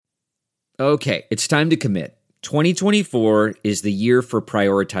Okay, it's time to commit. 2024 is the year for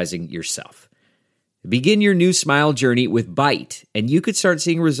prioritizing yourself. Begin your new smile journey with Byte, and you could start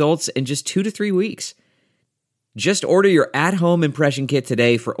seeing results in just 2 to 3 weeks. Just order your at-home impression kit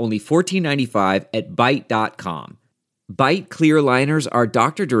today for only $14.95 at Byte.com. Byte clear liners are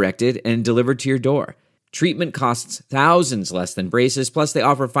doctor-directed and delivered to your door. Treatment costs thousands less than braces, plus they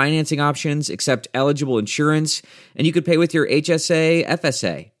offer financing options, accept eligible insurance, and you could pay with your HSA,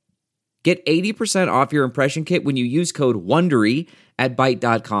 FSA. Get 80% off your impression kit when you use code WONDERY at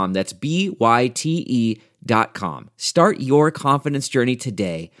Byte.com. That's BYTE.com. Start your confidence journey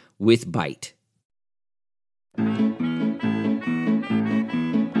today with Byte.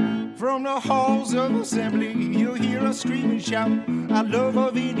 From the halls of assembly, you'll hear us scream and shout. Our love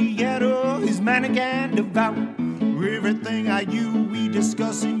of Indiana is manic and devout. Everything we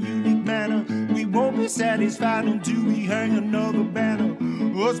discuss in unique manner. We won't be satisfied until we hang another banner.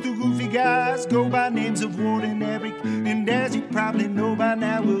 Us two goofy guys go by names of Ward and Eric. And as you probably know by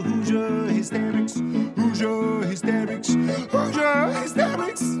now, we're Hoosier Hysterics. Hoosier Hysterics. Hoosier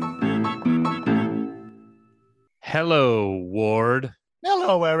Hysterics. Hello, Ward.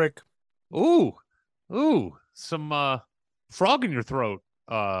 Hello, Eric. Ooh, some frog in your throat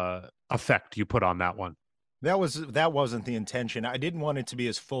effect you put on that one. That wasn't the intention. I didn't want it to be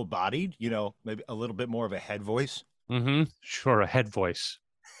as full-bodied, maybe a little bit more of a head voice. Mm-hmm. Sure, a head voice.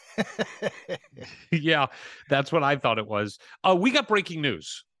 Yeah, that's what I thought it was. We got breaking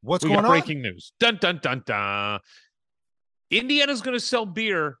news. What's going on? Breaking news. Dun, dun, dun, dun. Indiana's going to sell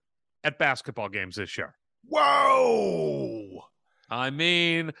beer at basketball games this year. Whoa! I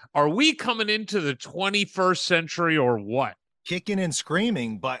mean, are we coming into the 21st century or what? Kicking and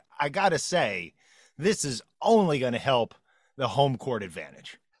screaming, but I gotta say, this is only going to help the home court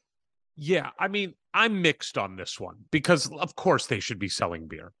advantage. Yeah, I mean, I'm mixed on this one because, of course, they should be selling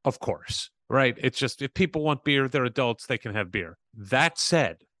beer. Of course, right? It's just if people want beer, they're adults, they can have beer. That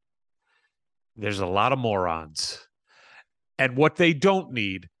said, there's a lot of morons. And what they don't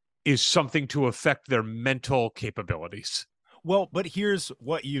need is something to affect their mental capabilities. Well, but here's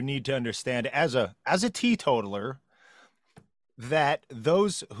what you need to understand as a teetotaler, that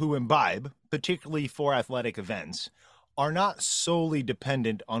those who imbibe, particularly for athletic events, are not solely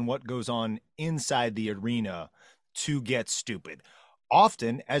dependent on what goes on inside the arena to get stupid.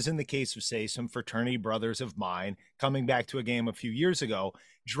 Often, as in the case of, say, some fraternity brothers of mine coming back to a game a few years ago,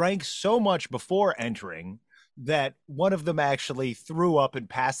 drank so much before entering that one of them actually threw up and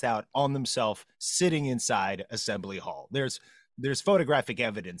passed out on themselves sitting inside Assembly Hall. There's photographic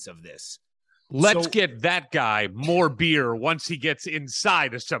evidence of this. Let's get that guy more beer once he gets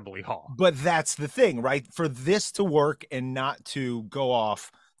inside Assembly Hall. But that's the thing, right? For this to work and not to go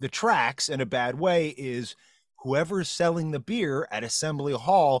off the tracks in a bad way is whoever's selling the beer at Assembly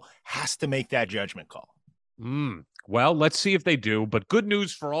Hall has to make that judgment call. Well, let's see if they do. But good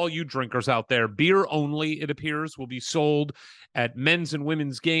news for all you drinkers out there. Beer only, it appears, will be sold at men's and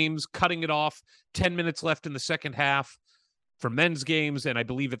women's games, cutting it off. 10 minutes left in the second half for men's games, and I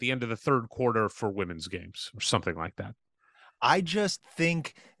believe at the end of the third quarter for women's games or something like that. I just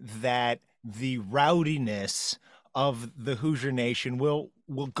think that the rowdiness of the Hoosier Nation will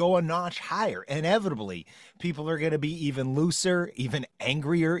go a notch higher. Inevitably, people are going to be even looser, even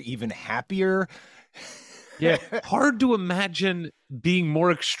angrier, even happier. Yeah, hard to imagine being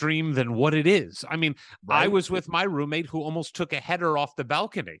more extreme than what it is. I mean, right? I was with my roommate who almost took a header off the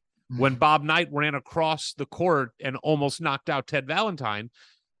balcony when Bob Knight ran across the court and almost knocked out Ted Valentine.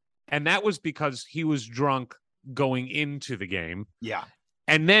 And that was because he was drunk going into the game. Yeah.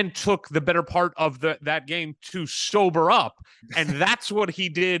 And then took the better part of that game to sober up. And that's what he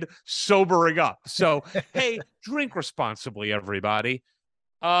did, sobering up. So, hey, drink responsibly, everybody.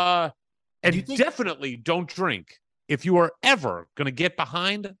 And definitely don't drink if you are ever going to get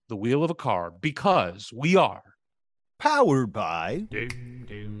behind the wheel of a car, because we are powered by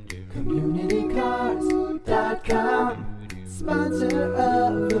CommunityCars.com, sponsor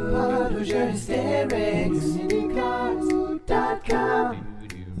of the pod, Hoosier Hysterics. CommunityCars.com,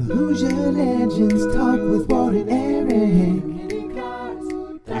 Hoosier Legends talk with Ward and Eric.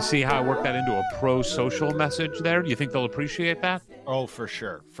 You see how I worked that into a pro-social message there? Do you think they'll appreciate that? Oh, for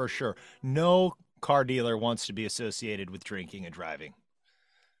sure. For sure. No car dealer wants to be associated with drinking and driving.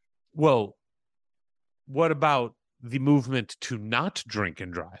 Well, what about the movement to not drink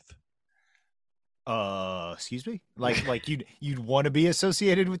and drive? Excuse me? Like you'd want to be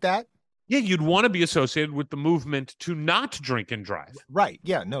associated with that? Yeah, you'd want to be associated with the movement to not drink and drive. Right.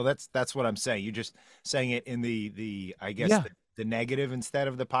 Yeah, no, that's what I'm saying. You're just saying it in the I guess the the negative instead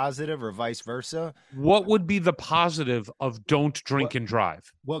of the positive, or vice versa. What would be the positive of don't drink and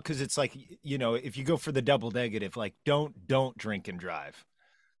drive? Well, because it's like, if you go for the double negative, like don't drink and drive.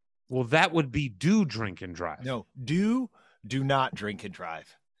 Well, that would be do drink and drive. No, do not drink and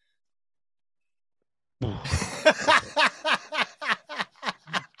drive.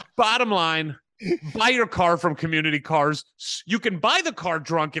 Bottom line, buy your car from Community Cars. You can buy the car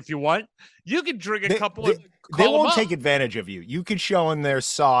drunk if you want. You can drink a couple of. They won't take advantage of you. You can show them they're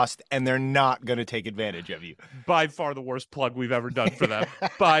sauced, and they're not going to take advantage of you. By far the worst plug we've ever done for them.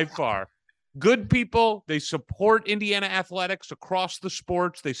 By far. Good people. They support Indiana athletics across the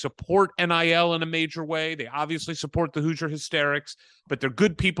sports. They support NIL in a major way. They obviously support the Hoosier Hysterics, but they're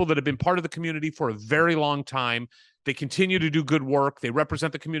good people that have been part of the community for a very long time. They continue to do good work. They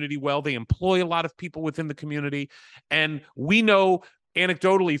represent the community well. They employ a lot of people within the community. And we know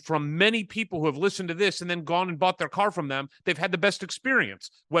anecdotally from many people who have listened to this and then gone and bought their car from them, they've had the best experience,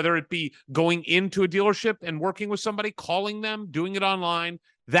 whether it be going into a dealership and working with somebody, calling them, doing it online.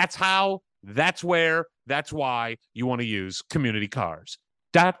 That's how, that's where, that's why you want to use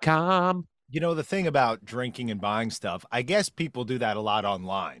communitycars.com. The thing about drinking and buying stuff, I guess people do that a lot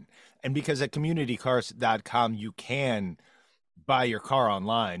online. And because at communitycars.com, you can buy your car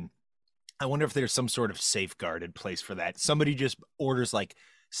online. I wonder if there's some sort of safeguarded place for that. Somebody just orders like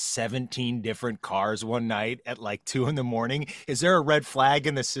 17 different cars one night at like 2 a.m. Is there a red flag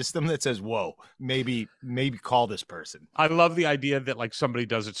in the system that says, whoa, maybe call this person? I love the idea that like somebody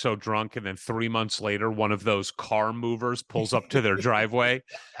does it so drunk and then 3 months later, one of those car movers pulls up to their driveway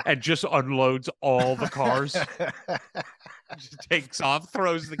and just unloads all the cars. Just takes off,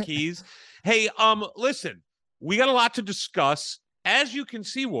 throws the keys. Hey, listen, we got a lot to discuss. As you can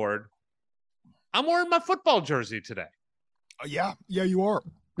see, Ward, I'm wearing my football jersey today. Yeah, you are.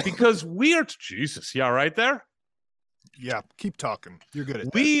 Because we are, Jesus, yeah, right there? Yeah, keep talking. You're good at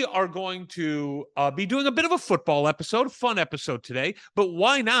that. We are going to be doing a bit of a football episode, a fun episode today, but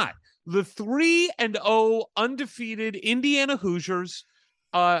why not? The 3-0 undefeated Indiana Hoosiers,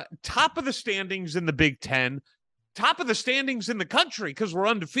 top of the standings in the Big Ten, top of the standings in the country because we're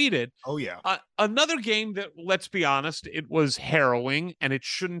undefeated. Oh, yeah. Another game that, let's be honest, it was harrowing and it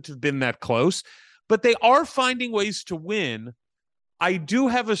shouldn't have been that close, but they are finding ways to win. I do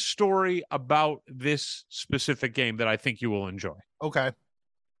have a story about this specific game that I think you will enjoy. Okay.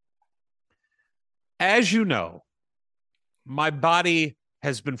 As you know, my body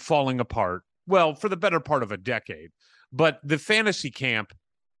has been falling apart, well, for the better part of a decade, but the fantasy camp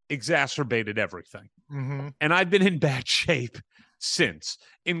exacerbated everything. Mm-hmm. And I've been in bad shape since,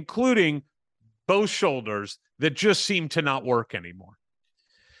 including both shoulders that just seem to not work anymore.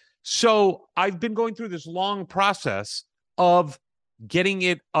 So I've been going through this long process of getting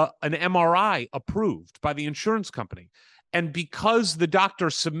it an MRI approved by the insurance company. And because the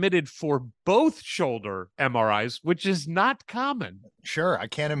doctor submitted for both shoulder MRIs, which is not common. Sure, I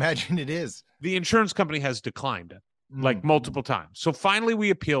can't imagine it is. The insurance company has declined it like multiple times. So finally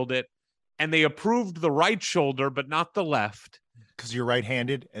we appealed it and they approved the right shoulder, but not the left. Because you're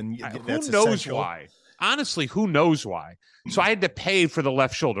right-handed and that's who knows essential. Why? Honestly, who knows why? So I had to pay for the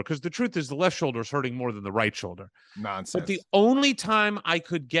left shoulder because the truth is the left shoulder is hurting more than the right shoulder. Nonsense. But the only time I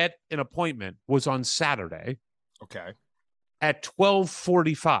could get an appointment was on Saturday. Okay. At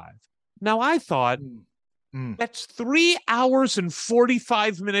 12:45. Now I thought that's 3 hours and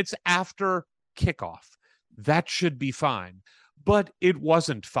 45 minutes after kickoff. That should be fine. But it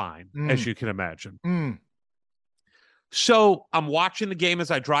wasn't fine, as you can imagine. So I'm watching the game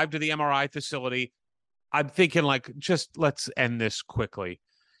as I drive to the MRI facility. I'm thinking like, just let's end this quickly.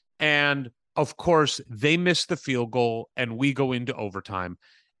 And of course, they miss the field goal and we go into overtime.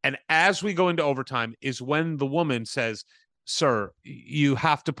 And as we go into overtime is when the woman says, sir, you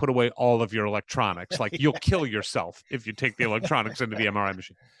have to put away all of your electronics. Like you'll kill yourself if you take the electronics into the MRI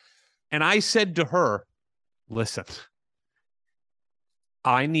machine. And I said to her, listen,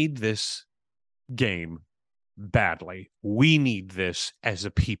 I need this game badly. We need this as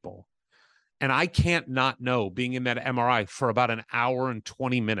a people. And I can't not know being in that MRI for about an hour and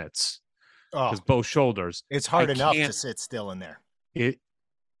 20 minutes because both shoulders. It's hard enough to sit still in there.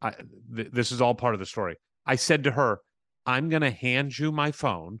 This is all part of the story. I said to her, I'm going to hand you my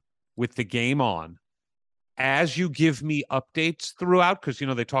phone with the game on as you give me updates throughout. Because,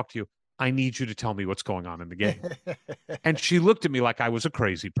 they talk to you. I need you to tell me what's going on in the game. And she looked at me like I was a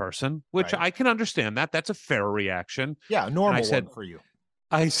crazy person, which I can understand that. That's a fair reaction. Yeah, normal one for you.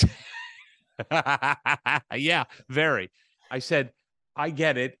 I said, yeah, very. I said, I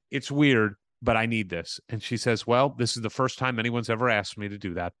get it. It's weird, but I need this. And she says, well, this is the first time anyone's ever asked me to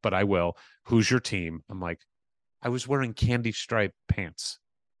do that, but I will. Who's your team? I'm like, I was wearing candy stripe pants.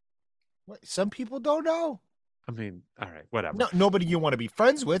 Some people don't know. I mean, all right, whatever. No, nobody you want to be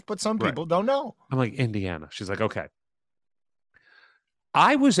friends with, but some people don't know. I'm like, Indiana. She's like, okay.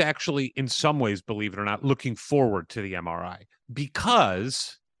 I was actually, in some ways, believe it or not, looking forward to the MRI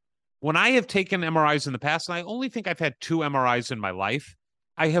because when I have taken MRIs in the past, and I only think I've had 2 MRIs in my life,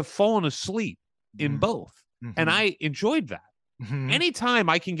 I have fallen asleep in both. And I enjoyed that. Anytime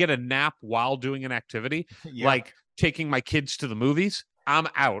I can get a nap while doing an activity, like taking my kids to the movies, I'm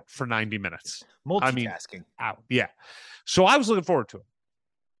out for 90 minutes. Multitasking. Out. Yeah. So I was looking forward to it.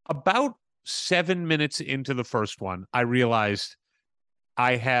 About 7 minutes into the first one, I realized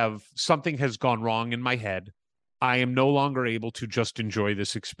something has gone wrong in my head. I am no longer able to just enjoy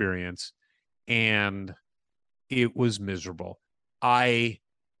this experience. And it was miserable. I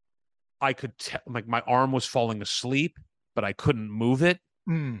could tell, like, my arm was falling asleep, but I couldn't move it.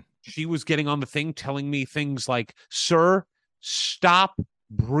 She was getting on the thing telling me things like, sir, stop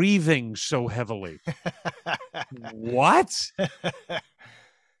breathing so heavily. What?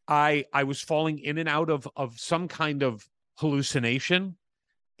 I was falling in and out of some kind of hallucination.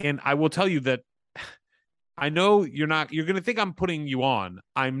 And I will tell you that I know you're going to think I'm putting you on.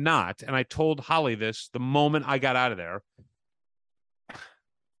 I'm not. And I told Holly this the moment I got out of there.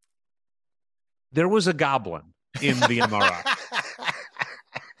 There was a goblin in the MRI.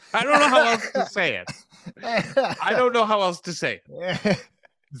 I don't know how else to say it. I don't know how else to say it.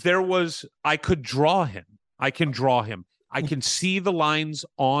 I could draw him. I can draw him. I can see the lines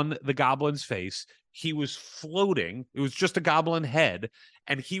on the goblin's face. He was floating. It was just a goblin head,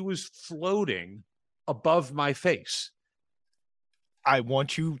 and he was floating above my face. I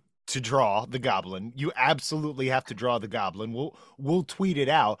want you to draw the goblin. You absolutely have to draw the goblin. We'll tweet it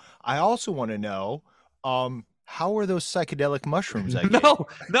out. I also want to know, how are those psychedelic mushrooms I get?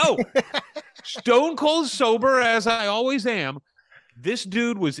 No. Stone cold sober as I always am. This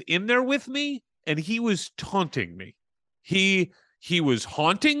dude was in there with me, and he was taunting me. He was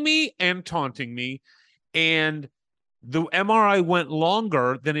haunting me and taunting me, and the MRI went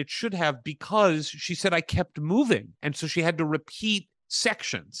longer than it should have because she said I kept moving, and so she had to repeat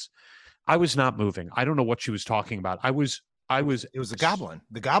sections. I was not moving. I don't know what she was talking about. It was the goblin.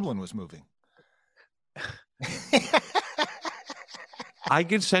 The goblin was moving. I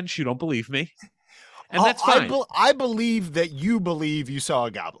can sense you don't believe me, and that's fine. I believe that you believe you saw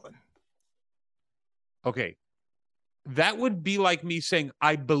a goblin. Okay. That would be like me saying,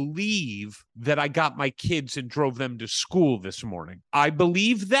 I believe that I got my kids and drove them to school this morning. I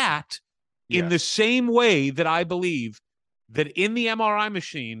believe that in the same way that I believe that in the MRI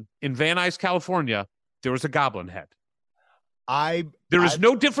machine in Van Nuys, California, there was a goblin head. There is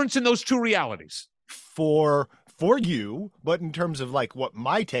no difference in those 2 realities. For you, but in terms of like what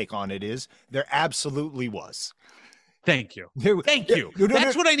my take on it is, there absolutely was. Thank you. Thank you.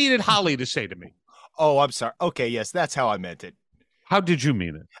 That's what I needed Holly to say to me. Oh, I'm sorry. Okay, yes, that's how I meant it. How did you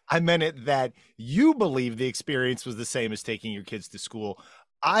mean it? I meant it that you believe the experience was the same as taking your kids to school.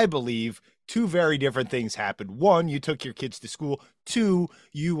 I believe 2 very different things happened. 1, you took your kids to school. 2,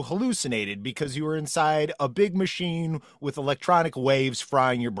 you hallucinated because you were inside a big machine with electronic waves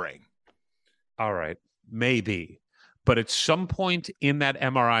frying your brain. All right, maybe. But at some point in that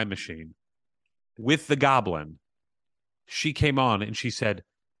MRI machine with the goblin, she came on and she said,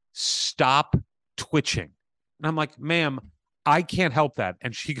 stop twitching. And I'm like, ma'am, I can't help that.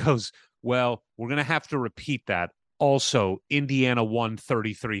 And she goes, well, we're going to have to repeat that. Also, Indiana won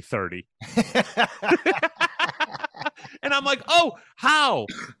 33-30. And I'm like, oh, how?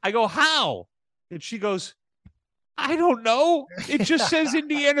 I go, how? And she goes, I don't know. It just says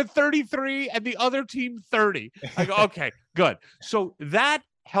Indiana 33 and the other team 30. I go, okay, good. So that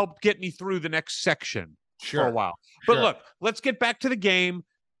helped get me through the next section for a while. But look, let's get back to the game.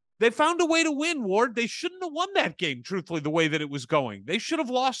 They found a way to win, Ward. They shouldn't have won that game, truthfully, the way that it was going. They should have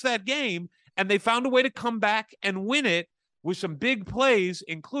lost that game, and they found a way to come back and win it with some big plays,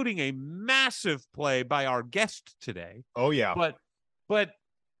 including a massive play by our guest today. Oh, yeah. But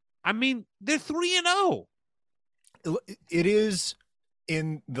I mean, they're 3-0. It is,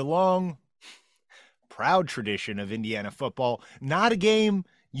 in the long, proud tradition of Indiana football, not a game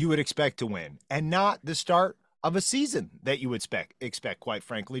you would expect to win, and not the start of a season that you would expect, quite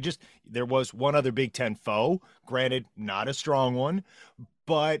frankly. Just there was one other Big Ten foe, granted, not a strong one,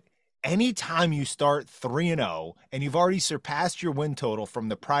 but anytime you start 3-0 and you've already surpassed your win total from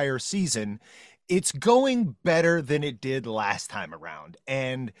the prior season, it's going better than it did last time around.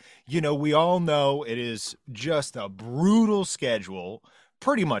 And, you know, we all know it is just a brutal schedule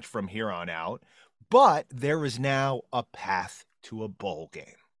pretty much from here on out, but there is now a path to a bowl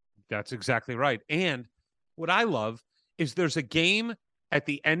game. That's exactly right. And what I love is there's a game at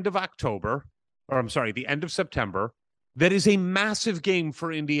the end of October, or I'm sorry, the end of September, that is a massive game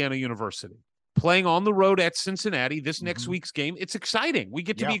for Indiana University. Playing on the road at Cincinnati, this next week's game, it's exciting. We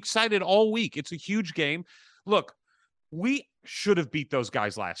get to be excited all week. It's a huge game. Look, we should have beat those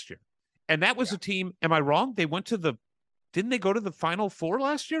guys last year. And that was a team, am I wrong? Didn't they go to the Final Four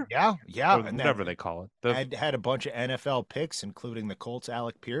last year? Yeah. Or whatever they call it. Had a bunch of NFL picks, including the Colts,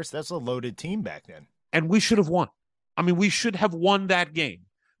 Alec Pierce. That's a loaded team back then. And we should have won. I mean, we should have won that game.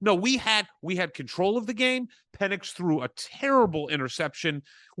 No, we had control of the game. Penix threw a terrible interception.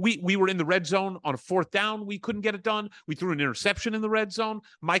 We were in the red zone on a 4th down. We couldn't get it done. We threw an interception in the red zone.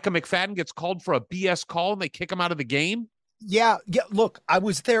 Micah McFadden gets called for a BS call, and they kick him out of the game. Yeah. Look, I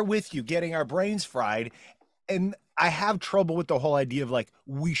was there with you getting our brains fried, and I have trouble with the whole idea of like,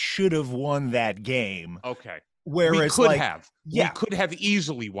 we should have won that game. Okay. Whereas we could like, have. Yeah. We could have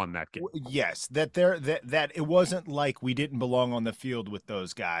easily won that game. Yes, that it wasn't like we didn't belong on the field with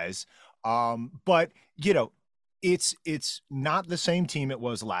those guys. But it's not the same team it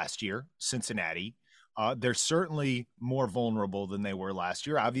was last year, Cincinnati. They're certainly more vulnerable than they were last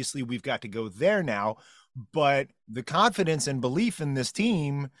year. Obviously, we've got to go there now, but the confidence and belief in this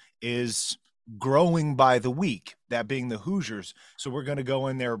team is growing by the week, that being the Hoosiers. So we're going to go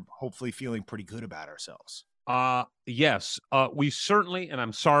in there hopefully feeling pretty good about ourselves. Yes, we certainly, and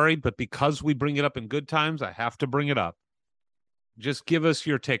I'm sorry, but because we bring it up in good times, I have to bring it up. Just give us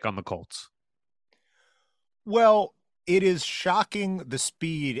your take on the Colts. Well, it is shocking the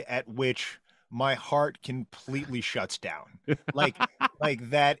speed at which my heart completely shuts down. Like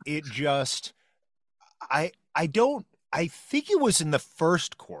that. It just, I think it was in the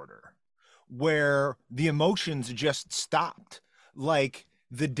first quarter where the emotions just stopped. Like,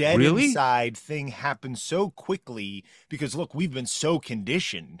 the dead inside thing happened so quickly because, look, we've been so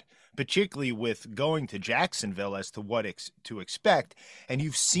conditioned, particularly with going to Jacksonville, as to what to expect. And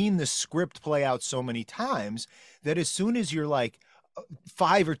you've seen the script play out so many times that as soon as you're like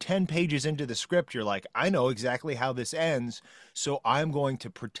 5 or 10 pages into the script, you're like, I know exactly how this ends, so I'm going to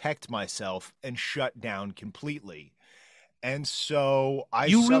protect myself and shut down completely. And so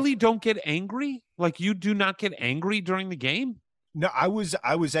You really don't get angry? Like, you do not get angry during the game? No, I was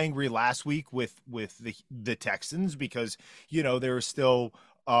angry last week with the Texans because, there was still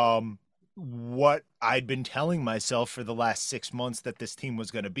what I'd been telling myself for the last 6 months that this team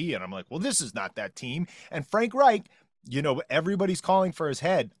was going to be. And I'm like, well, this is not that team. And Frank Reich, everybody's calling for his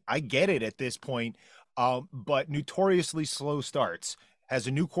head. I get it at this point. But notoriously slow starts. Has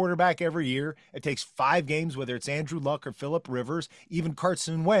a new quarterback every year. It takes 5 games, whether it's Andrew Luck or Phillip Rivers, even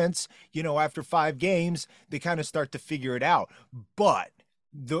Carson Wentz, after 5 games, they kind of start to figure it out. But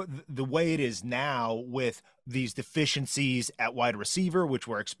the way it is now with these deficiencies at wide receiver, which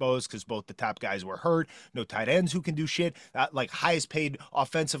were exposed because both the top guys were hurt, no tight ends who can do shit, like highest paid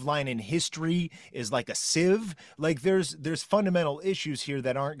offensive line in history is like a sieve. Like there's fundamental issues here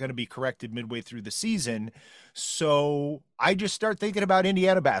that aren't going to be corrected midway through the season. So I just start thinking about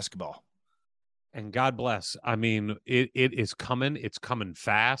Indiana basketball. And God bless. I mean, it is coming. It's coming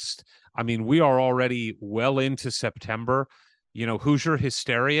fast. I mean, we are already well into September. Hoosier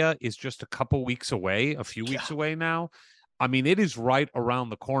hysteria is just a couple weeks away, a few weeks away now. I mean, it is right around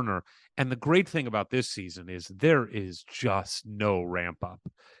the corner. And the great thing about this season is there is just no ramp up.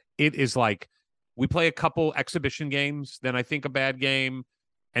 It is like we play a couple exhibition games, then I think a bad game,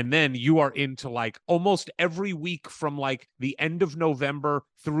 and then you are into like almost every week from like the end of November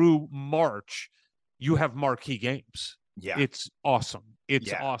through March, you have marquee games. Yeah. It's awesome.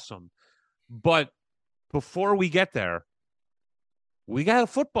 It's awesome. But before we get there, we got a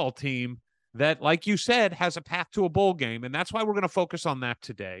football team that, like you said, has a path to a bowl game, and that's why we're going to focus on that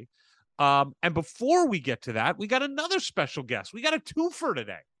today. And before we get to that, we got another special guest. We got a twofer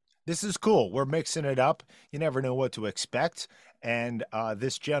today. This is cool. We're mixing it up. You never know what to expect. And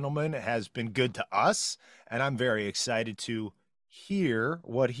this gentleman has been good to us, and I'm very excited to hear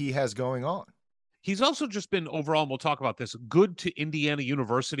what he has going on. He's also just been overall, and we'll talk about this, good to Indiana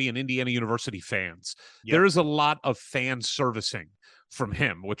University and Indiana University fans. Yep. There is a lot of fan servicing from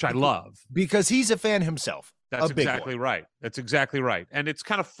him, which I love. Because he's a fan himself. That's exactly right. That's exactly right. And it's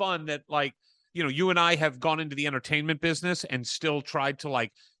kind of fun that, like, you and I have gone into the entertainment business and still tried to,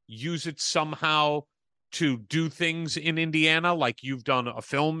 like, use it somehow to do things in Indiana. Like, you've done a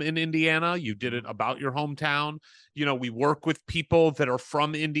film in Indiana. You did it about your hometown. We work with people that are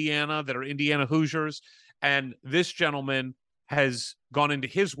from Indiana, that are Indiana Hoosiers. And this gentleman has gone into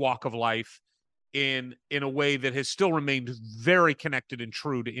his walk of life in a way that has still remained very connected and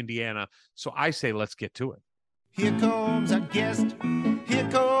true to Indiana. So I say, let's get to it. Here comes our guest. Here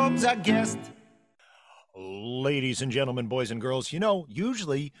comes our guest. Ladies and gentlemen, boys and girls,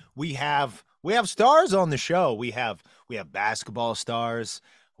 usually we have stars on the show. We have basketball stars,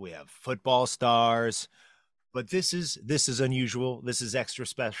 we have football stars, but this is unusual. This is extra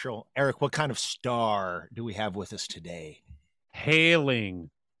special. Eric, what kind of star do we have with us today? Hailing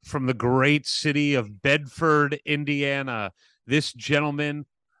from the great city of Bedford, Indiana, this gentleman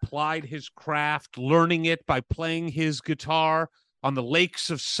plied his craft, learning it by playing his guitar on the lakes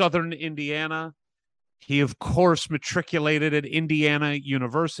of southern Indiana. He, of course, matriculated at Indiana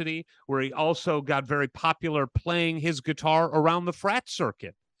University, where he also got very popular playing his guitar around the frat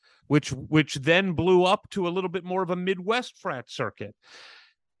circuit, which then blew up to a little bit more of a Midwest frat circuit.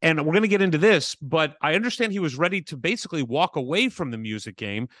 And we're going to get into this, but I understand he was ready to basically walk away from the music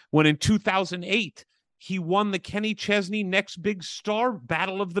game when in 2008, he won the Kenny Chesney Next Big Star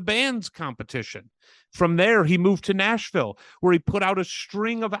Battle of the Bands competition. From there, he moved to Nashville, where he put out a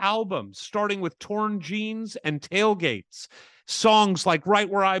string of albums, starting with Torn Jeans and Tailgates. Songs like Right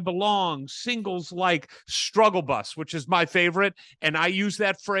Where I Belong, singles like Struggle Bus, which is my favorite. And I use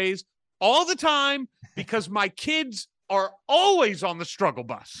that phrase all the time because my kids are always on the struggle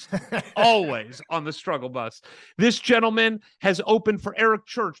bus. Always on the struggle bus. This gentleman has opened for Eric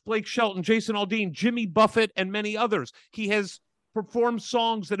Church, Blake Shelton, Jason Aldean, Jimmy Buffett, and many others. He has performed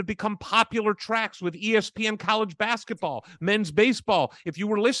songs that have become popular tracks with ESPN college basketball, men's baseball. If you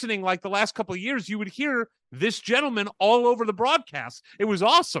were listening like the last couple of years, you would hear this gentleman all over the broadcast. It was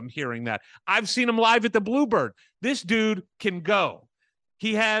awesome hearing that. I've seen him live at the Bluebird. This dude can go.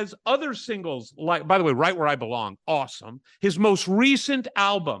 He has other singles like, by the way, Right Where I Belong, awesome. His most recent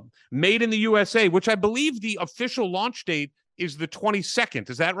album, Made in the USA, which I believe the official launch date is the 22nd.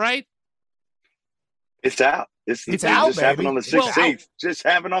 Is that right? It's out. It's out, just baby. happened on the 16th. Just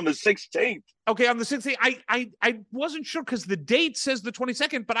happened on the 16th. Okay, on the 16th. I wasn't sure because the date says the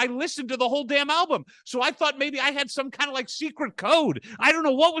 22nd, but I listened to the whole damn album. So I thought maybe I had some kind of like secret code. I don't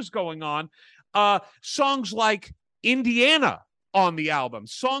know what was going on. Songs like Indiana on the album,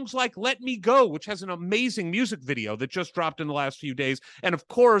 songs like Let Me Go, which has an amazing music video that just dropped in the last few days, and of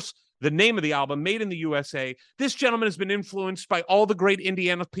course the name of the album, Made in the USA. This gentleman has been influenced by all the great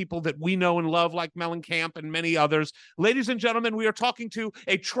Indiana people that we know and love, like Mellencamp and many others. Ladies and gentlemen, we are talking to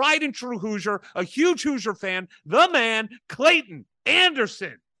a tried and true Hoosier, a huge Hoosier fan, the man, Clayton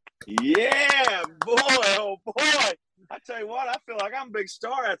Anderson. Yeah, boy, oh boy. I tell you what, I feel like I'm a big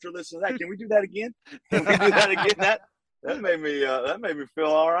star after listening to that. Can we do that again? Can we do that again? That made me feel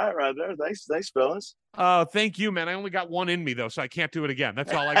all right there. Thanks, fellas. Thank you, man. I only got one in me though, so I can't do it again.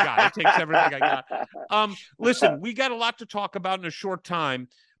 That's all I got. It takes everything I got. Listen, we got a lot to talk about in a short time.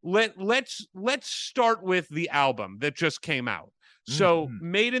 Let's start with the album that just came out. So,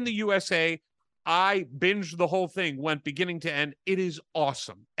 Made in the USA. I binged the whole thing, went beginning to end. It is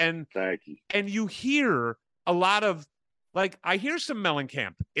awesome, and thank you. And you hear a lot of. Like, I hear some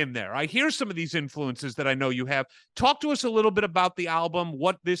Mellencamp in there. I hear some of these influences that I know you have. Talk to us a little bit about the album,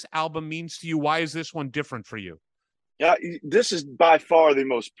 what this album means to you. Why is this one different for you? Yeah, this is by far the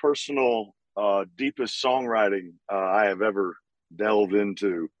most personal, deepest songwriting I have ever delved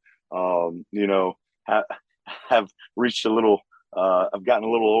into. Have reached a little. I've gotten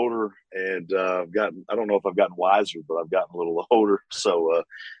a little older, and I don't know if I've gotten wiser, but I've gotten a little older. So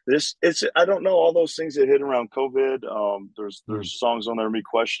I don't know, all those things that hit around COVID. There's songs on there of me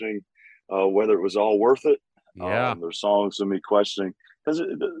questioning whether it was all worth it. Yeah. There's songs of me questioning because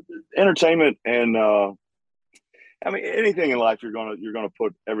entertainment and anything in life, you're gonna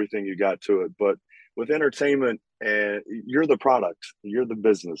put everything you got to it. But with entertainment, and you're the product, you're the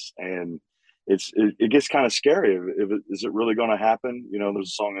business, and it gets kind of scary. Is it really going to happen? There's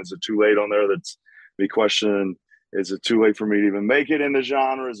a song that's too late on there that's me questioning, is it too late for me to even make it in the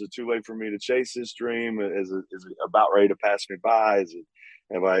genre? Is it too late for me to chase this dream? Is it about ready to pass me by?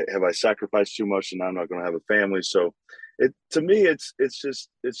 Have I sacrificed too much and I'm not going to have a family? So to me, it's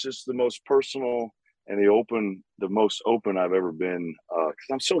just the most personal and the most open I've ever been. Cause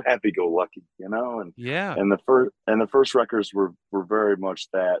I'm so happy-go-lucky, and yeah. And the first records were very much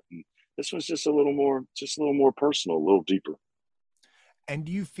that. And this was just a little more personal, a little deeper. And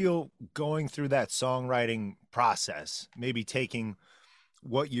do you feel going through that songwriting process, maybe taking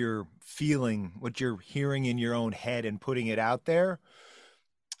what you're feeling, what you're hearing in your own head and putting it out there,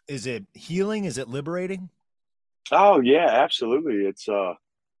 is it healing? Is it liberating? Oh yeah, absolutely. It's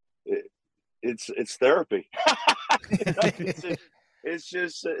therapy.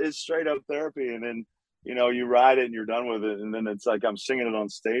 It's straight up therapy. And then, you write it and you're done with it. And then it's like, I'm singing it on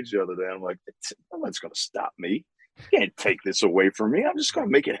stage the other day. I'm like, no one's going to stop me. can't take this away from me. I'm just going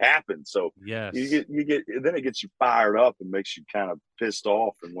to make it happen. So Yes. then it gets you fired up and makes you kind of pissed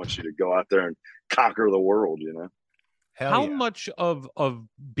off and wants you to go out there and conquer the world, you know? Hell How yeah. much of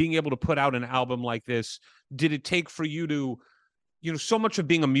being able to put out an album like this did it take for you to, so much of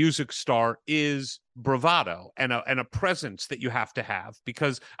being a music star is bravado and a presence that you have to have?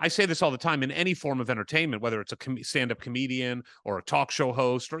 Because I say this all the time in any form of entertainment, whether it's a stand-up comedian or a talk show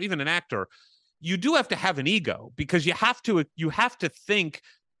host or even an actor, you do have to have an ego, because you have to think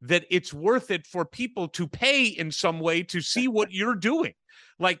that it's worth it for people to pay in some way to see what you're doing.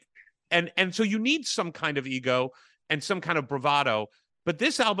 Like, and so you need some kind of ego and some kind of bravado. But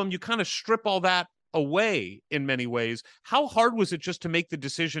this album, you kind of strip all that away in many ways. How hard was it just to make the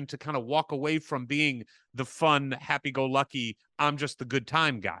decision to kind of walk away from being the fun, happy-go-lucky, I'm just the good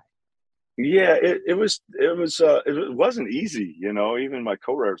time guy? Yeah, it wasn't easy, even my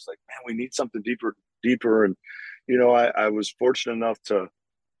co-writers like, man, we need something deeper. And, I was fortunate enough to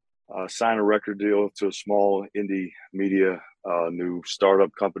sign a record deal to a small indie media, new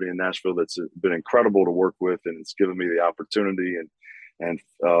startup company in Nashville that's been incredible to work with, and it's given me the opportunity and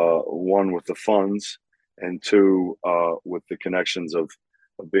one, with the funds, and two, with the connections of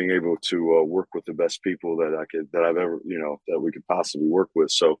being able to work with the best people that I've ever, that we could possibly work with.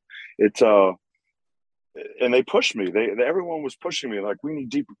 So it, and they pushed me. Everyone was pushing me, like, we need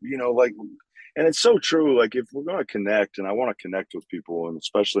deeper, like, and it's so true. Like, if we're going to connect, and I want to connect with people, and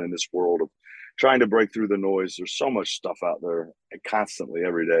especially in this world of trying to break through the noise, there's so much stuff out there constantly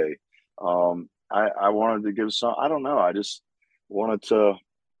every day. I wanted to give some, I don't know. I just wanted to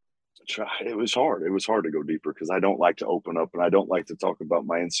try. It was hard. It was hard to go deeper, because I don't like to open up, and I don't like to talk about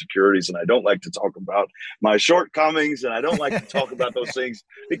my insecurities, and I don't like to talk about my shortcomings, and I don't like to talk about those things,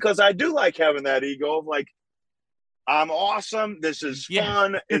 because I do like having that ego of like, I'm awesome. This is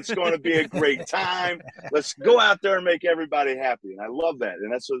fun. It's going to be a great time. Let's go out there and make everybody happy. And I love that.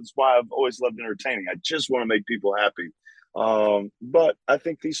 And that's why I've always loved entertaining. I just want to make people happy. But I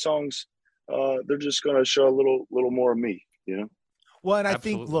think these songs, they're just going to show a little more of me, Well, and I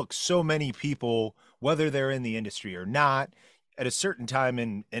Absolutely. think, look, so many people, whether they're in the industry or not, at a certain time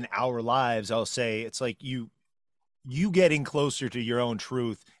in our lives, I'll say it's like you getting closer to your own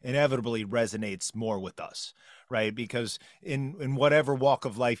truth inevitably resonates more with us, right? Because in whatever walk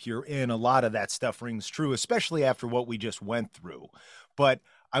of life you're in, a lot of that stuff rings true, especially after what we just went through. But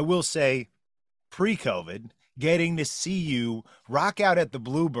I will say, pre-COVID, getting to see you rock out at the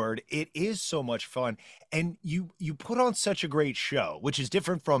Bluebird, it is so much fun. And you put on such a great show, which is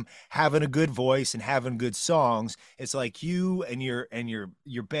different from having a good voice and having good songs. It's like you and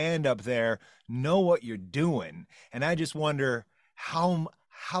your band up there know what you're doing. And I just wonder how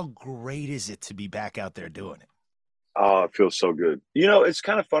great is it to be back out there doing it? Oh, it feels so good. It's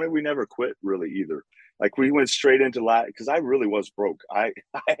kind of funny. We never quit, really, either. Like, we went straight into live, because I really was broke. I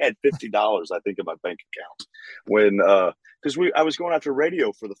had $50, I think, in my bank account when, because I was going after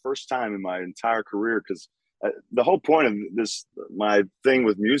radio for the first time in my entire career. Because the whole point of my thing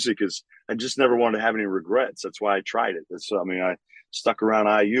with music is I just never wanted to have any regrets. That's why I tried it. I stuck around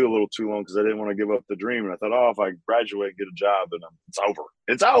IU a little too long because I didn't want to give up the dream. And I thought, if I graduate and get a job, and it's over.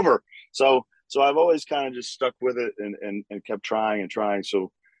 It's over. So I've always kind of just stuck with it and kept trying and trying.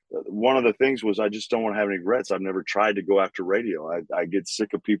 So one of the things was, I just don't want to have any regrets. I've never tried to go after radio. I get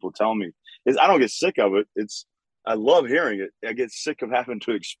sick of people telling me. I don't get sick of it. I love hearing it. I get sick of having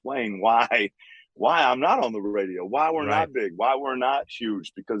to explain why I'm not on the radio, why we're not big, why we're not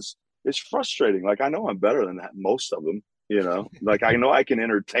huge, because it's frustrating. Like, I know I'm better than most of them, like, I know I can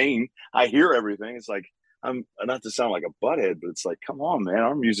entertain. I hear everything. It's like, I'm not to sound like a butthead, but it's like, come on, man,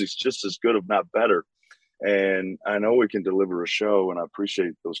 our music's just as good, if not better. And I know we can deliver a show, and I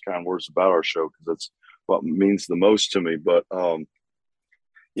appreciate those kind words about our show, because that's what means the most to me. But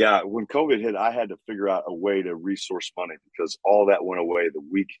yeah, when COVID hit, I had to figure out a way to resource money, because all that went away the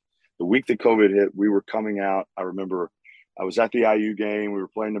week that COVID hit. We were coming out. I remember I was at the IU game. We were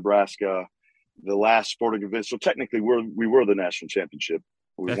playing Nebraska, the last sporting event. So technically, we were the national championship.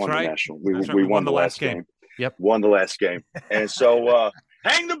 We won the national. We won the last game. Yep, won the last game, and so.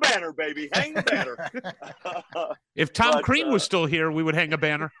 Hang the banner, baby. Hang the banner. If Tom Crean was still here, we would hang a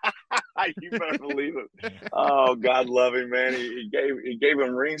banner. You better believe it. Oh, God love him, man. He gave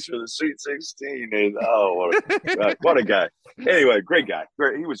him rings for the Sweet 16. And what a guy. Anyway, great guy.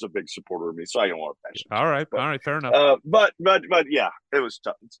 Great. He was a big supporter of me, so I don't want to mention. All right, fair enough. But yeah, it was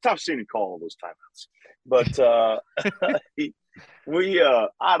tough. It's tough seeing him call all those timeouts. But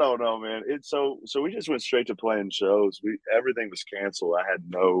I don't know, man. So we just went straight to playing shows. Everything was canceled. I had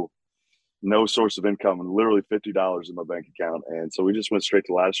no source of income, and literally $50 in my bank account. And so we just went straight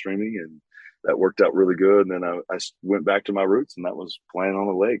to live streaming, that worked out really good. And then I went back to my roots, and that was playing on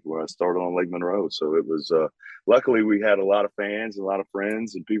the lake, where I started on Lake Monroe. So it was, luckily we had a lot of fans and a lot of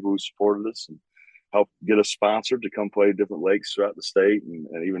friends and people who supported us and helped get us sponsored to come play different lakes throughout the state and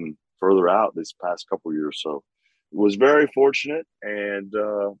even further out this past couple of years. So it was very fortunate. And,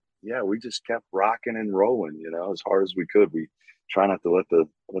 yeah, we just kept rocking and rolling, as hard as we could. We try not to let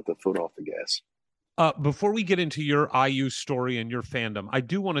the foot off the gas. Before we get into your IU story and your fandom, I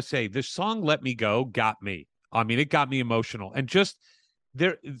do want to say this song, Let Me Go, got me. I mean, it got me emotional. And just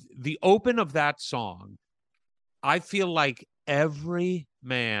the open of that song, I feel like every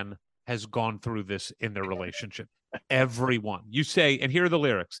man has gone through this in their relationship. Everyone. You say, and here are the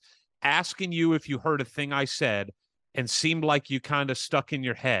lyrics, asking you if you heard a thing I said and seemed like you kind of stuck in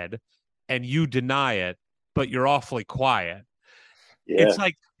your head, and you deny it, but you're awfully quiet. Yeah. It's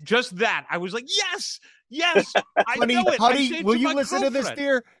like just that. I was like, yes, I know it. Honey, will you listen to this,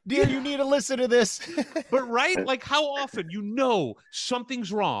 dear? Dear, you need to listen to this. But right, like how often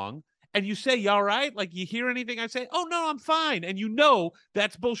something's wrong, and you say, you all right? Like you hear anything I say, oh no, I'm fine, and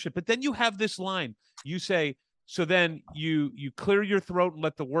that's bullshit. But then you have this line. You say, so then you clear your throat and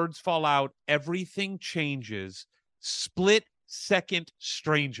let the words fall out. Everything changes. Split second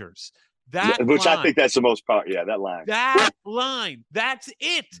strangers. Which line, I think that's the most part. Yeah, that line. That line. That's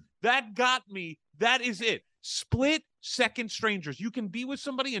it. That got me. That is it. Split second strangers. You can be with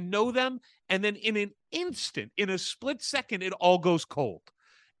somebody and know them, and then in an instant, in a split second, it all goes cold.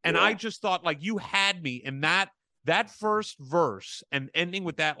 And I just thought, like, you had me in that first verse, and ending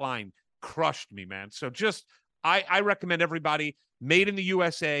with that line crushed me, man. So just I recommend everybody, Made in the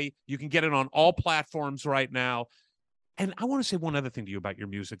USA. You can get it on all platforms right now. And I want to say one other thing to you about your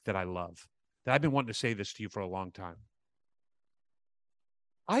music that I love, that I've been wanting to say this to you for a long time.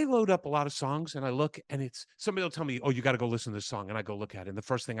 I load up a lot of songs and I look, and somebody will tell me, oh, you got to go listen to this song. And I go look at it. And the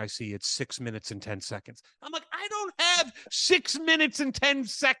first thing I see, it's 6 minutes and 10 seconds. I'm like, I don't have 6 minutes and 10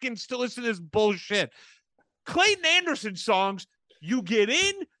 seconds to listen to this bullshit. Clayton Anderson songs, you get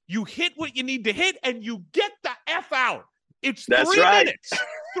in, you hit what you need to hit, and you get the F out. It's That's 3 right. minutes.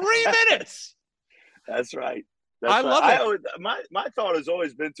 3 minutes. That's right. I love it. My thought has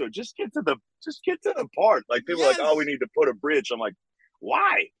always been to just get to the part. Like people are like, oh, we need to put a bridge. I'm like,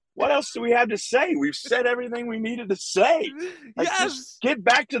 why? What else do we have to say? We've said everything we needed to say. Like, just get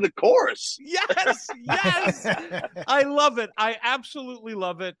back to the chorus. Yes. I love it. I absolutely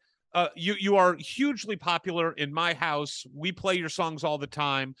love it. You are hugely popular in my house. We play your songs all the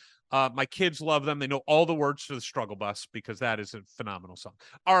time. My kids love them. They know all the words to the Struggle Bus because that is a phenomenal song.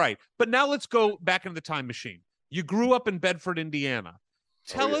 All right. But now let's go back into the time machine. You grew up in Bedford, Indiana.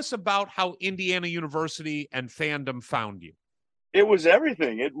 Tell us about how Indiana University and fandom found you. It was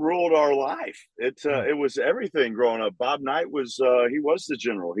everything. It ruled our life. It was everything growing up. Bob Knight was he was the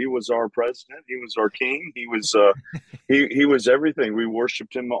general. He was our president. He was our king. He was he was everything. We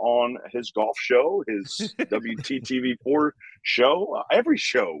worshipped him on his golf show, his WTTV4 show. Every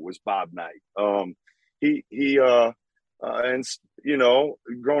show was Bob Knight. And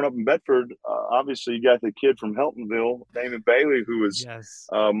growing up in Bedford, obviously you got the kid from Heltonville, Damon Bailey, who was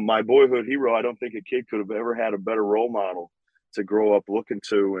my boyhood hero. I don't think a kid could have ever had a better role model to grow up looking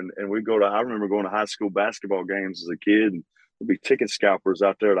to. And I remember going to high school basketball games as a kid, and there'd be ticket scalpers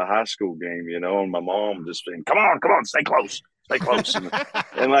out there at a high school game, and my mom just saying, come on, stay close. That's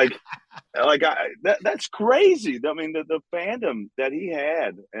crazy. I mean, the fandom that he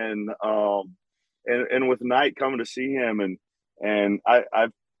had, and with Knight coming to see him, and I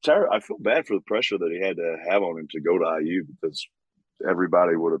feel bad for the pressure that he had to have on him to go to IU, because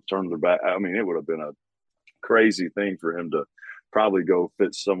everybody would have turned their back. I mean, it would have been a crazy thing for him to probably go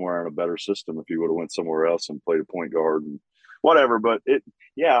fit somewhere in a better system if he would have went somewhere else and played a point guard and whatever. But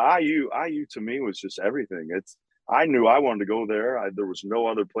IU to me was just everything. I knew I wanted to go there. There was no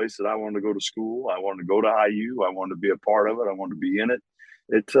other place that I wanted to go to school. I wanted to go to IU. I wanted to be a part of it. I wanted to be in it.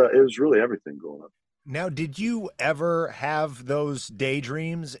 It was really everything growing up. Now, did you ever have those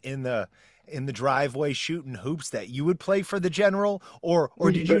daydreams in the driveway shooting hoops that you would play for the general, or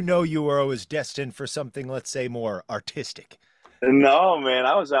did you know you were always destined for something, let's say, more artistic? No, man,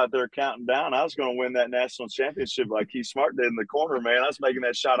 I was out there counting down. I was going to win that national championship like Keith Smart did in the corner, man. I was making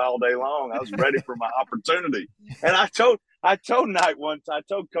that shot all day long. I was ready for my opportunity. And I told Knight I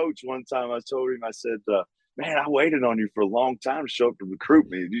told Coach one time, I told him, I said, man, I waited on you for a long time to show up to recruit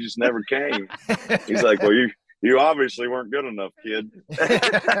me. You just never came. He's like, well, you obviously weren't good enough, kid.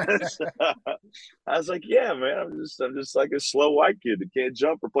 So, I was like, yeah, man, I'm just like a slow white kid that can't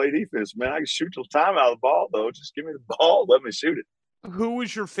jump or play defense, man. I can shoot till time out of the ball, though. Just give me the ball, let me shoot it. Who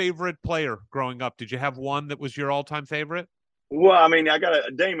was your favorite player growing up? Did you have one that was your all-time favorite? Well, I mean, I got a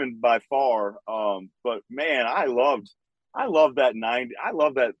Damon by far, but man, I love that 90. I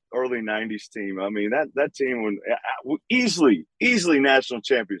love that early 90s team. I mean, that team when easily national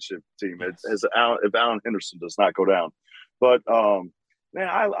championship team as if Alan Henderson does not go down. But man,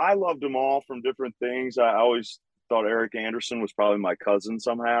 I loved them all from different things. I always thought Eric Anderson was probably my cousin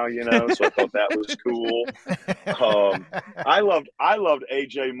somehow, so I thought that was cool. I loved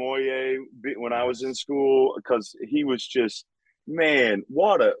AJ Moye when I was in school because he was just, man,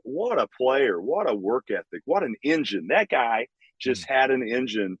 what a player, what a work ethic, what an engine. That guy just had an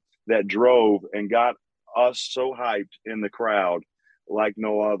engine that drove and got us so hyped in the crowd like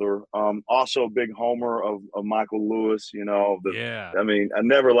no other. Also a big homer of Michael Lewis, Yeah. I mean, I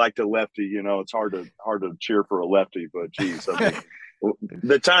never liked a lefty, it's hard to cheer for a lefty, but geez, I mean,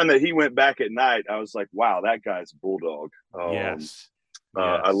 the time that he went back at night, I was like, wow, that guy's a bulldog. Yes.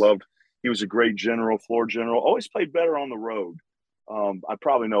 I loved, he was a great general, floor general, always played better on the road. I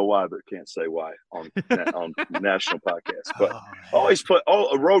probably know why, but can't say why on national podcasts. But always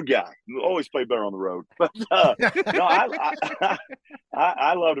a road guy. Always play better on the road. But no,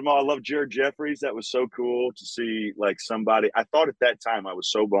 I loved him all. I loved Jared Jeffries. That was so cool to see. Like somebody, I thought at that time I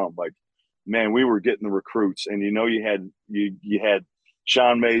was so bummed. Like, man, we were getting the recruits, and you had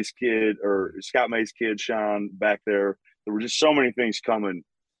Sean May's kid or Scott May's kid, Sean, back there. There were just so many things coming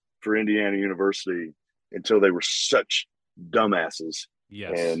for Indiana University until they were such dumbasses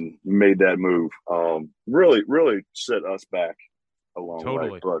and made that move. Really set us back a long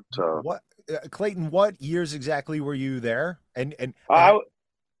way. But what, Clayton, what years exactly were you there? And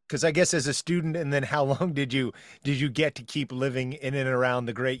because I guess as a student, and then how long did you get to keep living in and around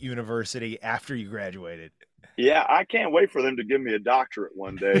the great university after you graduated? Yeah, I can't wait for them to give me a doctorate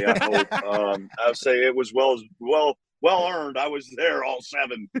one day. I hope. I'll say it was well earned. I was there all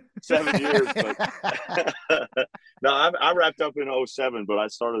seven years. But no, I wrapped up in 07, but I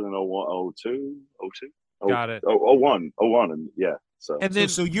started in 01, 02. Got it. 01, and yeah. So and then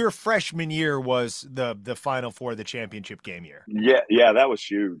so your freshman year was the Final Four, the championship game year. Yeah, that was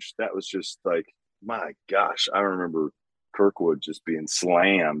huge. That was just like, my gosh, I remember Kirkwood just being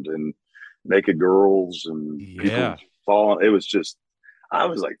slammed and naked girls and people falling. It was just, I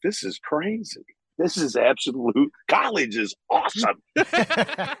was like, this is crazy. This is absolute, college is awesome.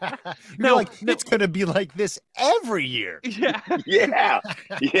 It's going to be like this every year. Yeah.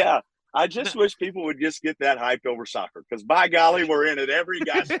 I just wish people would just get that hyped over soccer because by golly, we're in it every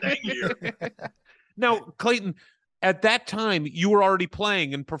goddamn year. Now, Clayton, at that time, you were already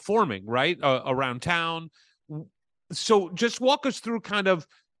playing and performing, right? Around town. So just walk us through kind of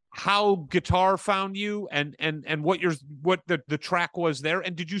how guitar found you and what the track was there.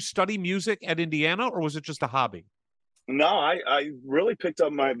 And did you study music at Indiana or was it just a hobby? No, I really picked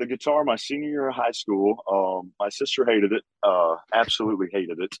up the guitar my senior year of high school. My sister hated it, absolutely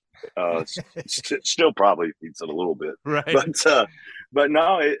hated it. Still probably hates it a little bit, right? But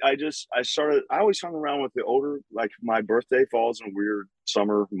no, I always hung around with the older. Like my birthday falls in a weird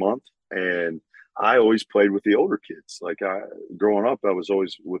summer month, and I always played with the older kids. Like growing up, I was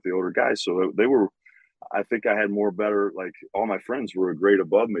always with the older guys, so they were. I think I had better. Like all my friends were a grade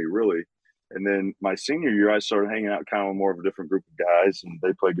above me, really. And then my senior year, I started hanging out kind of more of a different group of guys, and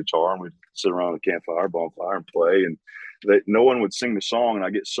they played guitar, and we'd sit around the campfire, bonfire, and play. And no one would sing the song, and I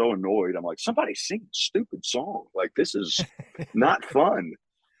get so annoyed. I'm like, somebody sing a stupid song. Like, this is not fun,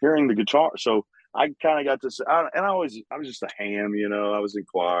 hearing the guitar. So I kind of got to – I was just a ham, I was in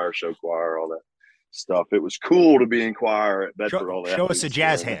choir, show choir, all that stuff. It was cool to be in choir at Bedford. Show us a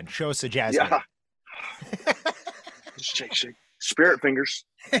jazz hand. Show us a jazz hand. Shake. Spirit fingers.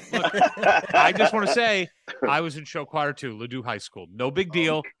 Look, I just want to say I was in show choir too, Ladue High School. No big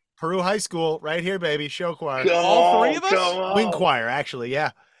deal. Peru High School, right here, baby. Show choir. All three of us? Wing choir, actually, yeah.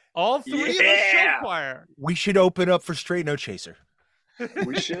 All three of us show choir. We should open up for Straight No Chaser.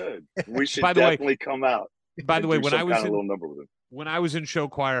 We should. We should definitely come out. By the way, when I was in show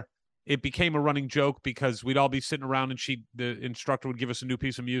choir, it became a running joke because we'd all be sitting around and the instructor would give us a new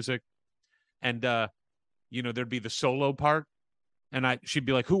piece of music, and there'd be the solo part. And she'd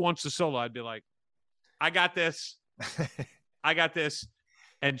be like, who wants the solo? I'd be like, I got this.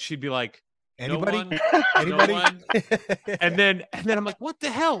 And she'd be like, anybody? No one. And then I'm like, what the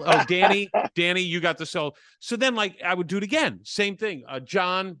hell? Oh, Danny, you got the solo. So then I would do it again. Same thing.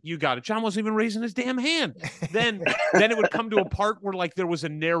 John, you got it. John wasn't even raising his damn hand. Then it would come to a part where there was a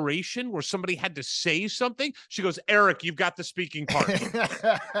narration where somebody had to say something. She goes, Eric, you've got the speaking part.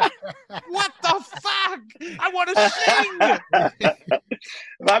 What the fuck? I want to sing.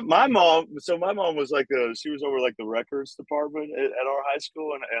 my mom. So my mom was like she was over like the records department at our high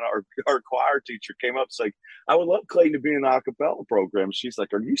school, and our choir teacher came up. It's like, I would love Clayton to be in the acapella program. She's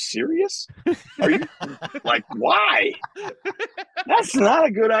like, are you serious? Are you like, why? That's not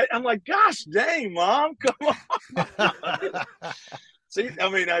a good idea. I'm like, gosh dang, Mom, come on. See, I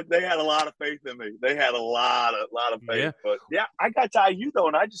mean, they had a lot of faith in me. They had a lot of faith. Yeah. But yeah, I got to IU though,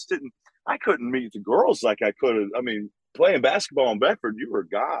 and I couldn't meet the girls like I could have. I mean, playing basketball in Bedford, you were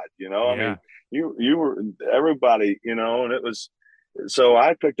God, you know. I mean, you were everybody, you know, and it was. So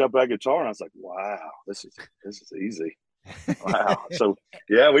I picked up that guitar and I was like, wow, this is easy. Wow. So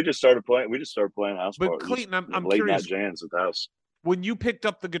yeah, we just started playing house But parties. Clayton, I'm late curious. night jams at the house. When you picked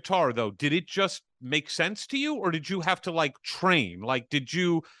up the guitar, though, did it just make sense to you, or did you have to like train? Like, did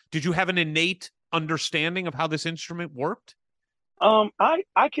you have an innate understanding of how this instrument worked?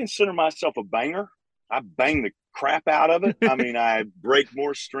 I consider myself a banger. I bang the crap out of it. I mean, I break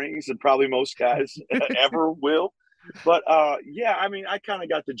more strings than probably most guys ever will. But yeah, I mean, I kind of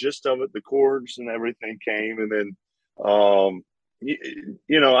got the gist of it. The chords and everything came, and then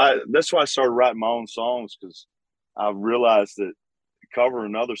you know, that's why I started writing my own songs, because I realized that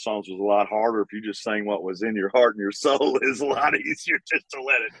covering other songs was a lot harder. If you just sang what was in your heart and your soul, is a lot easier just to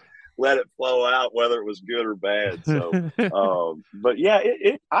let it flow out, whether it was good or bad. So but yeah,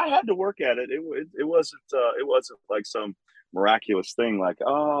 I had to work at it. It wasn't like some miraculous thing like,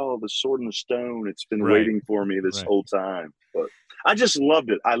 oh, the sword and the stone, it's been waiting for me this whole time. But I just loved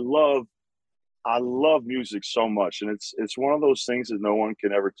it. I love music so much, and it's one of those things that no one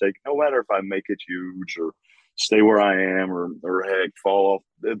can ever take, no matter if I make it huge or stay where I am, or heck, fall off,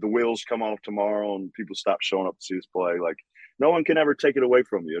 the wheels come off tomorrow and people stop showing up to see us play. Like, no one can ever take it away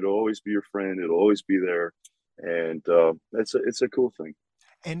from you. It'll always be your friend. It'll always be there. And it's a cool thing.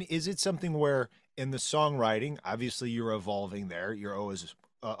 And is it something where in the songwriting, obviously you're evolving there, you're always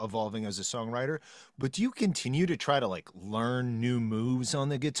evolving as a songwriter, but do you continue to try to like learn new moves on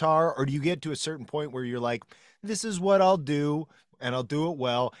the guitar, or do you get to a certain point where you're like, this is what I'll do, and I'll do it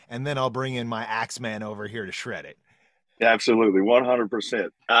well, and then I'll bring in my Axeman over here to shred it? Absolutely, 100%.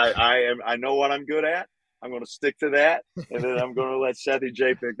 I know what I'm good at. I'm going to stick to that, and then I'm going to let Sethy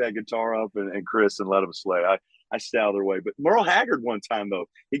J pick that guitar up, and Chris, and let them slay. I stay out of their way. But Merle Haggard one time though,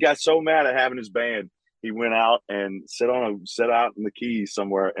 he got so mad at having his band, he went out and set out in the keys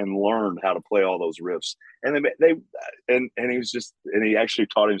somewhere and learned how to play all those riffs. And he actually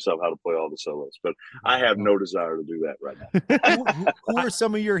taught himself how to play all the solos. But I have no desire to do that right now. Who are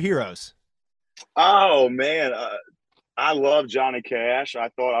some of your heroes? Oh man, I love Johnny Cash. I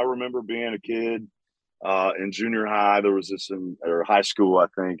remember being a kid in junior high. There was or high school, I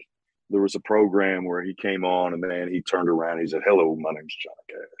think. There was a program where he came on, and then he turned around and he said, "Hello, my name's Johnny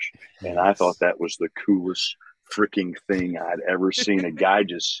Cash." And I thought that was the coolest freaking thing I'd ever seen. A guy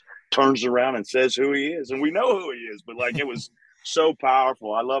just turns around and says who he is, and we know who he is, but like, it was so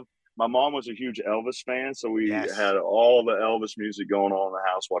powerful. My mom was a huge Elvis fan, so we had all the Elvis music going on in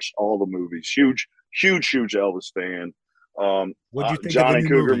the house, watched all the movies. Huge Elvis fan. What'd you think Johnny of the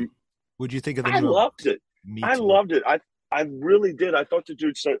new movie? What'd you think of the movie? Loved it. I loved it. I really did. I thought the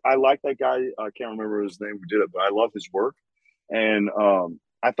dude said, I like that guy. I can't remember his name who did it, but I love his work. And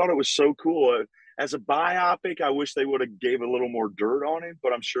I thought it was so cool. As a biopic, I wish they would have gave a little more dirt on him,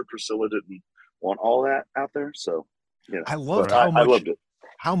 but I'm sure Priscilla didn't want all that out there. So, you know, I loved I loved it.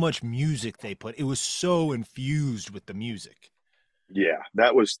 How much music they put. It was so infused with the music. Yeah,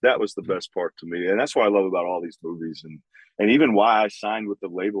 that was the best part to me. And that's what I love about all these movies. And even why I signed with the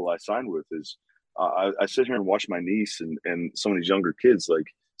label I signed with is, I sit here and watch my niece and some of these younger kids like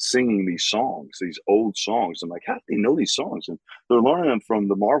singing these songs, these old songs. I'm like, how do they know these songs? And they're learning them from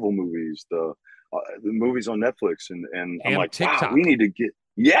the Marvel movies, the movies on Netflix. And I'm like, TikTok. Wow, we need to get,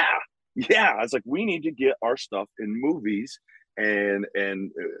 yeah. I was like, we need to get our stuff in movies and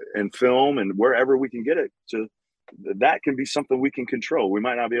film and wherever we can get it to. That can be something we can control. We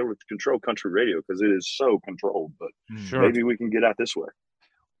might not be able to control country radio because it is so controlled, but maybe we can get out this way.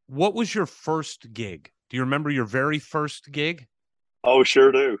 What was your first gig? Do you remember your very first gig? Oh, sure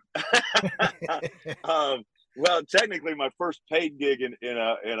do. Well, technically, my first paid gig in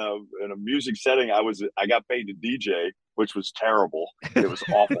a music setting, I got paid to DJ, which was terrible. It was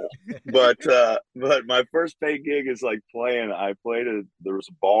awful. But my first paid gig is like there was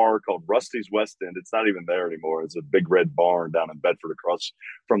a bar called Rusty's West End. It's not even there anymore. It's a big red barn down in Bedford, across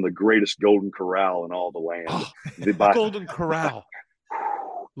from the greatest Golden Corral in all the land. Golden Corral.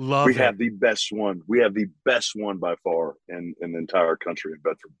 We have the best one. We have the best one by far in the entire country in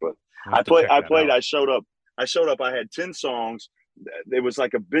Bedford. But I showed up. I had 10 songs. It was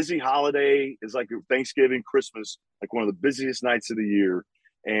like a busy holiday. It's like Thanksgiving, Christmas, like one of the busiest nights of the year.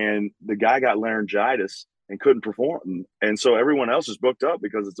 and the guy got laryngitis and couldn't perform. And so everyone else is booked up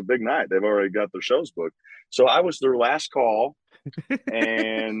because it's a big night. They've already got their shows booked. So I was their last call,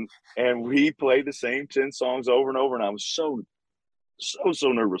 and we played the same 10 songs over and over. And I was so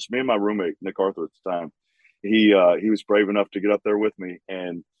nervous. Me and my roommate, Nick Arthur at the time, he was brave enough to get up there with me.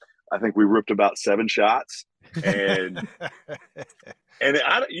 And I think we ripped about 7 shots. And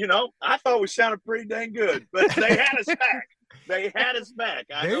I thought we sounded pretty dang good, but they had us back. They had us back.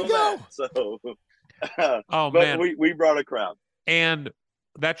 There you go. So, oh, but man. we brought a crowd. And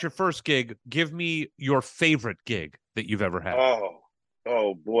that's your first gig. Give me your favorite gig that you've ever had.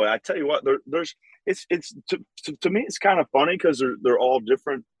 Oh boy. I tell you what, there's to me, it's kind of funny because they're all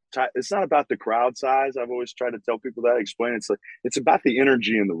different. It's not about the crowd size. I've always tried to tell people that, explain it's about the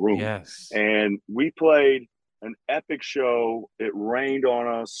energy in the room. Yes. And we played an epic show. It rained on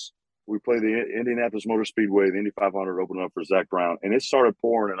us. We played the Indianapolis Motor Speedway, the Indy 500, opening up for Zach Brown, and it started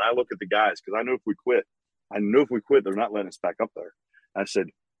pouring. And I look at the guys because I knew if we quit, they're not letting us back up there. I said,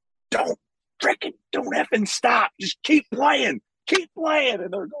 don't effing stop. Just keep playing. And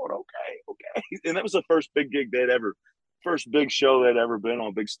they're going, okay. And that was the first big show they'd ever been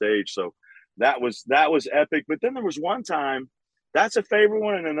on, big stage. So that was epic. But then there was one time, that's a favorite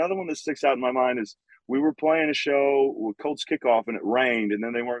one. And another one that sticks out in my mind is we were playing a show with Colts kickoff and it rained, and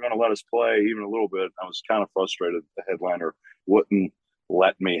then they weren't going to let us play even a little bit. I was kind of frustrated. The headliner wouldn't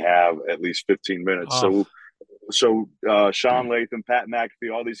let me have at least 15 minutes. Oh. So Sean Latham, Pat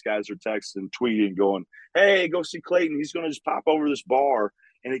McAfee, all these guys are texting, tweeting, going, hey, go see Clayton. He's going to just pop over this bar.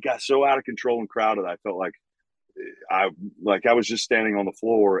 And it got so out of control and crowded. I felt like I was just standing on the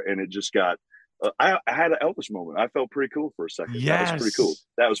floor, and it just got I had an Elvis moment. I felt pretty cool for a second. Yes. That was pretty cool.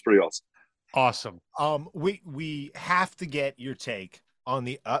 That was pretty awesome. Awesome. We have to get your take on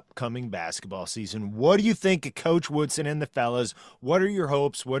the upcoming basketball season. What do you think of Coach Woodson and the fellas? What are your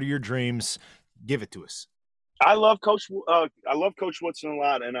hopes? What are your dreams? Give it to us. I love Coach Woodson a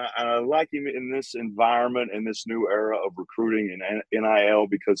lot, and I like him in this environment and this new era of recruiting and NIL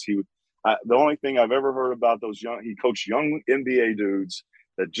because the only thing I've ever heard about he coached young NBA dudes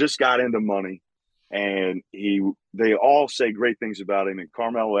that just got into money, and they all say great things about him. And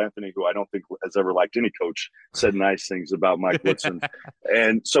Carmelo Anthony, who I don't think has ever liked any coach, said nice things about Mike Woodson.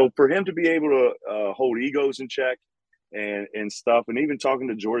 And so for him to be able to hold egos in check and stuff, and even talking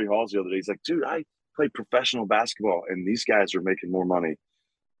to Jordy Halls the other day, he's like, dude, I played professional basketball, and these guys are making more money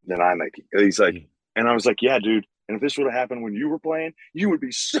than I make. He's like, and I was like, yeah, dude. And if this would have happened when you were playing, you would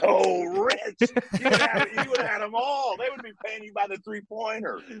be so rich. You would have had them all. They would be paying you by the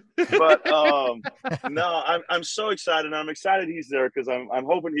 3-pointer. But no, I'm so excited. I'm excited he's there because I'm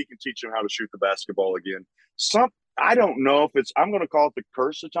hoping he can teach him how to shoot the basketball again. I don't know if I'm going to call it the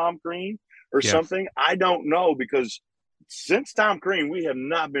curse of Tom Crean or something. I don't know, because since Tom Crean, we have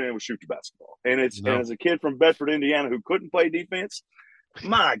not been able to shoot the basketball. And and as a kid from Bedford, Indiana, who couldn't play defense,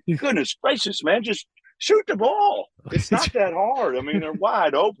 my goodness gracious, man, just shoot the ball. It's not that hard. I mean, they're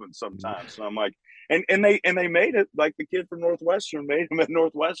wide open sometimes. So I'm like, and they made it, like the kid from Northwestern made him at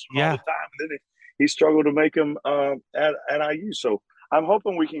Northwestern all the time. And then he struggled to make him at IU. So I'm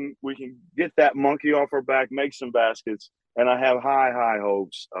hoping we can get that monkey off our back, make some baskets, and I have high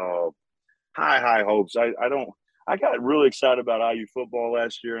hopes. High hopes. I got really excited about IU football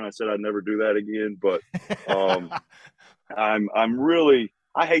last year, and I said I'd never do that again. But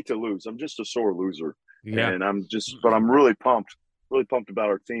I hate to lose. I'm just a sore loser, and but I'm really pumped about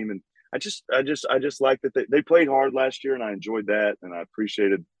our team. And I just like that they played hard last year, and I enjoyed that, and I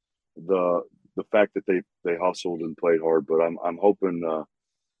appreciated the fact that they hustled and played hard. But I'm hoping,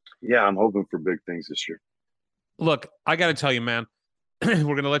 I'm hoping for big things this year. Look, I got to tell you, man. We're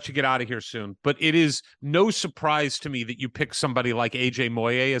going to let you get out of here soon, but it is no surprise to me that you pick somebody like AJ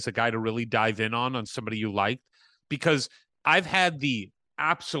Moye as a guy to really dive in on somebody you liked, because I've had the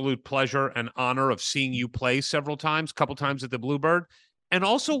absolute pleasure and honor of seeing you play several times, a couple times at the Bluebird, and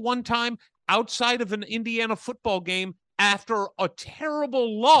also one time outside of an Indiana football game after a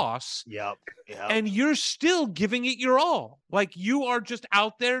terrible loss. Yep. And you're still giving it your all. Like, you are just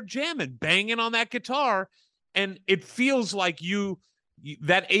out there jamming, banging on that guitar, and it feels like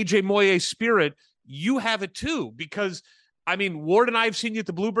that AJ Moye spirit, you have it too, because I mean, Ward and I have seen you at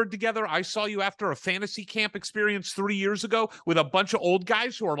the Bluebird together. I saw you after a fantasy camp experience 3 years ago with a bunch of old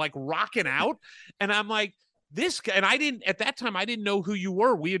guys who are like rocking out. And I'm like, this guy, and at that time, I didn't know who you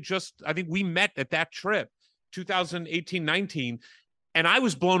were. I think we met at that trip, 2018-19. And I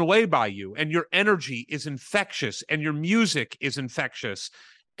was blown away by you, and your energy is infectious and your music is infectious,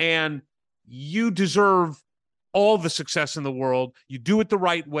 and you deserve all the success in the world. You do it the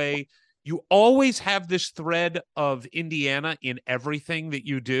right way. you always have this thread of Indiana in everything that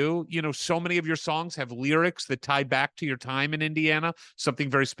you do. You know, so many of your songs have lyrics that tie back to your time in Indiana, something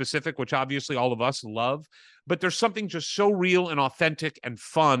very specific, which obviously all of us love. But there's something just so real and authentic and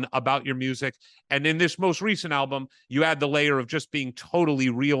fun about your music. And in this most recent album, you add the layer of just being totally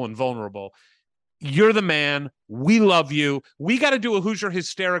real and vulnerable. You're the man. We love you. We got to do a Hoosier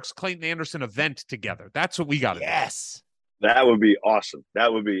Hysterics Clayton Anderson event together. That's what we got to do. Yes. That would be awesome.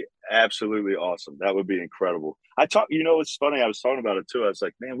 That would be absolutely awesome. That would be incredible. It's funny. I was talking about it too. I was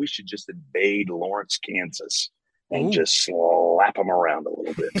like, man, we should just invade Lawrence, Kansas and just slap them around a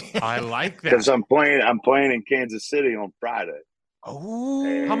little bit. I like that. Because I'm playing in Kansas City on Friday.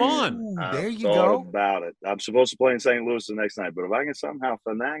 Oh, come on. There you go. go. About it. I'm supposed to play in St. Louis the next night, but if I can somehow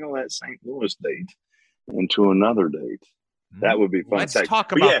finagle that St. Louis date into another date, that would be fun. Let's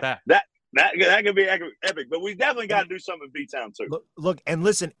talk about that. That could be epic, but we definitely got to do something in B-Town too. Look, and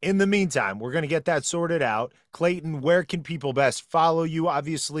listen, in the meantime, we're going to get that sorted out. Clayton, where can people best follow you?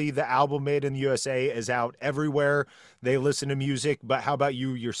 Obviously, the album Made in the USA is out everywhere they listen to music, but how about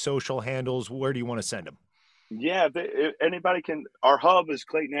you, your social handles? Where do you want to send them? Yeah, if anybody can. Our hub is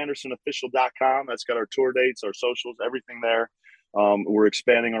ClaytonAndersonOfficial.com. That's got our tour dates, our socials, everything there. We're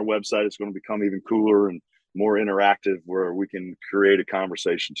expanding our website. It's going to become even cooler and more interactive, where we can create a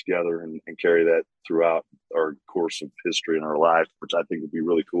conversation together and carry that throughout our course of history in our life, which I think would be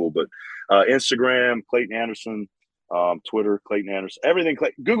really cool. But Instagram, Clayton Anderson, Twitter, Clayton Anderson, everything.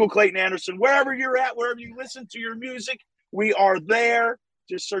 Google Clayton Anderson, wherever you're at, wherever you listen to your music, we are there.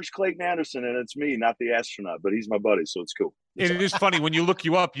 Just search Clayton Anderson, and it's me, not the astronaut, but he's my buddy, so it's cool. It is funny when you look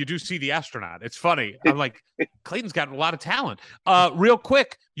you up, you do see the astronaut. It's funny. I'm like, Clayton's got a lot of talent. Real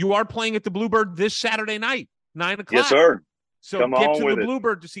quick, you are playing at the Bluebird this Saturday night, 9:00. Yes, sir. So Come get on to with the it.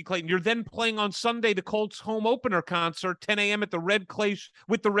 Bluebird to see Clayton. You're then playing on Sunday the Colts home opener concert, 10 a.m. at the Red Clay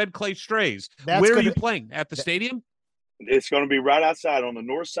Strays. Where are you playing? At the stadium? It's going to be right outside on the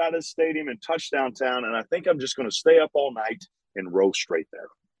north side of the stadium in Touchdown Town, and I think I'm just going to stay up all night and row straight there.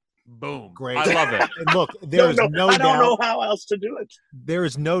 Boom. Great. I love it. And look, there's no doubt. I don't know how else to do it. There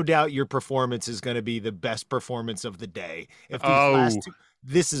is no doubt your performance is going to be the best performance of the day. If these last two,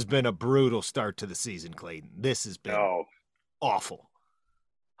 this has been a brutal start to the season, Clayton. This has been awful.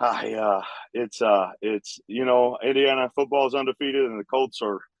 It's Indiana football is undefeated, and the Colts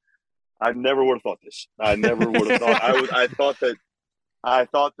are. I never would have thought this. I never would have thought. I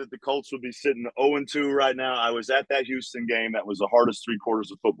thought that the Colts would be sitting 0-2 right now. I was at that Houston game. That was the hardest 3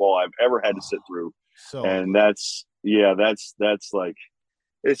 quarters of football I've ever had to sit through. That's like,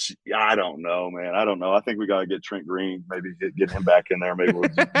 it's, I don't know, man. I don't know. I think we got to get Trent Green, maybe get him back in there. Maybe we'll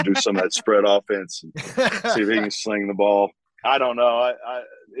do some of that spread offense and see if he can sling the ball. I don't know.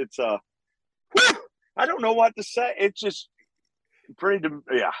 I don't know what to say. It's just,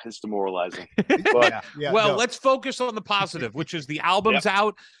 it's demoralizing. But let's focus on the positive, which is the album's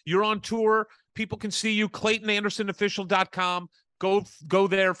out. You're on tour. People can see you. ClaytonAndersonOfficial.com. Go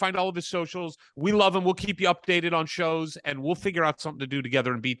there, find all of his socials. We love him. We'll keep you updated on shows, and we'll figure out something to do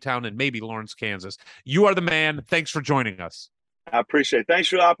together in B-Town and maybe Lawrence, Kansas. You are the man. Thanks for joining us. I appreciate it. Thanks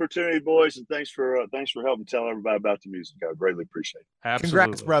for the opportunity, boys, and thanks for helping tell everybody about the music. I greatly appreciate it. Absolutely.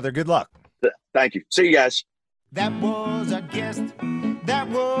 Congrats, brother. Good luck. Thank you. See you guys. That was a guest. That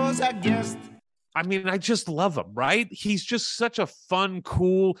was a guest. I mean, I just love him, right? He's just such a fun,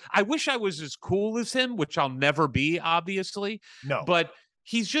 cool. I wish I was as cool as him, which I'll never be, obviously. No. But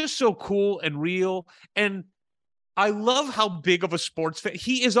he's just so cool and real. And I love how big of a sports fan.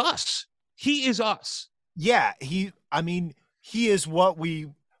 He is us. He is us. Yeah. He is what we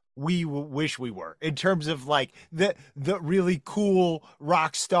wish we were, in terms of like the really cool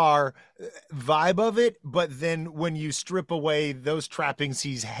rock star vibe of it. But then when you strip away those trappings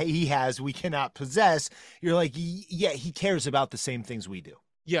he has, we cannot possess, you're like, yeah, he cares about the same things we do.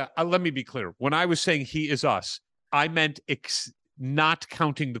 Yeah. Let me be clear. When I was saying he is us, I meant not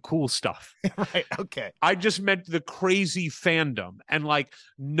counting the cool stuff. Right. Okay. I just meant the crazy fandom and like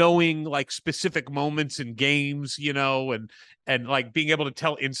knowing like specific moments in games, and like being able to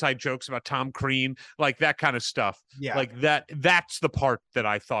tell inside jokes about Tom Crean, like that kind of stuff. Yeah. Like that's the part that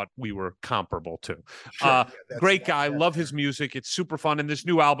I thought we were comparable to. Sure. Great guy. Love his music. It's super fun. And this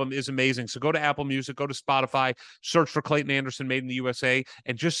new album is amazing. So go to Apple Music, go to Spotify, search for Clayton Anderson Made in the USA,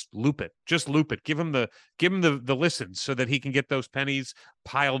 and just loop it. Give him the listens so that he can get those pennies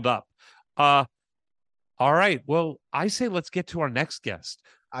piled up. All right. Well, I say let's get to our next guest.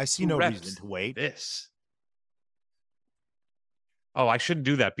 I see no reason to wait. This. Oh, I shouldn't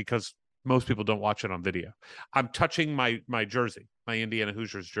do that because most people don't watch it on video. I'm touching my jersey, my Indiana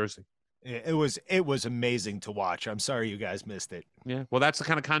Hoosiers jersey. It was amazing to watch. I'm sorry you guys missed it. Yeah. Well, that's the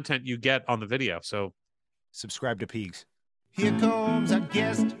kind of content you get on the video. So Subscribe to Peaks. Here comes our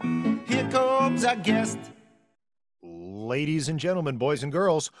guest. Here comes our guest. Ladies and gentlemen, boys and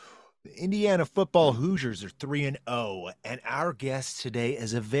girls, the Indiana football Hoosiers are 3-0, and our guest today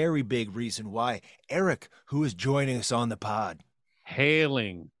is a very big reason why. Eric, who is joining us on the pod.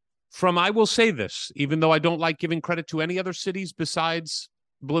 hailing from, I will say this, even though I don't like giving credit to any other cities besides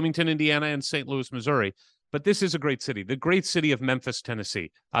Bloomington, Indiana, and St. Louis, Missouri, but this is a great city, the great city of Memphis,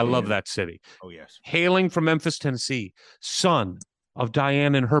 Tennessee. I love that city. Oh, yes. Hailing from Memphis, Tennessee, son of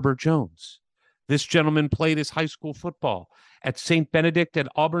Diane and Herbert Jones. This gentleman played his high school football at St. Benedict at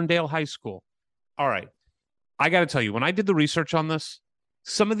Auburndale High School. All right. I got to tell you, when I did the research on this,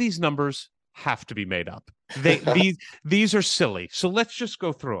 some of these numbers have to be made up. These are silly. So let's just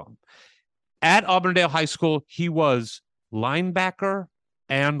go through them. At Auburndale High School, he was linebacker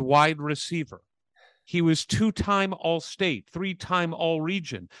and wide receiver. He was 2-time All-State, 3-time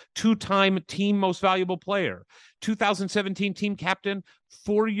All-Region, 2-time Team Most Valuable Player, 2017 team captain,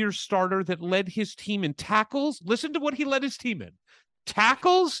 4-year starter that led his team in tackles. Listen to what he led his team in.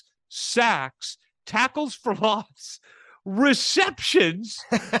 Tackles, sacks, tackles for loss, receptions,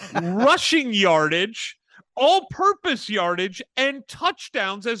 rushing yardage, all-purpose yardage, and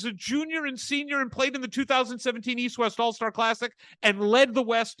touchdowns as a junior and senior, and played in the 2017 East-West All-Star Classic and led the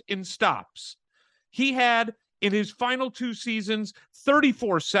West in stops. He had, in his final 2 seasons,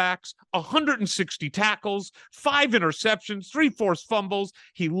 34 sacks, 160 tackles, 5 interceptions, 3 forced fumbles.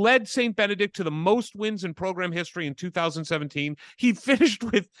 He led St. Benedict to the most wins in program history in 2017. He finished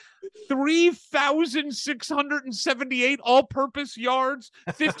with 3,678 all-purpose yards,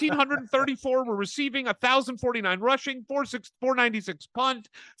 1,534 were receiving, 1,049 rushing, 496 punt,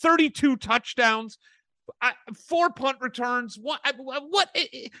 32 touchdowns, 4 punt returns.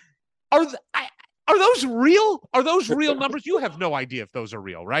 Are those real? Are those real numbers? You have no idea if those are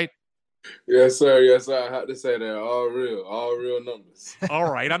real, right? Yes, sir. Yes, sir. I have to say they're all real numbers. All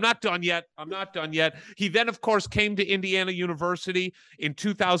right. I'm not done yet. He then, of course, came to Indiana University in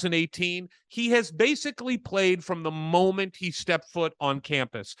 2018. He has basically played from the moment he stepped foot on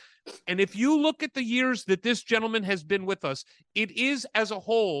campus. And if you look at the years that this gentleman has been with us, it is, as a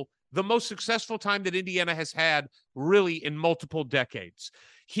whole, the most successful time that Indiana has had, really, in multiple decades.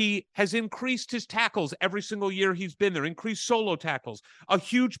 He has increased his tackles every single year he's been there, increased solo tackles, a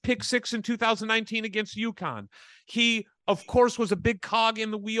huge pick 6 in 2019 against UConn. He, of course, was a big cog in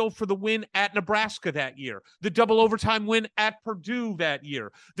the wheel for the win at Nebraska that year, the double overtime win at Purdue that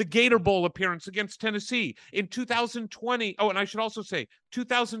year, the Gator Bowl appearance against Tennessee in 2020. Oh, and I should also say,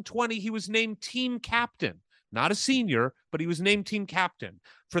 2020, he was named team captain. Not a senior, but he was named team captain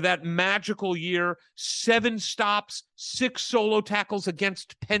for that magical year. 7 stops, 6 solo tackles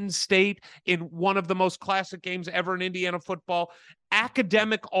against Penn State in one of the most classic games ever in Indiana football.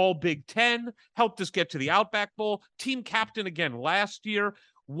 Academic All Big Ten, helped us get to the Outback Bowl. Team captain again last year.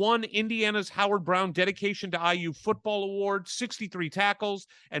 Won Indiana's Howard Brown Dedication to IU Football Award, 63 tackles.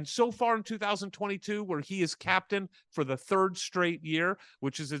 And so far in 2022, where he is captain for the 3rd straight year,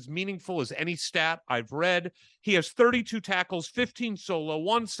 which is as meaningful as any stat I've read, he has 32 tackles, 15 solo,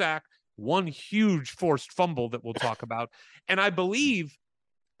 1 sack, 1 huge forced fumble that we'll talk about. And I believe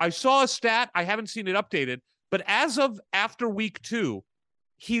I saw a stat, I haven't seen it updated, but as of after week 2,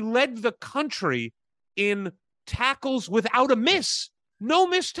 he led the country in tackles without a miss. No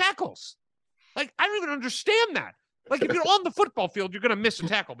missed tackles. Like, I don't even understand that. Like, if you're on the football field, you're going to miss a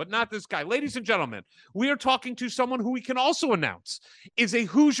tackle, but not this guy. Ladies and gentlemen, we are talking to someone who we can also announce is a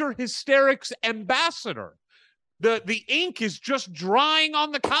Hoosier Hysterics ambassador. The ink is just drying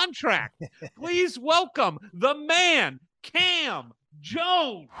on the contract. Please welcome the man, Cam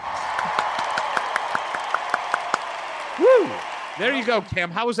Jones. Woo! There you go, Cam.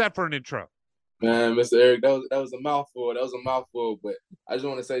 How was that for an intro? Man, Mr. Eric, that was a mouthful. But I just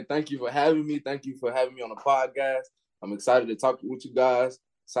want to say thank you for having me. Thank you for having me on the podcast. I'm excited to talk with you guys,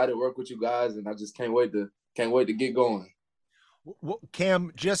 excited to work with you guys, and I just can't wait to get going. Well,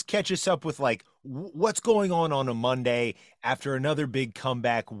 Cam, just catch us up with like what's going on a Monday after another big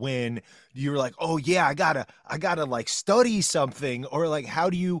comeback win. You're like, oh yeah, I gotta like study something, or like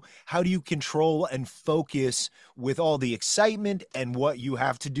how do you control and focus with all the excitement and what you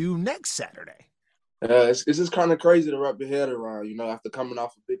have to do next Saturday? It's just kind of crazy to wrap your head around, after coming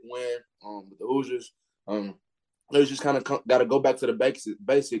off a big win with the Hoosiers. It's just kind of got to go back to the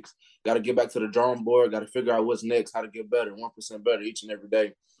basics, got to get back to the drawing board, got to figure out what's next, how to get better, 1% better each and every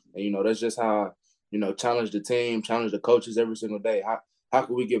day. And, that's just how, challenge the team, challenge the coaches every single day. How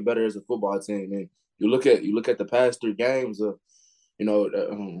can we get better as a football team? And you look at the past 3 games of,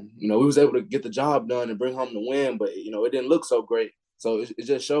 We was able to get the job done and bring home the win, but it didn't look so great. So it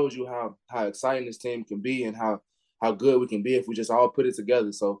just shows you how exciting this team can be and how good we can be if we just all put it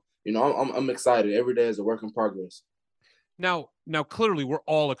together. So I'm excited. Every day is a work in progress. Now, clearly, we're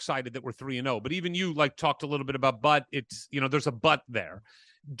all excited that we're 3-0. But even you talked a little bit about but. It's there's a but there.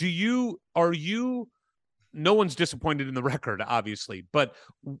 Are you? No one's disappointed in the record, obviously, but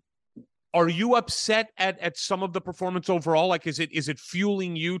are you upset at some of the performance overall? Is it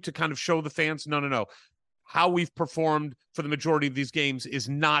fueling you to kind of show the fans, no, how we've performed for the majority of these games is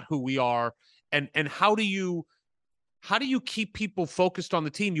not who we are, and how do you keep people focused on the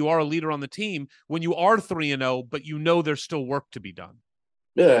team? You are a leader on the team when you are 3-0, but there's still work to be done.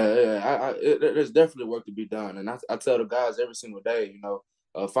 Yeah. There's definitely work to be done, and I tell the guys every single day,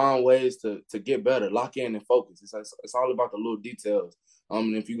 find ways to get better, lock in and focus. It's all about the little details.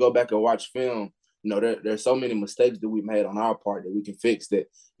 And if you go back and watch film, there's so many mistakes that we made on our part that we can fix that,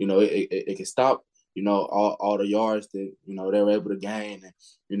 it can stop, all the yards that, they were able to gain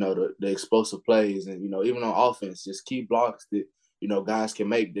and, the explosive plays and, even on offense, just key blocks that, guys can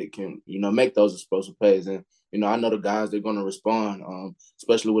make that can, make those explosive plays. And, I know the guys, they're going to respond,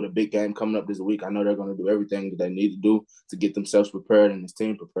 especially with a big game coming up this week. I know they're going to do everything that they need to do to get themselves prepared and this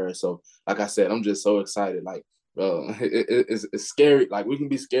team prepared. So, like I said, I'm just so excited. It's scary. We can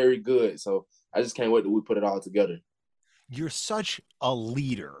be scary good. So I just can't wait till we put it all together. You're such a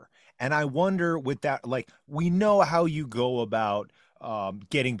leader. And I wonder with that, we know how you go about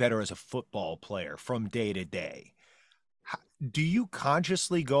getting better as a football player from day to day. Do you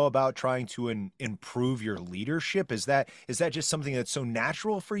consciously go about trying to improve your leadership? Is that just something that's so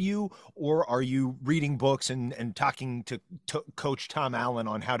natural for you, or are you reading books and talking to Coach Tom Allen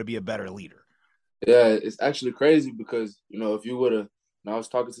on how to be a better leader? Yeah, it's actually crazy because, if you would have, I was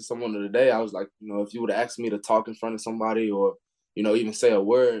talking to someone the other day, I was like, if you would have asked me to talk in front of somebody or, even say a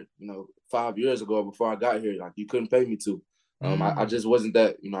word, 5 years ago before I got here, you couldn't pay me to. I just wasn't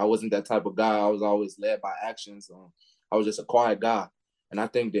that, I wasn't that type of guy. I was always led by actions. I was just a quiet guy. And I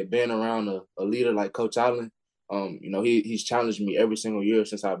think that being around a leader like Coach Allen, he's challenged me every single year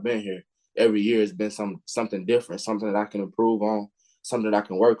since I've been here. Every year has been something different, something that I can improve on, something that I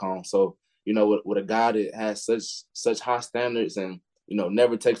can work on. So, with a guy that has such high standards and,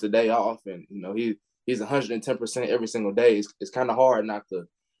 never takes a day off and, he's 110% every single day, it's kind of hard not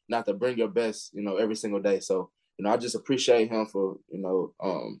to bring your best, every single day. So, I just appreciate him for,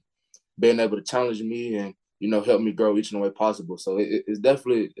 being able to challenge me and, help me grow each and the way possible. So it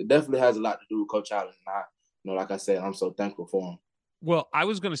definitely has a lot to do with Coach Allen. And like I said, I'm so thankful for him. Well, I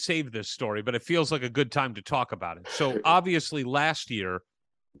was going to save this story, but it feels like a good time to talk about it. So obviously last year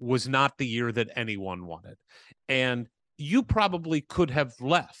was not the year that anyone wanted. And you probably could have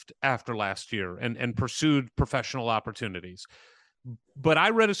left after last year and pursued professional opportunities. But I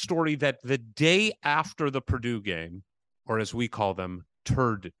read a story that the day after the Purdue game, or as we call them,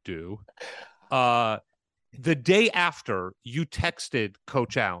 turd do, the day after you texted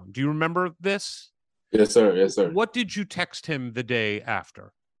Coach Allen. Do you remember this? Yes, sir. Yes, sir. What did you text him the day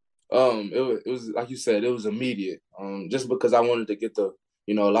after? It was like you said, it was immediate. Just because I wanted to get a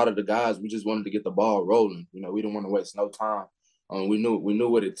lot of the guys, we just wanted to get the ball rolling. We didn't want to waste no time. We knew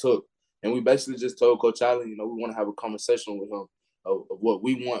what it took. And we basically just told Coach Allen, we want to have a conversation with him of what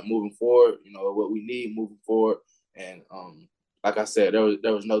we want moving forward, what we need moving forward. And like I said,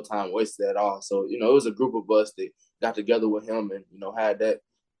 there was no time wasted at all. So, it was a group of us that got together with him and, had that,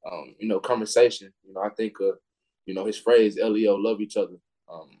 conversation. I think, his phrase, LEO, love each other.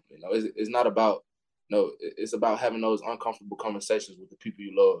 It's not about, it's about having those uncomfortable conversations with the people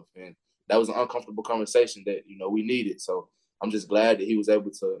you love. And that was an uncomfortable conversation that, we needed. So I'm just glad that he was able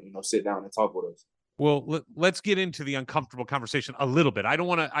to, sit down and talk with us. Well, let's get into the uncomfortable conversation a little bit. I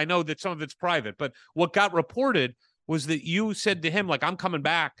know that some of it's private, but what got reported was that you said to him, I'm coming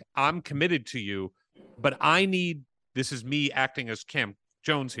back, I'm committed to you, but this is me acting as Cam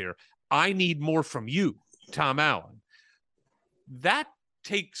Jones here, I need more from you, Tom Allen. That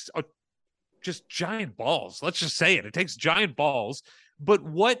takes just giant balls. Let's just say it. It takes giant balls. But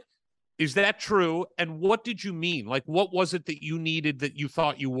what is that true? And what did you mean? What was it that you needed that you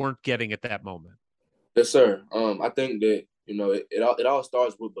thought you weren't getting at that moment? Yes, sir. I think that, it all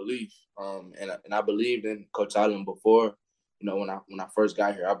starts with belief. And I believed in Coach Allen before, when I first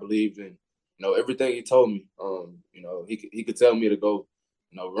got here. I believed in, everything he told me. He could tell me to go,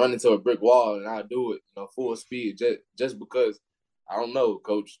 run into a brick wall and I'll do it, full speed just because I don't know,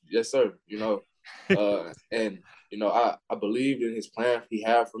 Coach. Yes, sir. And I believed in his plan he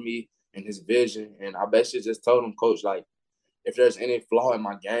had for me and his vision. And I basically just told him, Coach, if there's any flaw in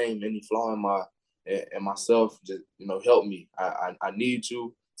my game, any flaw in my and myself, just, help me. I need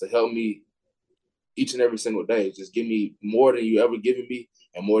you to help me each and every single day. Just give me more than you ever given me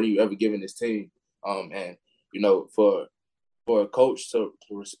and more than you ever given this team. And, for a coach to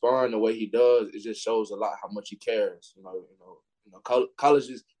respond the way he does, it just shows a lot how much he cares.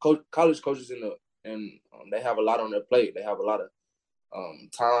 College coaches they have a lot on their plate. They have a lot of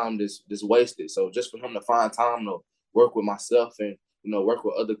time that's wasted. So just for him to find time to work with myself and work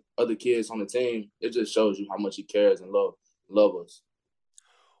with other kids on the team, it just shows you how much he cares and love us.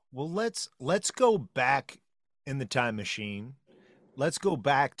 Well, let's go back in the time machine. Let's go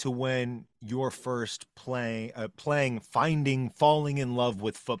back to when you're first falling in love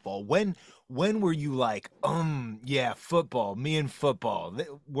with football. When were you like, yeah, football, me and football,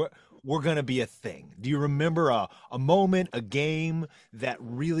 we're gonna be a thing? Do you remember a moment, a game that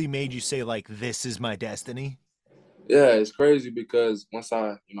really made you say, like, this is my destiny? Yeah, it's crazy because once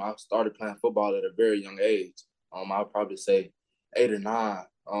I started playing football at a very young age. I'll probably say 8 or 9.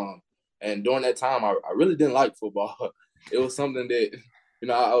 And during that time, I really didn't like football. It was something that,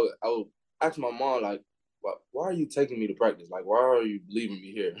 I would ask my mom, like, why are you taking me to practice? Like, why are you leaving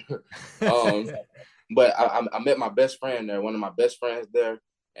me here? But I met my best friend there, one of my best friends there.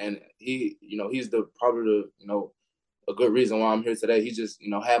 And he's probably a good reason why I'm here today. He just,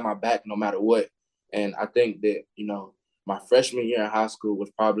 had my back no matter what. And I think that, my freshman year in high school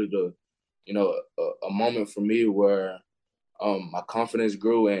was probably a moment for me where my confidence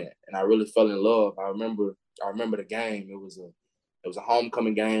grew and I really fell in love. I remember the game. It was a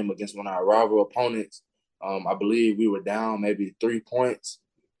homecoming game against one of our rival opponents. I believe we were down maybe 3 points,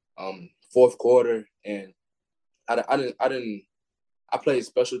 fourth quarter, and I played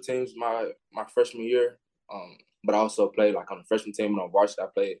special teams my freshman year, but I also played like on the freshman team and on varsity. I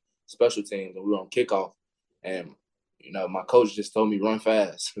played special teams, and we were on kickoff. And my coach just told me run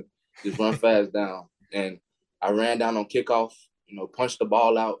fast, just run fast down. And I ran down on kickoff, punched the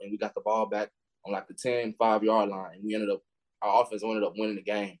ball out, and we got the ball back on like the 5-yard line. And our offense ended up winning the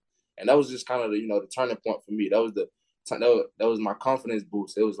game. And that was just kind of the turning point for me. That was my confidence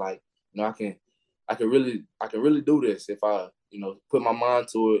boost. It was like, I can really do this if I, put my mind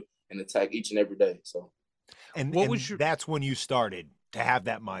to it and attack each and every day. So, and that's when you started to have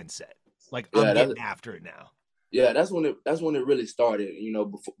that mindset. Like, yeah, I'm getting after it now. Yeah, that's when it really started.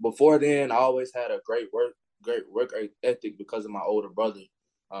 Before then, I always had a great work ethic because of my older brother.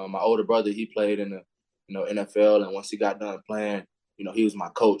 My older brother, he played in the NFL, and once he got done playing, he was my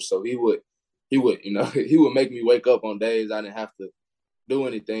coach. So he would he would make me wake up on days I didn't have to do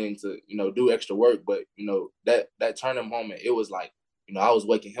anything to do extra work. But that turning moment, it was like I was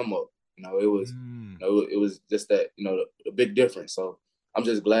waking him up. It was it was just that a big difference. So I'm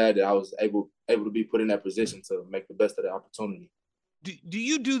just glad that I was able to be put in that position to make the best of the opportunity. Do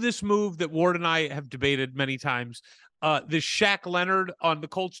you do this move that Ward and I have debated many times? The Shaq Leonard on the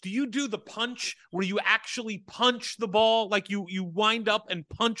Colts. Do you do the punch where you actually punch the ball, like you wind up and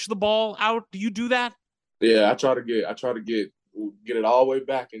punch the ball out? Do you do that? Yeah, I try to get it all the way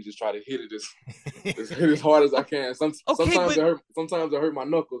back and just try to hit it as hard as I can. Sometimes it hurt my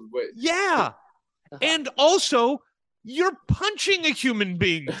knuckles, but yeah. And also, you're punching a human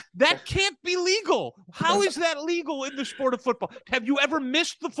being. That can't be legal. How is that legal in the sport of football? Have you ever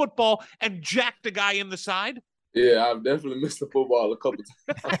missed the football and jacked a guy in the side? Yeah, I've definitely missed the football a couple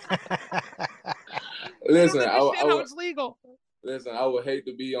times. Listen, I don't understand how it's legal. Listen, I would hate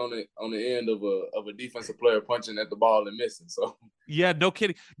to be on the end of a defensive player punching at the ball and missing. So yeah, no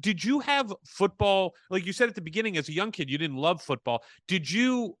kidding. Did you have football, like you said at the beginning, as a young kid, you didn't love football. Did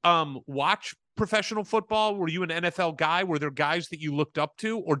you watch professional football? Were you an NFL guy? Were there guys that you looked up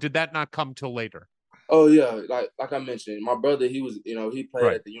to, or did that not come till later? Oh yeah, like I mentioned, my brother, he was he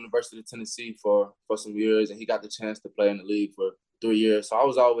played at the University of Tennessee for some years, and he got the chance to play in the league for 3 years. So I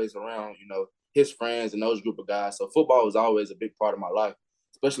was always around his friends and those group of guys. So football was always a big part of my life,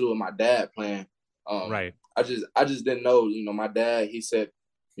 especially with my dad playing. I just didn't know. My dad, he set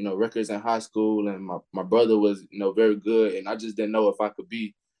records in high school, and my brother was very good, and I just didn't know if I could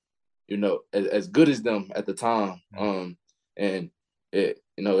be as good as them at the time. And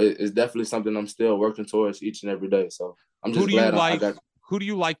it's definitely something I'm still working towards each and every day. So I'm just glad I got. Who do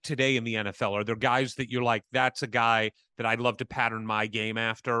you like today in the NFL? Are there guys that you're like, that's a guy that I'd love to pattern my game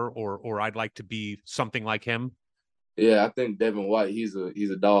after, or I'd like to be something like him? Yeah, I think Devin White. He's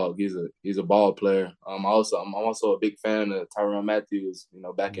a dog. He's a ball player. I'm also a big fan of Tyrann Mathieu.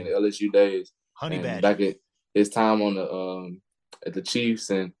 Back in the LSU days, back at his time on the at the Chiefs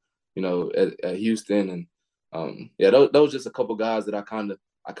and at Houston, and those just a couple guys that I kind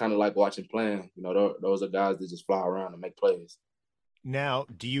of like watching playing. Those are guys that just fly around and make plays. Now,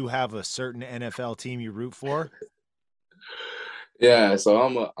 do you have a certain NFL team you root for? Yeah, so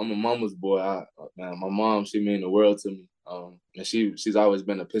I'm a mama's boy. Man, my mom, she mean the world to me. And she's always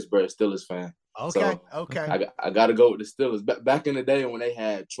been a Pittsburgh Steelers fan. Okay, So okay. I got to go with the Steelers. Back in the day when they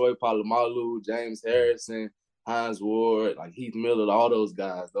had Troy Polamalu, James Harrison, Hines Ward, like Heath Miller, all those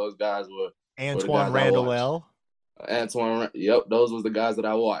guys. Those guys were the Antoine guys I Randall watched. L. Yep, those was the guys that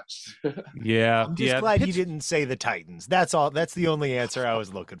I watched. Yeah, I'm just glad you didn't say the Titans. That's all. That's the only answer I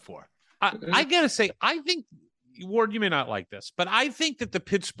was looking for. I gotta say, I think, Ward, you may not like this, but I think that the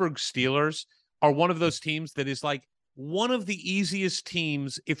Pittsburgh Steelers are one of those teams that is like one of the easiest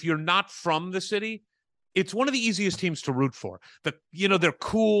teams if you're not from the city. It's one of the easiest teams to root for. They're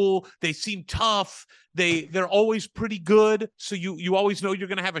cool, they seem tough, they're always pretty good, so you always know you're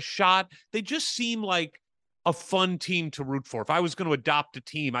going to have a shot. They just seem like a fun team to root for. If I was going to adopt a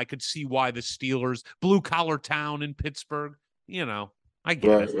team, I could see why the Steelers, blue collar town in Pittsburgh, I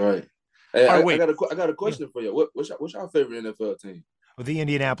get it. Right. Hey, All right, I wait. got a question for you. What's your favorite NFL team? The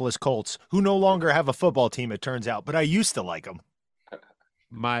Indianapolis Colts, who no longer have a football team, it turns out, but I used to like them.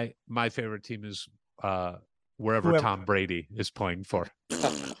 My favorite team is wherever Tom Brady is playing for.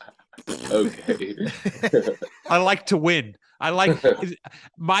 Okay. I like to win.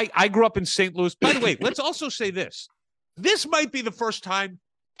 I grew up in St. Louis. By the way, let's also say this. This might be the first time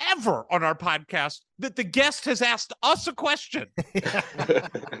ever on our podcast that the guest has asked us a question.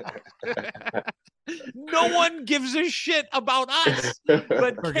 No one gives a shit about us,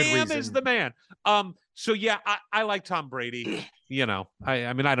 but Cam is the man. So yeah, I like Tom Brady.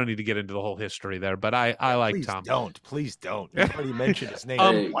 I mean, I don't need to get into the whole history there, but I like Tom. Please don't. You've already mentioned his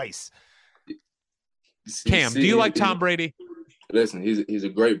name twice. Cam, do you like Tom Brady? Listen, he's a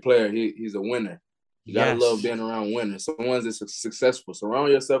great player. He's a winner. You gotta love being around winners. Someone that's successful.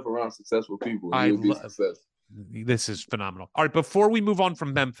 Surround yourself around successful people. You'll be successful. This is phenomenal. All right, before we move on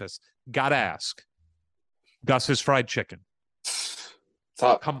from Memphis, gotta ask. Gus's Fried Chicken.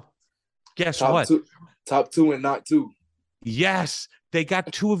 Guess what? Top two and not two. Yes, they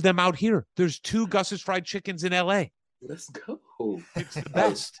got two of them out here. There's two Gus's Fried Chickens in LA. Let's go. It's the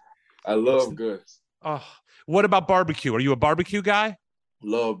best. I love Gus. Oh, what about barbecue? Are you a barbecue guy?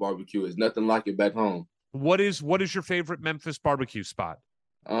 Love barbecue. It's nothing like it back home. What is your favorite Memphis barbecue spot?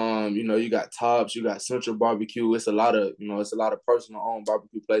 You got Tops, you got Central Barbecue. It's a lot of personal owned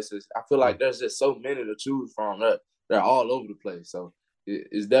barbecue places. I feel like there's just so many to choose from. They're all over the place. So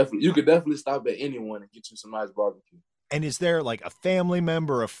it's definitely, you could definitely stop at anyone and get you some nice barbecue. And is there like a family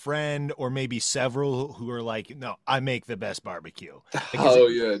member, a friend, or maybe several who are like, no, I make the best barbecue?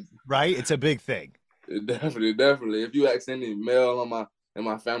 Yeah. Right? It's a big thing. Definitely. If you ask any male in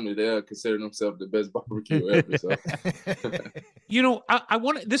my family, they'll consider themselves the best barbecue ever. So, I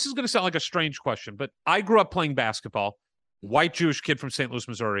want to. This is going to sound like a strange question, but I grew up playing basketball. White Jewish kid from St. Louis,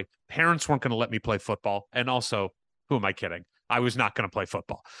 Missouri. Parents weren't going to let me play football, and also, who am I kidding? I was not going to play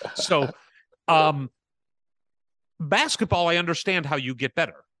football. So, basketball, I understand how you get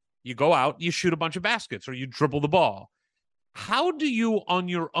better. You go out, you shoot a bunch of baskets, or you dribble the ball. How do you, on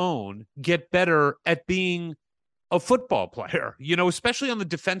your own, get better at being a football player, especially on the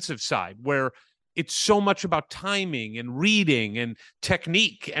defensive side where it's so much about timing and reading and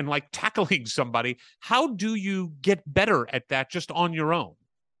technique and like tackling somebody? How do you get better at that just on your own?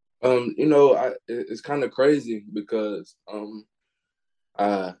 It's kind of crazy because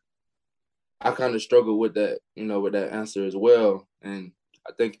I kind of struggle with that, with that answer as well. And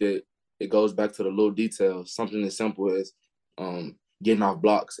I think that it goes back to the little details. Something as simple as getting off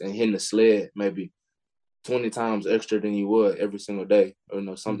blocks and hitting the sled maybe 20 times extra than you would every single day,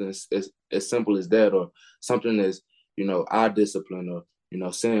 or something as simple as that, or something as eye discipline,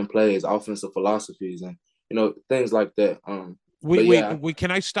 or seeing plays, offensive philosophies, and things like that. Wait, can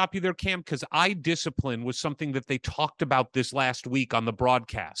I stop you there, Cam? Because eye discipline was something that they talked about this last week on the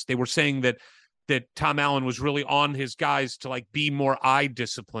broadcast. They were saying that Tom Allen was really on his guys to like be more eye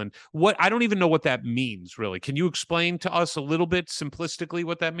disciplined. I don't even know what that means, really. Can you explain to us a little bit simplistically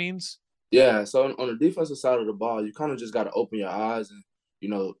what that means? Yeah, so on the defensive side of the ball, you kind of just got to open your eyes and,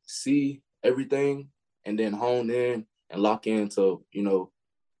 see everything and then hone in and lock into,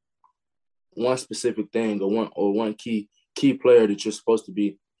 one specific thing or one key player that you're supposed to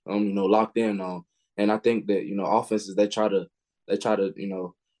be, locked in on. And I think that, offenses, they try to,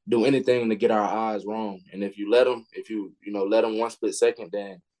 do anything to get our eyes wrong. And if you let them, let them one split second,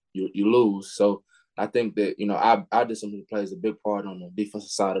 then you lose. So I think that, I discipline plays a big part on the defensive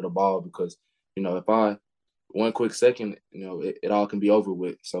side of the ball because, if one quick second, it all can be over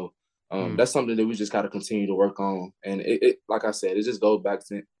with. So that's something that we just got to continue to work on. And it like I said, it just goes back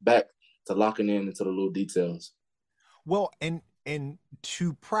to locking in into the little details. Well, and And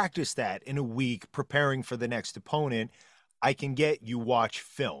to practice that in a week, preparing for the next opponent, I can get you watch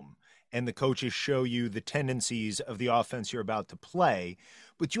film and the coaches show you the tendencies of the offense you're about to play.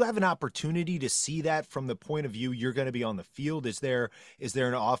 But you have an opportunity to see that from the point of view you're going to be on the field. Is there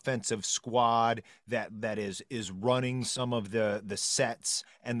an offensive squad that is running some of the sets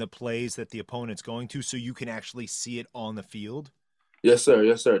and the plays that the opponent's going to, so you can actually see it on the field? Yes, sir.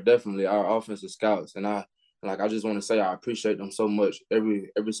 Yes, sir. Definitely, our offensive scouts, and I just want to say I appreciate them so much. Every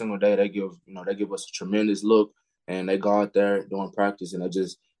single day they give us a tremendous look, and they go out there during practice and they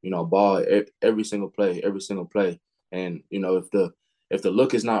just ball every single play, every single play. And if the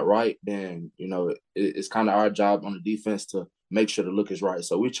look is not right, then it's kind of our job on the defense to make sure the look is right.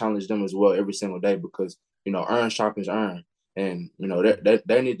 So we challenge them as well every single day because earn sharpens earn, and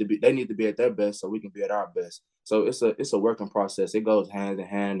they need to be at their best so we can be at our best. So it's a working process. It goes hand in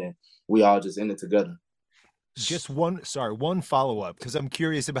hand, and we all just in it together. Just one follow-up, because I'm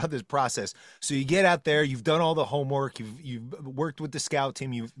curious about this process. So you get out there, you've done all the homework, you've worked with the scout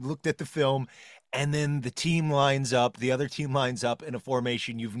team, you've looked at the film, and then the other team lines up in a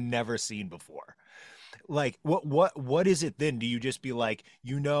formation you've never seen before. Like what is it then? Do you just be like,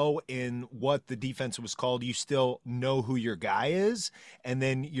 in what the defense was called, you still know who your guy is, and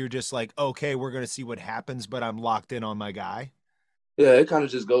then you're just like, okay, we're gonna see what happens, but I'm locked in on my guy? Yeah, it kind of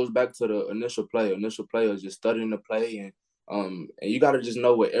just goes back to the initial play. Initial play is just studying the play, and you got to just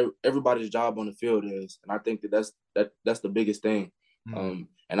know what everybody's job on the field is. And I think that's the biggest thing. Mm.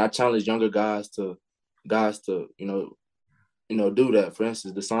 And I challenge younger guys to do that. For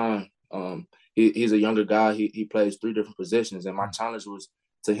instance, Desan, he's a younger guy. He plays three different positions, and my challenge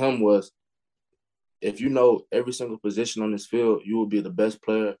to him was, if you know every single position on this field, you will be the best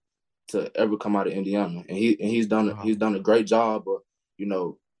player to ever come out of Indiana. And he's done a great job of, you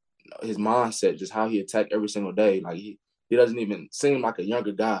know, his mindset, just how he attacked every single day. Like he doesn't even seem like a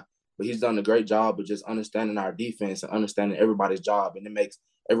younger guy, but he's done a great job of just understanding our defense and understanding everybody's job. And it makes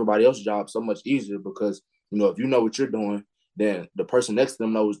everybody else's job so much easier because, if you know what you're doing, then the person next to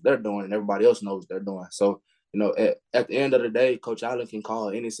them knows what they're doing and everybody else knows what they're doing. So, at the end of the day, Coach Allen can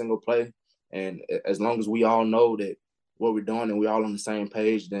call any single play. And as long as we all know that what we're doing and we're all on the same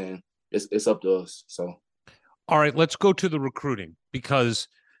page, then it's up to us. So, all right, let's go to the recruiting, because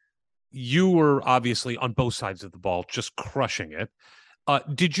you were obviously on both sides of the ball, just crushing it.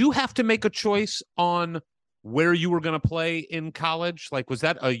 Did you have to make a choice on where you were going to play in college? Like, was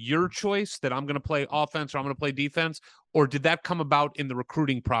that your choice that I'm going to play offense or I'm going to play defense? Or did that come about in the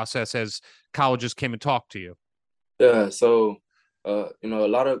recruiting process as colleges came and talked to you? Yeah. So, a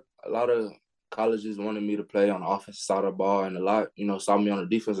lot of colleges wanted me to play on the offensive side of the ball, and a lot, saw me on the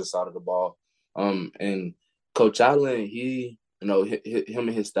defensive side of the ball. And Coach Allen, him and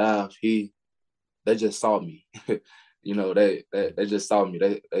his staff, they just saw me. They just saw me.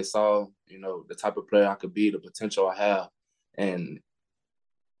 They saw, the type of player I could be, the potential I have. And,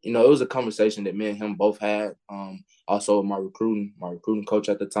 it was a conversation that me and him both had, also with my recruiting coach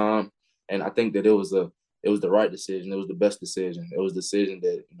at the time. And I think that it was the right decision. It was the best decision. It was a decision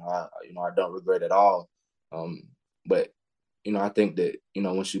that, I don't regret at all. But, I think that,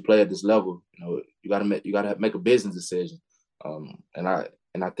 once you play at this level, you gotta make a business decision. And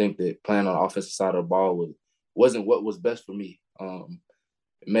I think that playing on the offensive side of the ball wasn't what was best for me.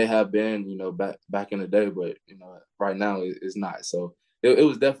 It may have been, back in the day, but right now it's not. So it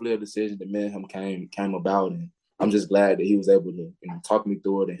was definitely a decision that me and him came about, and I'm just glad that he was able to, talk me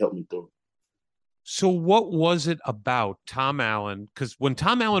through it and help me through it. So what was it about Tom Allen? Because when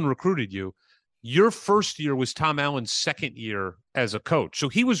Tom Allen recruited you, your first year was Tom Allen's second year as a coach. So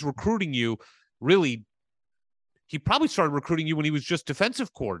he was recruiting you really. He probably started recruiting you when he was just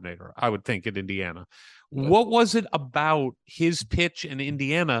defensive coordinator, I would think, in Indiana. What was it about his pitch in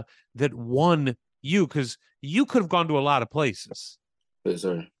Indiana that won you? Because you could have gone to a lot of places. Yes,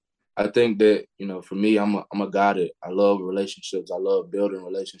 sir. I think that, for me, I'm a guy that I love relationships. I love building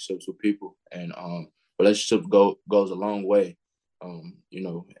relationships with people, and relationship goes a long way.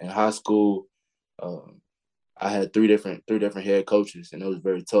 In high school, I had three different head coaches, and it was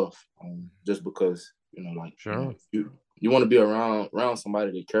very tough. Just because Sure, you want to be around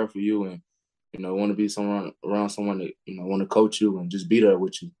somebody that care for you, and want to be around someone that want to coach you and just be there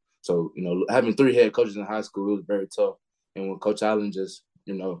with you. So having three head coaches in high school, it was very tough. And when Coach Allen just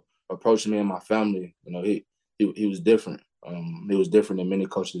approached me and my family, he was different. He was different than many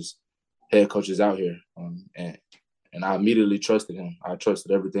head coaches out here. And I immediately trusted him. I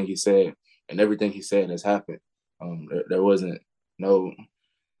trusted everything he said, and everything he said has happened. There wasn't no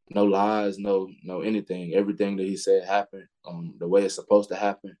lies, no anything. Everything that he said happened the way it's supposed to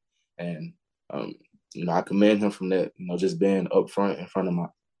happen. And I commend him from that. Just being upfront in front of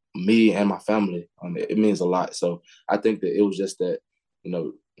me and my family. It means a lot. So I think that it was just that,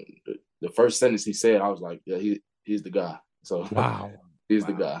 the first sentence he said, I was like, yeah, he's the guy. So Wow. he's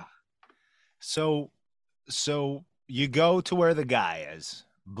the guy. So you go to where the guy is,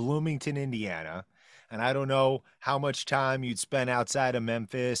 Bloomington, Indiana, and I don't know how much time you'd spend outside of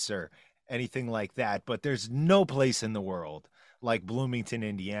Memphis or anything like that, but there's no place in the world like Bloomington,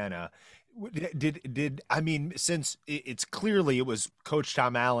 Indiana. Did I mean, since it's clearly it was Coach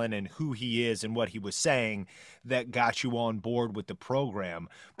Tom Allen and who he is and what he was saying that got you on board with the program,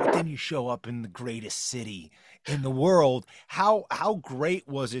 but then you show up in the greatest city in the world. How great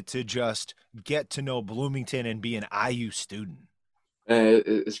was it to just get to know Bloomington and be an IU student? And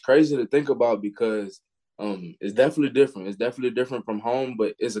it's crazy to think about because it's definitely different. It's definitely different from home,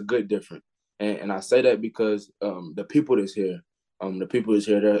 but it's a good different. And I say that because the people that's here,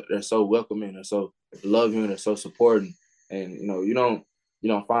 they're so welcoming, they're so loving, they're so supporting, and you don't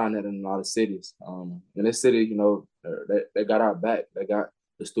find that in a lot of cities. In this city, they got our back, they got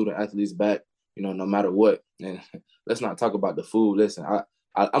the student athletes back, no matter what. And let's not talk about the food. Listen,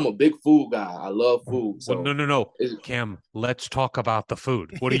 I'm a big food guy. I love food. So well, no, Cam, let's talk about the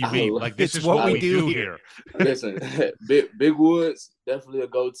food. What do you mean? Like this is what what we we do do here. here. Listen, Big Woods definitely a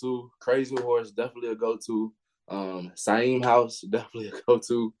go-to. Crazy Horse definitely a go-to. Saeem House definitely a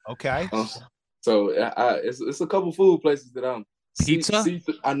go-to. Okay. So it's a couple food places that I'm. Pizza?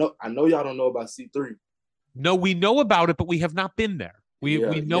 I know y'all don't know about C3. No, we know about it, but we have not been there. We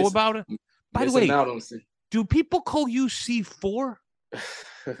know about it. By the way, do people call you C4?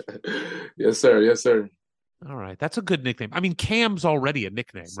 Yes, sir. Yes, sir. All right, that's a good nickname. I mean, Cam's already a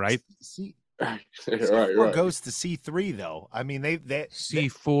nickname, right? C4 goes to C3 though. I mean, they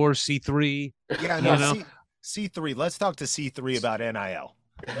C4, C3. Yeah, no, C3. Let's talk to C3 about NIL.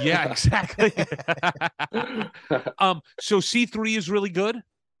 Yeah, exactly. So C3 is really good?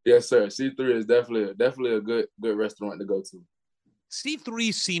 Yes, sir. C3 is definitely a good restaurant to go to.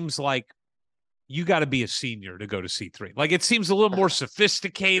 C3 seems like you got to be a senior to go to C3. Like it seems a little more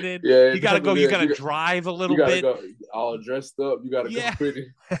sophisticated. Yeah, you got to go. You got to drive a little bit. Go all dressed up. You got to go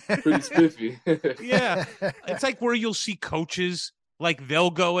pretty spiffy. Yeah, it's like where you'll see coaches. Like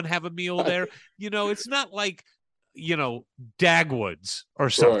they'll go and have a meal there. It's not like Dagwoods or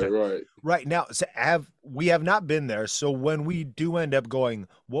something. Right now, so we have not been there. So when we do end up going,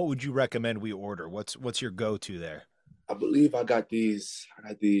 what would you recommend we order? What's your go-to there? I believe I got these.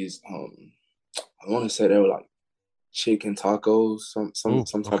 I want to say they were like chicken tacos, some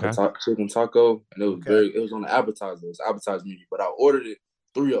type of chicken taco, and it was it was on the appetizer. It was appetizer menu, but I ordered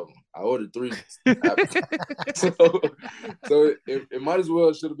 3 of them. I ordered 3. so it might as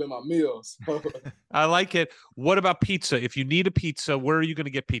well should have been my meal. So. I like it. What about pizza? If you need a pizza, where are you going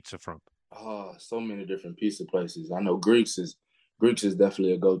to get pizza from? Oh, so many different pizza places. I know Greeks is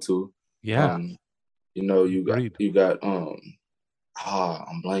definitely a go-to. Yeah. You got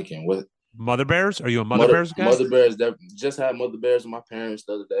I'm blanking. What? Mother Bears? Are you a Mother Bears guy? Mother Bears, just had Mother Bears with my parents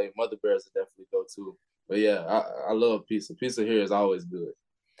the other day. Mother Bears are definitely go-to. But yeah, I love pizza. Pizza here is always good.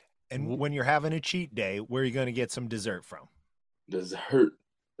 And when you're having a cheat day, where are you going to get some dessert from? Dessert?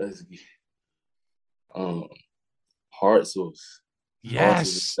 Let's get Hartzell's. Yes.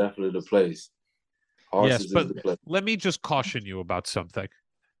 Hartzell's is definitely the place. Yes, but let me just caution you about something.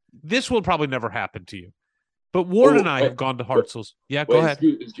 This will probably never happen to you. But Ward and I have gone to Hartzell's. Yeah, go ahead.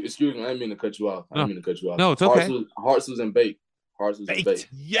 Excuse me. I didn't mean to cut you off. No, it's okay. Hartzell's and Baked. Hartzell's and Baked.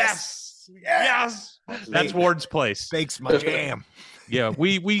 Yes. That's Ward's place. Baked's my jam. Yeah,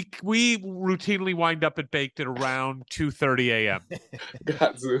 we routinely wind up at Baked at around 2:30 a.m.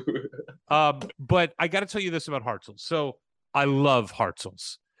 Got to. But I got to tell you this about Hartzell's. So I love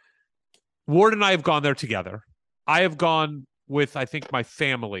Hartzell's. Ward and I have gone there together. I have gone with, I think, my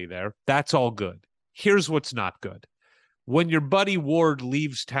family there. That's all good. Here's what's not good. When your buddy Ward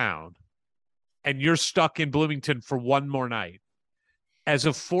leaves town and you're stuck in Bloomington for one more night, as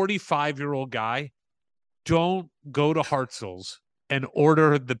a 45-year-old guy, don't go to Hartzell's and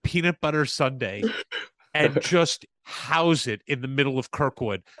order the peanut butter sundae and just house it in the middle of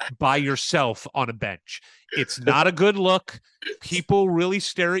Kirkwood by yourself on a bench. It's not a good look. People really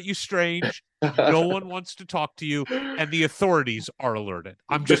stare at you strange. No one wants to talk to you, and the authorities are alerted.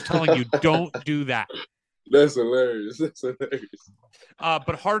 I'm just telling you, don't do that. That's hilarious. But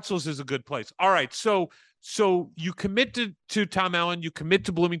Hartzell's is a good place. All right, so you commit to Tom Allen, you commit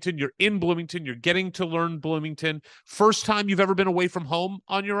to Bloomington, you're in Bloomington, you're getting to learn Bloomington. First time you've ever been away from home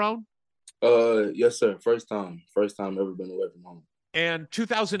on your own? Yes, sir. First time ever been away from home. And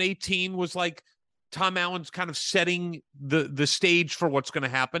 2018 was like Tom Allen's kind of setting the stage for what's going to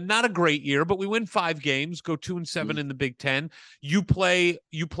happen. Not a great year, but we win 5 games, go 2-7 in the Big Ten. You play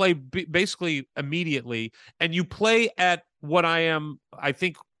basically immediately, and you play at what I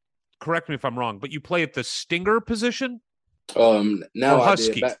think, correct me if I'm wrong, but you play at the stinger position? Now or I did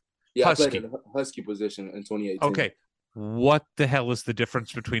Husky? back. Yeah, Husky. I played in the Husky position in 2018. Okay. What the hell is the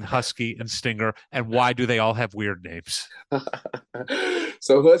difference between Husky and Stinger, and why do they all have weird names?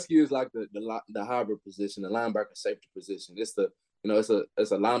 So Husky is like the hybrid position, the linebacker safety position. It's it's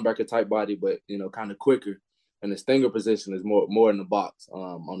a linebacker type body, but kind of quicker. And the Stinger position is more in the box,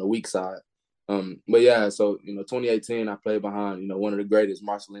 on the weak side. But yeah, so 2018 I played behind one of the greatest,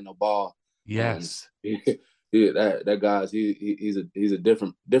 Marcelino Ball. Yes. That guy's he's a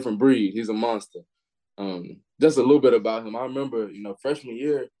different breed. He's a monster. Just a little bit about him. I remember, freshman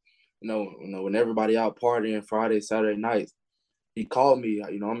year, when everybody out partying Friday, Saturday nights, he called me.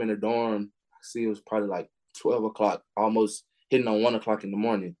 I'm in the dorm. I see it was probably like 12 o'clock, almost hitting on 1 o'clock in the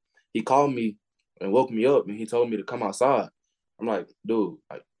morning. He called me and woke me up, and he told me to come outside. I'm like, dude,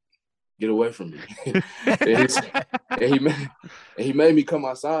 like, get away from me. and he made me come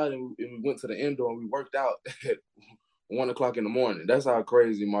outside, and we went to the indoor, and we worked out at 1 o'clock in the morning. That's how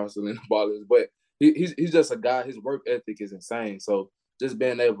crazy Marcelino Ball is. But he's just a guy. His work ethic is insane. So just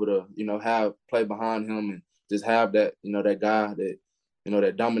being able to, play behind him and just have that, that guy that,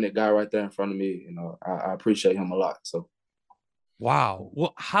 that dominant guy right there in front of me, I appreciate him a lot. So. Wow.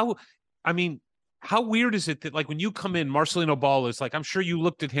 Well, how weird is it that, like, when you come in, Marcelino Ball is like, I'm sure you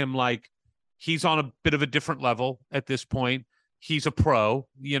looked at him like he's on a bit of a different level at this point. He's a pro,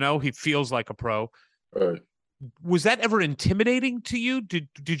 he feels like a pro. Right. Was that ever intimidating to you? Did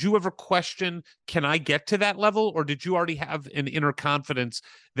you ever question, can I get to that level? Or did you already have an inner confidence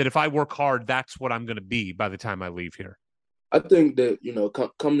that if I work hard, that's what I'm going to be by the time I leave here? I think that,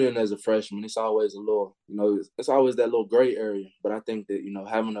 coming in as a freshman, it's always a little, it's always that little gray area. But I think that,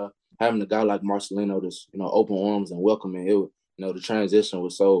 having a guy like Marcelino just, open arms and welcoming, the transition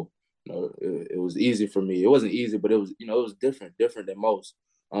was so, it was easy for me. It wasn't easy, but it was, it was different than most.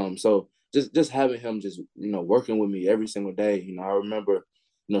 So just having him just, working with me every single day. I remember,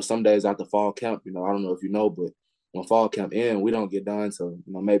 some days after fall camp, I don't know if you know, but when fall camp ends, we don't get done till,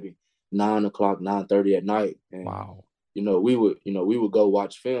 maybe 9 o'clock, 9:30 at night. And, wow. We would go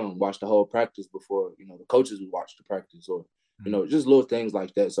watch film, watch the whole practice before, the coaches would watch the practice, or, just little things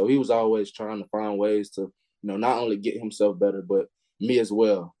like that. So he was always trying to find ways to, not only get himself better, but me as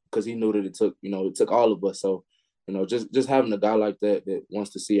well, because he knew that it took all of us. So, just having a guy like that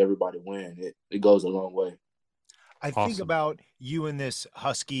wants to see everybody win, it goes a long way. I think about you in this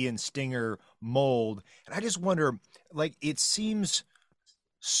Husky and Stinger mold, and I just wonder, like, it seems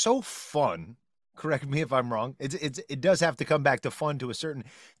so fun. Correct me if I'm wrong. It does have to come back to fun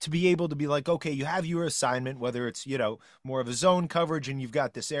to be able to be like, okay, you have your assignment, whether it's, more of a zone coverage and you've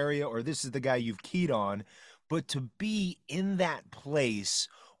got this area, or this is the guy you've keyed on, but to be in that place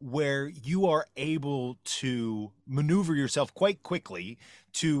where you are able to maneuver yourself quite quickly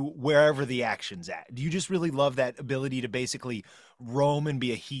to wherever the action's at. Do you just really love that ability to basically roam and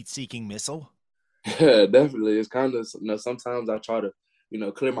be a heat-seeking missile? Yeah, definitely. It's kind of, sometimes I try to,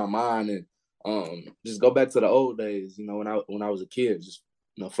 clear my mind and just go back to the old days, when I was a kid, just,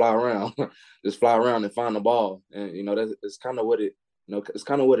 fly around, just fly around and find the ball. And, it's kind of what it's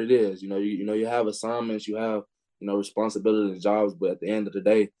kind of what it is. You have assignments, you have, responsibilities and jobs, but at the end of the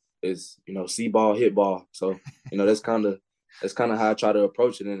day, it's, see ball, hit ball. So, that's kind of how I try to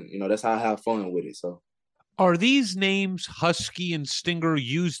approach it. And, that's how I have fun with it. So. Are these names, Husky and Stinger,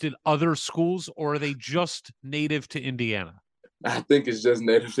 used in other schools, or are they just native to Indiana? I think it's just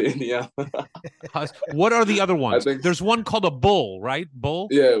native to Indiana. What are the other ones? There's one called a bull, right? Bull?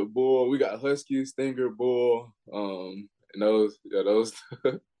 Yeah, bull. We got Husky, Stinger, bull. And those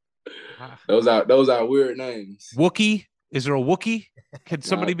those are weird names. Wookie? Is there a Wookie? Can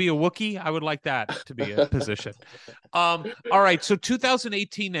somebody be a Wookie? I would like that to be a position. All right. So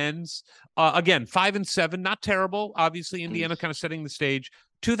 2018 ends. Again, 5-7, not terrible. Obviously, Indiana kind of setting the stage.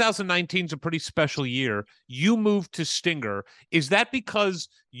 2019 is a pretty special year. You moved to Stinger. Is that because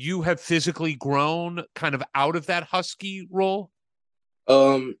you have physically grown kind of out of that Husky role?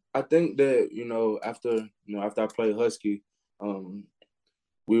 I think that, after I played Husky,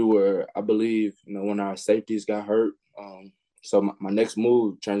 we were, I believe, when our safeties got hurt. So my next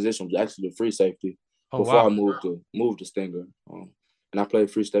transition was actually the free safety before I moved to Stinger. And I played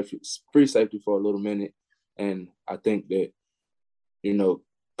free safety for a little minute. And I think that,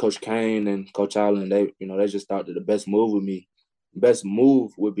 Coach Kane and Coach Allen, they just thought that the best move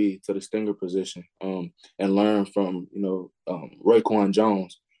would be to the Stinger position, and learn from, Raekwon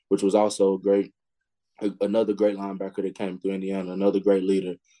Jones, which was also a great another great linebacker that came through Indiana, another great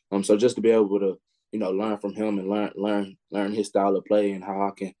leader. So just to be able to, learn from him and learn his style of play and how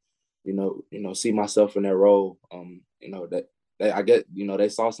I can, see myself in that role. That I get, they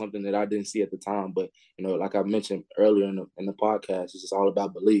saw something that I didn't see at the time, but like I mentioned earlier in the podcast, it's just all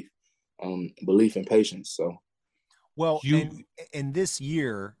about belief, belief and patience. So, well, and this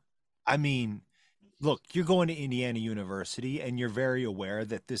year, I mean, look, you're going to Indiana University, and you're very aware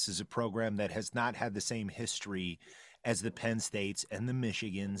that this is a program that has not had the same history as the Penn States and the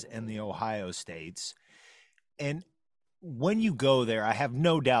Michigans and the Ohio States. And when you go there, I have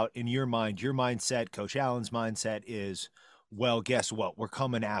no doubt in your mind, your mindset, Coach Allen's mindset is, well, guess what? We're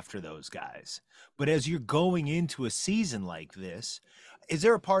coming after those guys. But as you're going into a season like this, is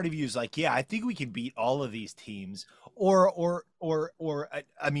there a part of you is like, yeah, I think we can beat all of these teams, or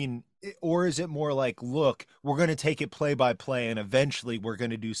I mean, or is it more like, look, we're going to take it play by play, and eventually we're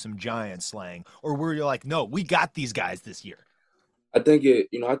going to do some giant slaying, or where you're like, no, we got these guys this year? I think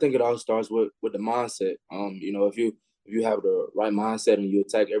it all starts with the mindset. If you have the right mindset and you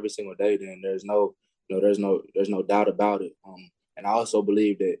attack every single day, then there's no doubt about it. And I also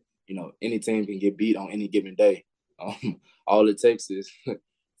believe that any team can get beat on any given day. All it takes is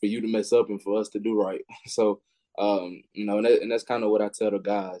for you to mess up and for us to do right. So and that's kind of what I tell the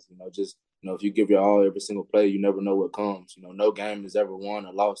guys. Just if you give your all every single play, you never know what comes. No game is ever won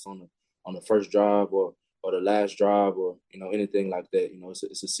or lost on the first drive or the last drive or anything like that.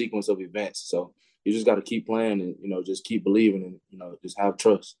 It's a sequence of events. So you just got to keep playing and just keep believing and just have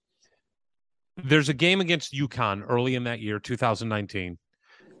trust. There's a game against UConn early in that year, 2019.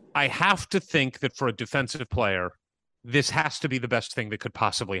 I have to think that for a defensive player, this has to be the best thing that could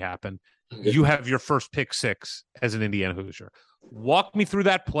possibly happen. You have your first pick six as an Indiana Hoosier. Walk me through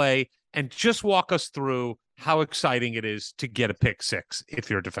that play and just walk us through how exciting it is to get a pick six if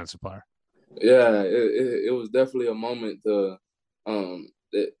you're a defensive player. Yeah, it was definitely a moment that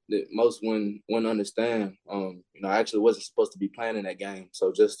most wouldn't understand. I actually wasn't supposed to be playing in that game,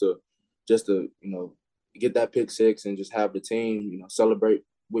 so just to get that pick six and just have the team celebrate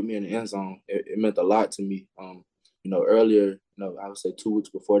with me in the end zone, it meant a lot to me. Earlier, I would say 2 weeks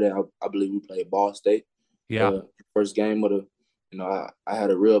before that, I believe we played Ball State. Yeah, first game of the, I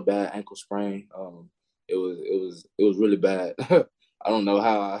had a real bad ankle sprain. It was really bad. I don't know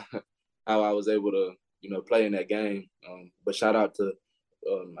how I was able to play in that game. But shout out to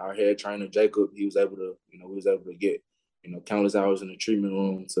our head trainer Jacob. He was able to we was able to get countless hours in the treatment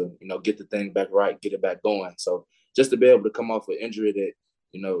room to get the thing back right, get it back going. So just to be able to come off an injury that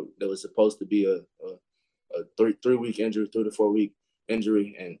that was supposed to be a 3-week injury, 3 to 4 week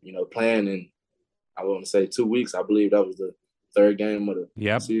injury, and playing in I want to say 2 weeks. I believe that was the third game of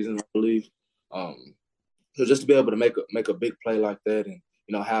the season. I believe. So just to be able to make a big play like that and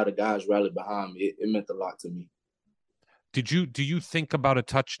how the guys rallied behind me, it meant a lot to me. Do you think about a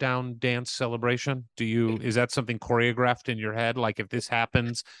touchdown dance celebration? Is that something choreographed in your head? Like, if this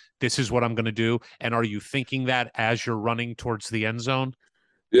happens, this is what I'm going to do. And are you thinking that as you're running towards the end zone?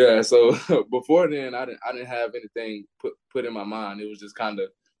 Yeah. So before then, I didn't have anything put in my mind. It was just kind of.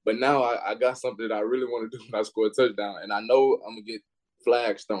 But now I got something that I really want to do when I score a touchdown, and I know I'm gonna get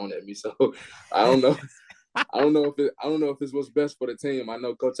flags thrown at me. So I don't know. I don't know if it's what's best for the team. I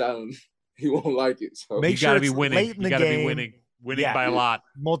know Coach Allen, he won't like it. So Make you sure got to be it's winning. late in You the got to be game. winning by a lot.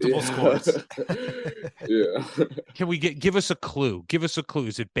 Multiple scores. Yeah. Can we give us a clue? Give us a clue.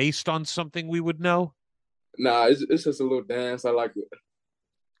 Is it based on something we would know? Nah, it's just a little dance. I like it.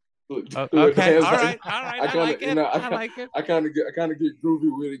 Okay. All right. I like it. I kind of get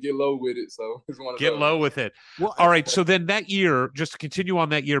groovy with it, get low with it. So it's one of Get those. low with it. Well, all right. So then that year, just to continue on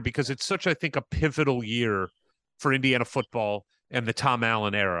that year, because it's such, I think, a pivotal year for Indiana football and the Tom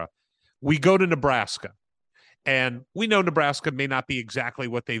Allen era. We go to Nebraska, and we know Nebraska may not be exactly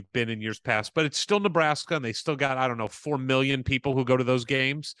what they've been in years past, but it's still Nebraska, and they still got, 4 million people who go to those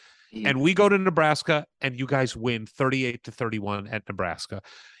games. Mm-hmm. And we go to Nebraska, and you guys win 38-31 at Nebraska.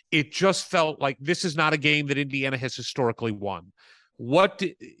 It just felt like this is not a game that Indiana has historically won.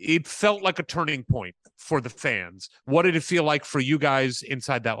 It felt like a turning point for the fans. What did it feel like for you guys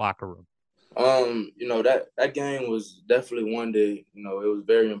inside that locker room? That game was definitely one that, it was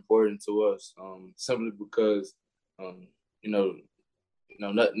very important to us, simply because,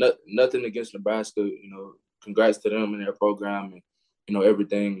 nothing against Nebraska, congrats to them and their program and,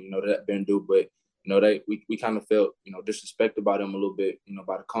 everything, that been due. But, we kind of felt, disrespected by them a little bit,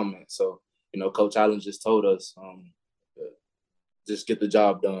 by the comments. So, Coach Allen just told us, just get the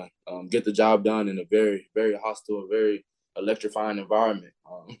job done. Get the job done in a very, very hostile, very electrifying environment.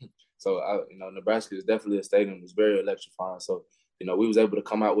 So, Nebraska is definitely a stadium that's very electrifying. So, we was able to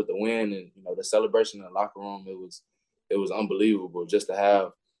come out with the win, and the celebration in the locker room, it was unbelievable just to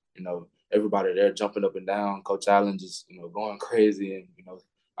have everybody there jumping up and down, Coach Allen just going crazy, and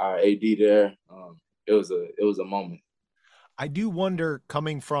our AD there. It was a moment. I do wonder,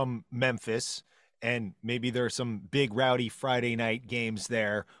 coming from Memphis, and maybe there are some big rowdy Friday night games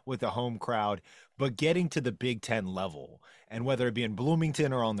there with a home crowd, but getting to the Big Ten level, and whether it be in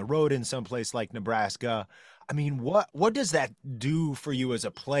Bloomington or on the road in some place like Nebraska, I mean, what does that do for you as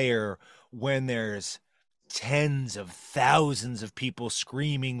a player when there's tens of thousands of people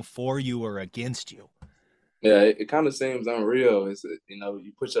screaming for you or against you? Yeah, it kind of seems unreal. It's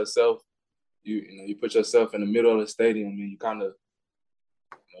you put yourself you put yourself in the middle of the stadium, and you kind of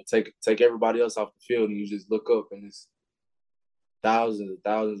take everybody else off the field, and you just look up, and it's thousands and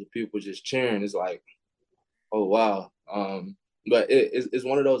thousands of people just cheering. It's like, oh wow. But it's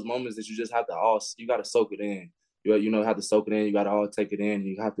one of those moments that you just have to you got to soak it in. You have to soak it in. You got to all take it in. And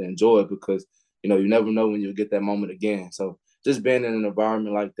you have to enjoy it, because you never know when you'll get that moment again. So just being in an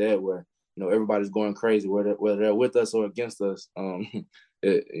environment like that where everybody's going crazy, whether they're with us or against us,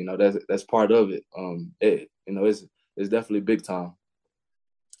 that's part of it. It's definitely big time.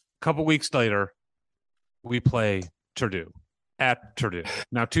 A couple weeks later, we play Purdue at Purdue.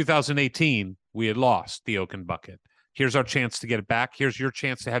 Now, 2018, we had lost the Oaken Bucket. Here's our chance to get it back. Here's your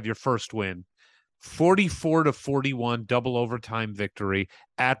chance to have your first win. 44-41 double overtime victory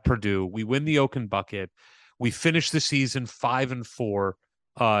at Purdue. We win the Oaken Bucket. We finish the season 5-4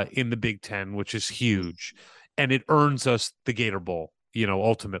 in the Big Ten, which is huge. And it earns us the Gator Bowl,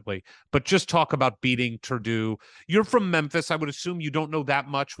 ultimately. But just talk about beating Purdue. You're from Memphis. I would assume you don't know that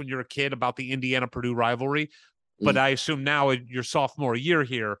much when you're a kid about the Indiana-Purdue rivalry. But I assume now in your sophomore year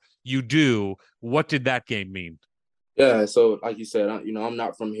here, you do. What did that game mean? Yeah, so like you said, I'm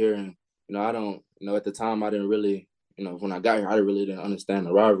not from here, and I don't, at the time I didn't really, when I got here, I really didn't understand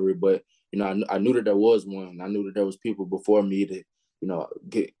the rivalry, but I knew that there was one. I knew that there was people before me that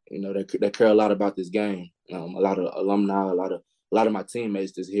that care a lot about this game. A lot of alumni, a lot of my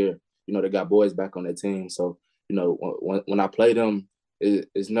teammates that's here, they got boys back on their team. So when I play them,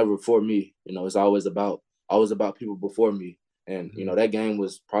 it's never for me. It's always about people before me. And that game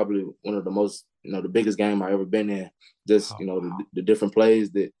was probably one of the most, the biggest game I ever been in. Just the different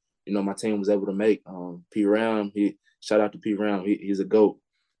plays that my team was able to make. P. Ram, shout out to P. Ram. He's a GOAT.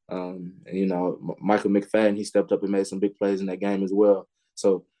 And Michael McFadden, he stepped up and made some big plays in that game as well.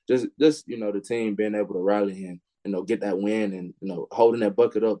 So just the team being able to rally and get that win, and holding that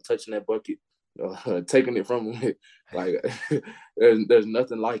bucket up, touching that bucket, taking it from him, like there's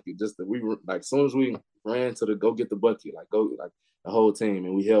nothing like it. Just that we were like, as soon as we ran to go get the bucket, the whole team,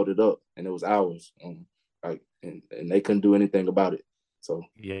 and we held it up, and it was ours. And they couldn't do anything about it. So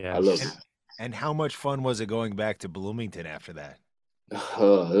yeah, I love it. And how much fun was it going back to Bloomington after that? It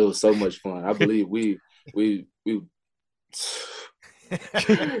was so much fun. I believe we it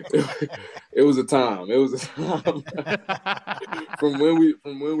was a time. It was a time. from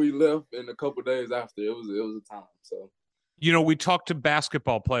when we left and a couple of days after, it was a time. So we talk to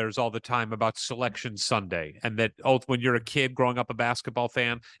basketball players all the time about Selection Sunday, and that when you're a kid growing up a basketball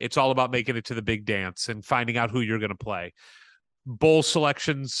fan, it's all about making it to the big dance and finding out who you're going to play. Bowl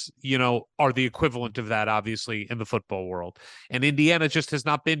selections, are the equivalent of that, obviously, in the football world. And Indiana just has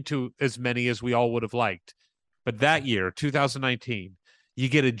not been to as many as we all would have liked. But that year, 2019, you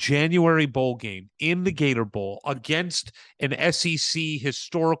get a January bowl game in the Gator Bowl against an SEC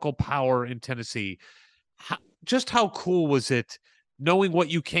historical power in Tennessee. How cool was it, knowing what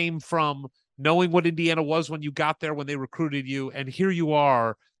you came from, knowing what Indiana was when you got there, when they recruited you, and here you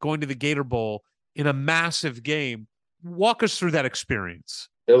are going to the Gator Bowl in a massive game? Walk us through that experience.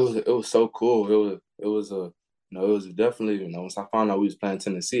 It was so cool. It was definitely, once I found out we was playing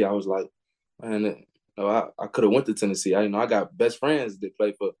Tennessee, I was like, man, I could have went to Tennessee. I got best friends that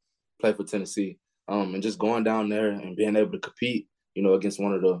play for Tennessee. And just going down there and being able to compete, against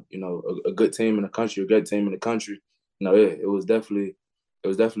one of the, a good team in the country, a great team in the country, it was definitely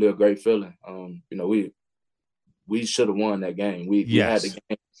a great feeling. We should have won that game. We had the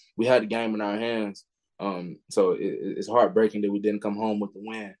game. We had the game in our hands. So it's heartbreaking that we didn't come home with the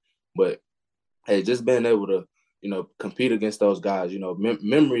win, but hey, just being able to, compete against those guys,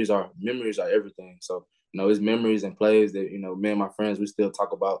 memories are everything. So, it's memories and plays that, me and my friends, we still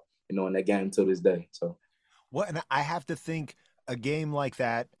talk about, in that game to this day. So and I have to think a game like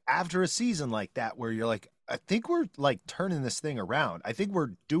that after a season like that, where you're like, I think we're like turning this thing around. I think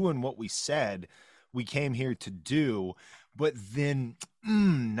we're doing what we said we came here to do, but then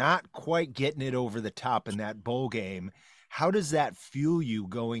not quite getting it over the top in that bowl game. How does that fuel you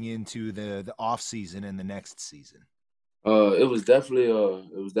going into the off season and the next season? It was definitely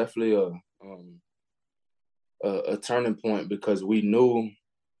a turning point because we knew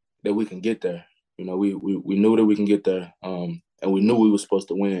that we can get there. You know, we knew that we can get there, and we knew we were supposed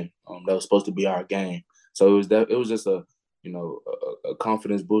to win. That was supposed to be our game. So it was just a a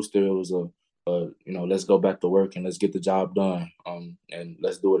confidence booster. It was let's go back to work and let's get the job done. And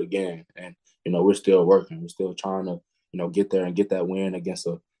let's do it again. And we're still working. We're still trying to get there and get that win against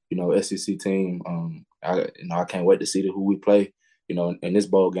a SEC team. I can't wait to see who we play. In this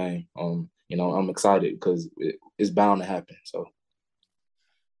bowl game. I'm excited because it's bound to happen.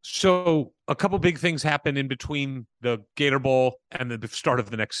 So a couple big things happen in between the Gator Bowl and the start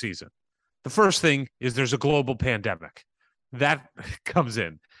of the next season. The first thing is there's a global pandemic that comes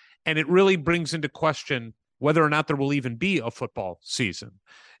in, and it really brings into question whether or not there will even be a football season.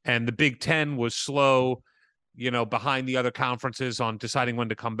 And the Big Ten was slow, behind the other conferences on deciding when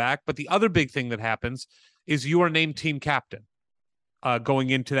to come back. But the other big thing that happens is you are named team captain going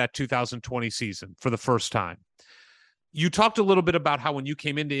into that 2020 season for the first time. You talked a little bit about how when you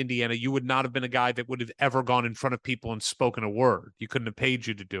came into Indiana, you would not have been a guy that would have ever gone in front of people and spoken a word. You couldn't have paid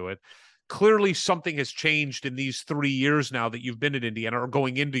you to do it. Clearly, something has changed in these 3 years now that you've been at Indiana or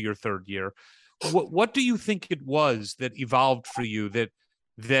going into your third year. What do you think it was that evolved for you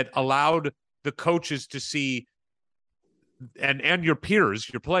that allowed the coaches to see and your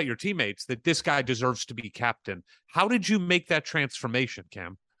peers, your teammates, that this guy deserves to be captain? How did you make that transformation,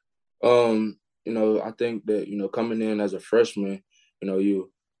 Cam? I think that, coming in as a freshman, you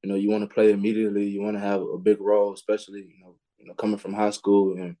want to play immediately. You want to have a big role, especially, coming from high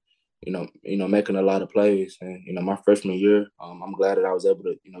school and, making a lot of plays. And, my freshman year, I'm glad that I was able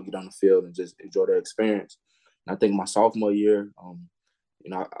to, get on the field and just enjoy that experience. And I think my sophomore year,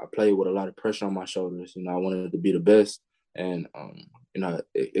 I played with a lot of pressure on my shoulders. I wanted to be the best. And,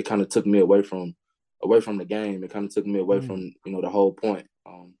 it kind of took me away from the game. It kind of took me away from, the whole point.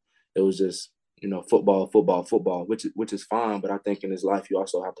 It was just, football, which is fine. But I think in this life, you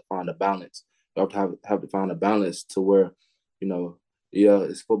also have to find a balance. You have to find a balance to where,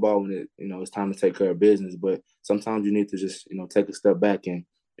 it's football when it's time to take care of business. But sometimes you need to just, take a step back and,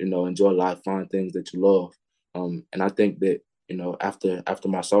 enjoy life, find things that you love. And I think that, after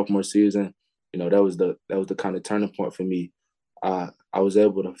my sophomore season, that was the kind of turning point for me. I was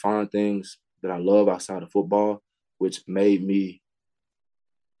able to find things that I love outside of football, which made me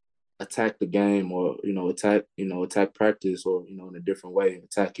attack the game or, attack practice or, in a different way,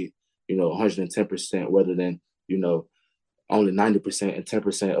 attack it, 110% rather than, only 90% and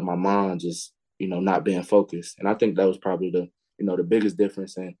 10% of my mind just, not being focused. And I think that was probably the biggest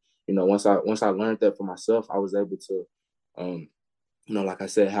difference. And, once I learned that for myself, I was able to, like I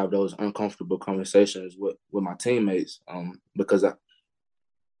said, have those uncomfortable conversations with my teammates because I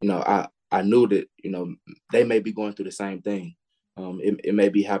knew that, they may be going through the same thing. It may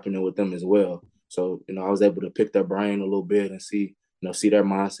be happening with them as well. So, I was able to pick their brain a little bit and see their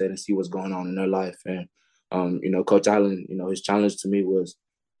mindset and see what's going on in their life. And, Coach Allen, his challenge to me was,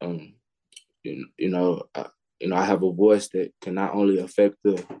 I have a voice that can not only affect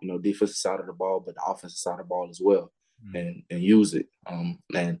the, defensive side of the ball, but the offensive side of the ball as well and use it. And,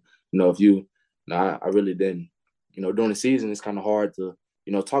 if I really didn't, during the season, it's kind of hard to,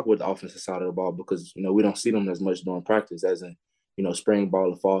 talk with the offensive side of the ball because, we don't see them as much during practice as in, spring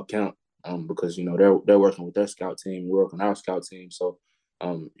ball or fall camp because, they're working with their scout team, we're working our scout team. So,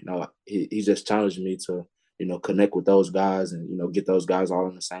 he just challenged me to, connect with those guys and, get those guys all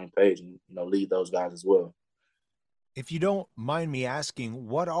on the same page and, lead those guys as well. If you don't mind me asking,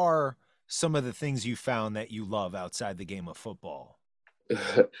 what are some of the things you found that you love outside the game of football?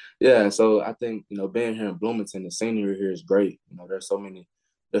 Yeah, so I think, being here in Bloomington, the scenery here is great. There's so many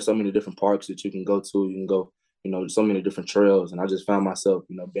different parks that you can go to. You can go, so many different trails. And I just found myself,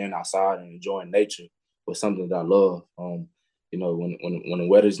 being outside and enjoying nature was something that I love. When the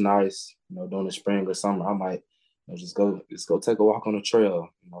weather's nice, during the spring or summer, I might just go take a walk on the trail,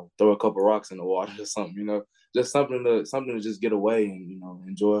 throw a couple rocks in the water or something, just something to just get away and,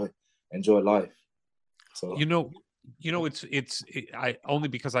 enjoy life. So, I only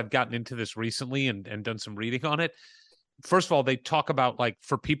because I've gotten into this recently and done some reading on it. First of all, they talk about like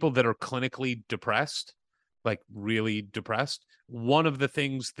for people that are clinically depressed, like really depressed, one of the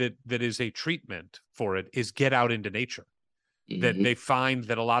things that is a treatment for it is get out into nature. That they find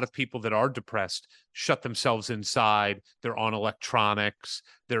that a lot of people that are depressed shut themselves inside. They're on electronics,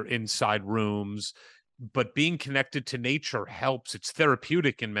 they're inside rooms, but being connected to nature helps. It's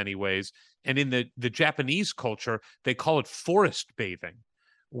therapeutic in many ways. And in the Japanese culture, they call it forest bathing,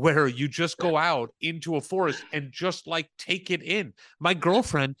 where you just go out into a forest and just like take it in. My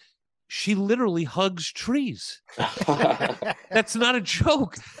girlfriend, she literally hugs trees. That's not a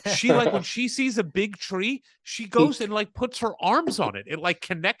joke. She like when she sees a big tree, she goes and like puts her arms on it. It like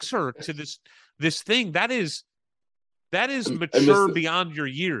connects her to this thing. That is mature beyond your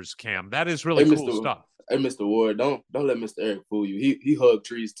years, Cam. That is really cool stuff. Hey, Mr. Ward, don't let Mr. Eric fool you. He hugged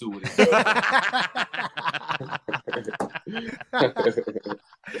trees too with his girlfriend.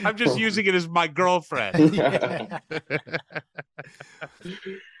 I'm just using it as my girlfriend.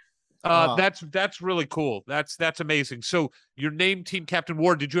 That's really cool. That's amazing. So your name team Captain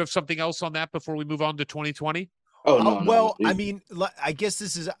Ward, did you have something else on that before we move on to 2020? Oh no. Well, I mean, I guess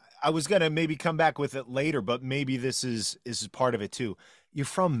this is. I was gonna maybe come back with it later, but maybe this is part of it too. You're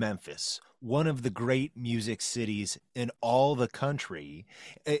from Memphis, one of the great music cities in all the country.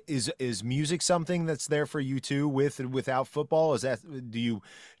 Is music something that's there for you too, with and without football? Is that do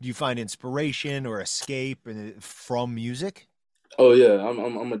you find inspiration or escape from music? Oh yeah,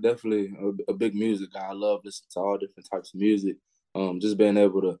 I'm definitely a big music guy. I love listening to all different types of music. Just being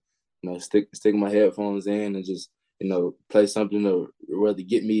able to, stick my headphones in and just, play something to really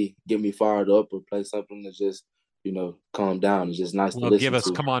get me fired up, or play something to just, calm down. It's just nice to listen give us,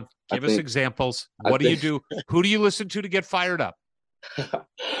 to. come on, give us examples. What do you do? Who do you listen to get fired up?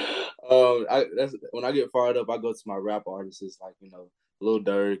 When I get fired up, I go to my rap artists like, Lil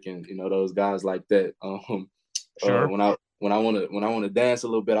Durk and, those guys like that. Sure. When I want to dance a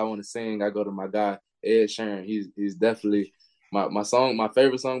little bit, I want to sing, I go to my guy Ed Sheeran. He's definitely my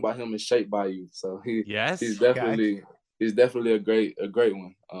favorite song by him is Shaped by You. So he's definitely a great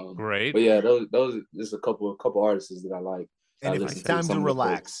one. Great. But yeah, those just a couple artists that I like. And if it's time to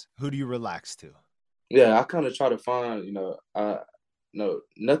relax, who do you relax to? Yeah, I kind of try to find, no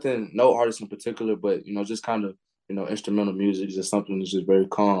artist in particular, but just kind of, instrumental music is just something that's just very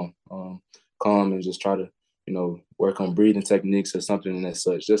calm and just try to, work on breathing techniques or something and as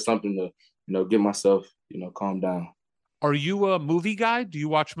such. Just something to, get myself, calm down. Are you a movie guy? Do you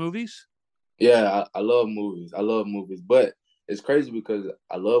watch movies? Yeah, I love movies. But it's crazy because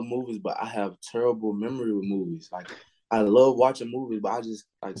I love movies, but I have terrible memory with movies. Like, I love watching movies, but I just,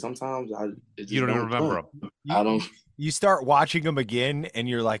 like, sometimes you don't even remember them. I don't. You start watching them again, and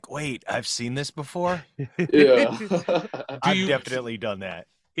you're like, "Wait, I've seen this before." Yeah, I've definitely done that.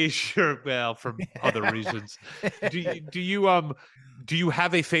 Sure, well, for other reasons. Do you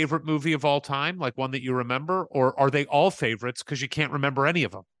have a favorite movie of all time, like one that you remember, or are they all favorites because you can't remember any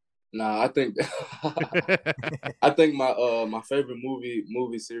of them? Nah, I think my favorite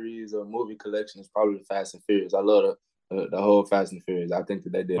movie series or movie collection is probably the Fast and Furious. I love the whole Fast and Furious. I think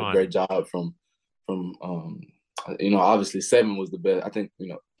that they did a great job from obviously 7 was the best. I think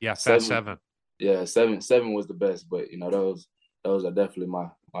Fast 7. Yeah, 7 was the best, but those are definitely my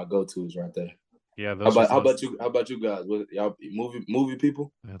go-tos right there. Yeah, how about you guys? What, y'all movie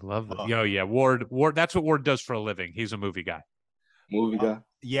people? I love that. Yeah. Ward, that's what Ward does for a living. He's a movie guy. Movie guy?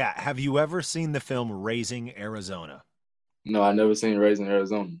 Yeah. Have you ever seen the film Raising Arizona? No, I never seen Raising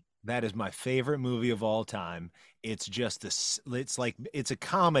Arizona. That is my favorite movie of all time. It's just it's a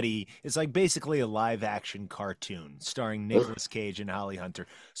comedy. It's like basically a live action cartoon starring Nicolas Cage and Holly Hunter.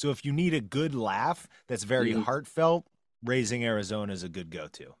 So if you need a good laugh that's very heartfelt, Raising Arizona is a good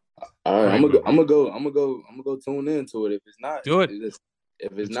go-to. All right, I'm gonna go tune into it. If it's not, do it.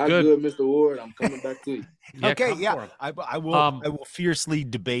 If it's not good, Mr. Ward, I'm coming back to you. Okay, yeah. I will fiercely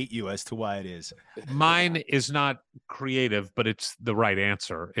debate you as to why it is. Mine is not creative, but it's the right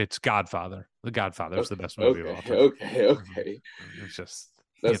answer. It's Godfather. The Godfather is the best movie of all time. Okay. It's just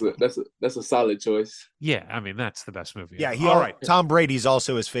that's a solid choice. Yeah, I mean that's the best movie. Yeah, all right. Tom Brady's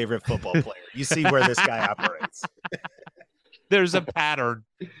also his favorite football player. You see where this guy operates. There's a pattern.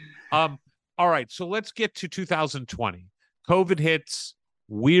 All right, so let's get to 2020. COVID hits.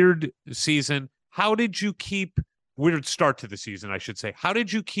 Weird season. How did you keep weird start to the season, I should say? How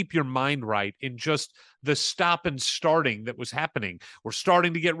did you keep your mind right in just the stop and starting that was happening? We're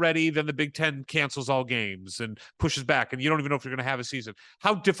starting to get ready, then the Big Ten cancels all games and pushes back, and you don't even know if you're going to have a season.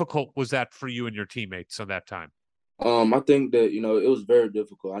 How difficult was that for you and your teammates on that time? I think that it was very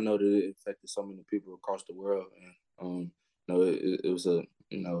difficult. I know that it affected so many people across the world, and it was a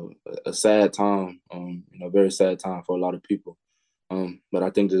sad time. Very sad time for a lot of people. But I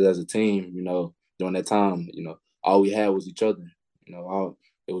think that as a team, during that time, all we had was each other.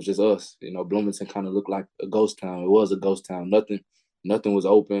 It was just us. Bloomington kind of looked like a ghost town. It was a ghost town. Nothing was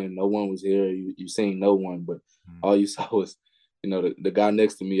open. No one was here. You seen no one, but all you saw was, the guy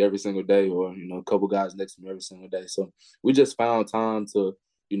next to me every single day, or a couple guys next to me every single day. So we just found time to,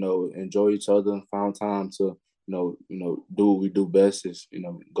 enjoy each other. Found time to, do what we do best is,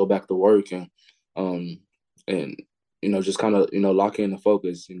 go back to work and just kind of, lock in the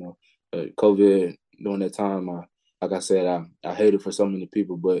focus, COVID during that time, like I said, I hated for so many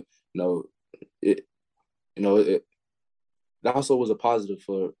people, but it it also was a positive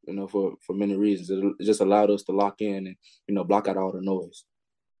for for many reasons. It just allowed us to lock in and block out all the noise.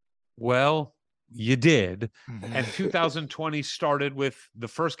 Well, you did. And 2020 started with the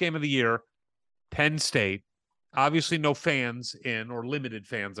first game of the year, Penn State. Obviously, no fans in, or limited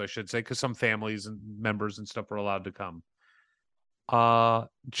fans, I should say, because some families and members and stuff were allowed to come.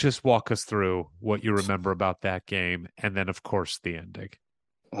 Just walk us through what you remember about that game, and then, of course, the ending.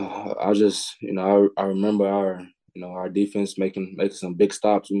 I just, I remember our defense making some big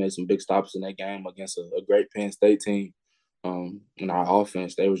stops. We made some big stops in that game against a great Penn State team. And our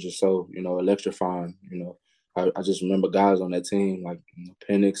offense, they was just so, electrifying. I just remember guys on that team like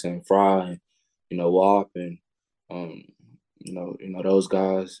Penix and Fry and Wap and those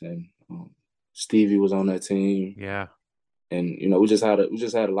guys, and Stevie was on that team. Yeah. And we just had a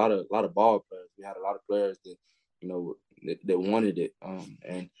lot of ball players. We had a lot of players that that wanted it,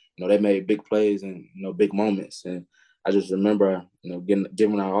 and they made big plays and big moments. And I just remember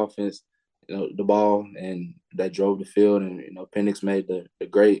giving our offense the ball, and that drove the field. And Penix made the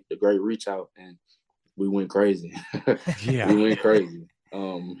great reach out, and we went crazy. Yeah, we went crazy.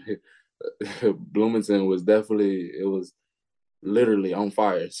 Bloomington was literally on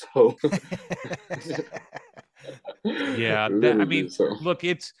fire. So yeah, so. Look,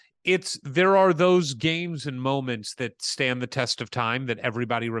 there are those games and moments that stand the test of time that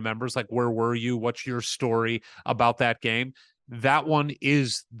everybody remembers. Like, where were you? What's your story about that game? That one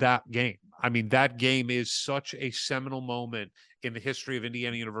is that game. I mean, that game is such a seminal moment in the history of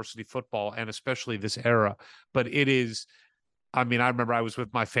Indiana University football, and especially this era. But it is, I remember I was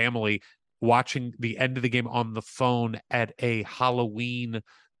with my family watching the end of the game on the phone at a Halloween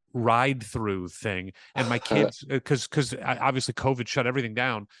ride-through thing, and my kids, because obviously COVID shut everything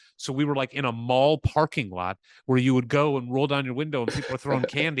down, so we were like in a mall parking lot where you would go and roll down your window and people were throwing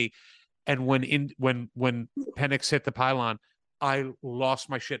candy. And when Penix hit the pylon, I lost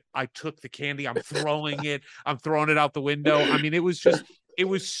my shit. I took the candy, I'm throwing it out the window. It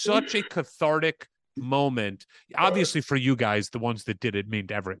was such a cathartic moment. Obviously for you guys, the ones that did it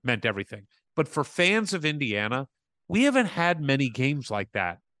meant everything, but for fans of Indiana, we haven't had many games like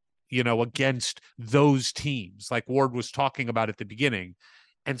that, against those teams, like Ward was talking about at the beginning.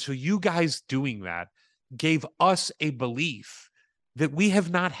 And so you guys doing that gave us a belief that we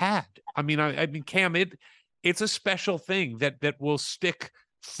have not had. Cam, it's a special thing that will stick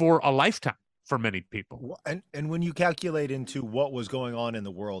for a lifetime for many people. And when you calculate into what was going on in the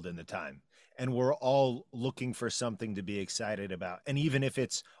world in the time, and we're all looking for something to be excited about, and even if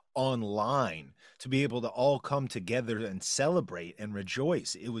it's online, to be able to all come together and celebrate and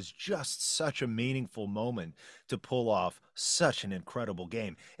rejoice, it was just such a meaningful moment to pull off such an incredible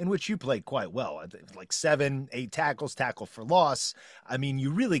game in which you played quite well, like 7-8 tackles, tackle for loss.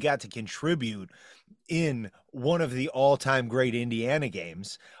 You really got to contribute in one of the all-time great Indiana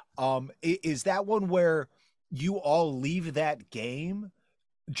games. Is that one where you all leave that game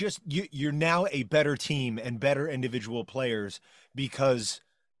just you're now a better team and better individual players because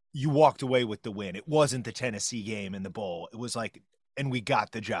you walked away with the win? It wasn't the Tennessee game in the bowl. It was like, and we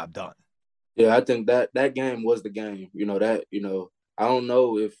got the job done. Yeah, I think that game was the game. I don't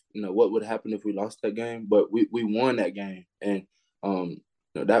know if what would happen if we lost that game, but we won that game, and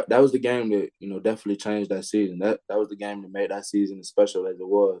that was the game that definitely changed that season. That was the game that made that season as special as it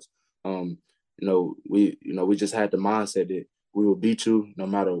was. We just had the mindset that we will beat you no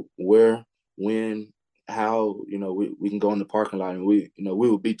matter where, when, how. We can go in the parking lot and we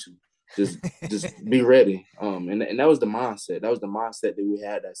will beat you. Just be ready. And that was the mindset. That was the mindset that we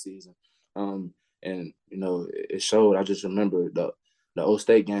had that season. And it showed. I just remember the O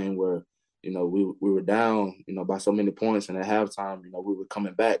State game where we were down by so many points, and at halftime we were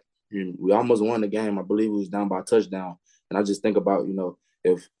coming back. We almost won the game. I believe we was down by a touchdown. And I just think about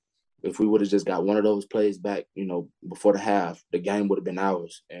if we would have just got one of those plays back, before the half, the game would have been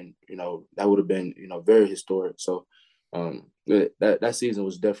ours, and that would have been very historic. So that season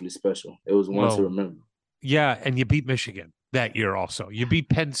was definitely special. It was one to remember. Yeah, and you beat Michigan that year also. You beat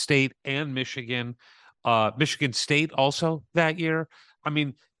Penn State and Michigan, Michigan State also that year.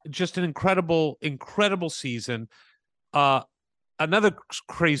 Just an incredible season. Another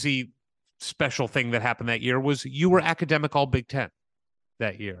crazy special thing that happened that year was you were academic all Big Ten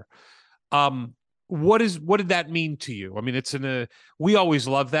that year. What did that mean to you? We always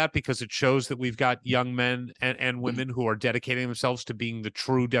love that because it shows that we've got young men and women who are dedicating themselves to being the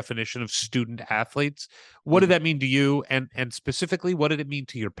true definition of student athletes. What did that mean to you? And specifically, what did it mean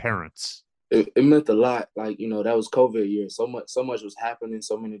to your parents? it meant a lot. Like, that was COVID year. So much was happening,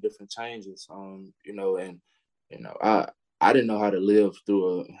 so many different changes. And I didn't know how to live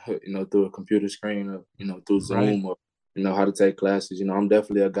through through a computer screen, or through Right. Zoom, or how to take classes. I'm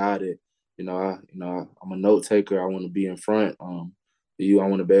definitely a guy that I'm a note taker. I want to be in front. I want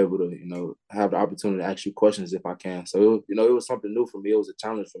to be able to have the opportunity to ask you questions if I can. So it was something new for me. It was a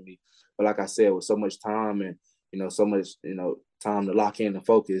challenge for me. But like I said, with so much time and so much time to lock in and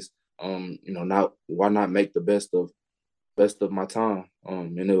focus, not why not make the best of my time.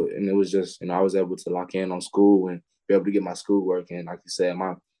 And it was just I was able to lock in on school and be able to get my schoolwork. And like you said,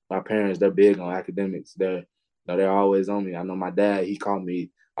 my parents, they're big on academics. They're always on me. I know my dad, he called me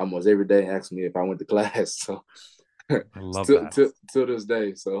almost every day and asked me if I went to class. So I love to, that. to this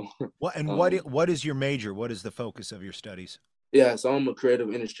day. So What is your major? What is the focus of your studies? yeah, so I'm a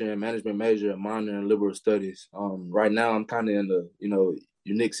creative industry and management major, a minor in liberal studies. Right now I'm kind of in the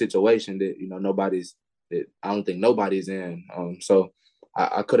unique situation that that I don't think nobody's in. So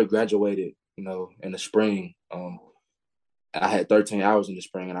I could have graduated in the spring. I had 13 hours in the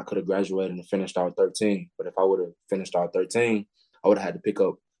spring, and I could have graduated and finished out 13. But if I would have finished out 13, I would have had to pick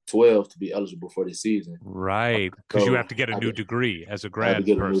up 12 to be eligible for the season. Right. Because you So have to get a new degree as a I had to grad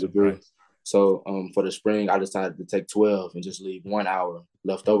get a new person, degree. right? So for the spring, I decided to take 12 and just leave 1 hour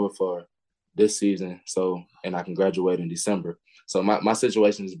left over for this season. So, and I can graduate in December. So my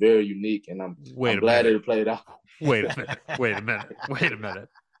situation is very unique, and Wait I'm a glad that minute. it played out. Wait a minute. Wait a minute. Wait a minute.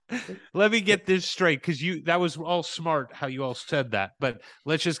 Let me get this straight, because that was all smart how you all said that. But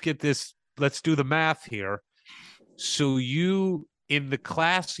let's just get this. Let's do the math here. So you, in the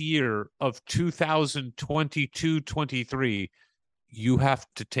class year of 2022-23, you have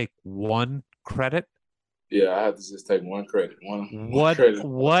to take one credit. Yeah, I have to just take one credit. One What credit.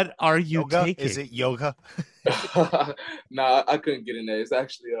 what are you Yoga? taking? Is it yoga? No, I couldn't get in there. It's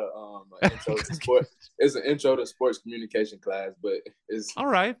actually an intro to sport. It's an intro to sports communication class, but it's All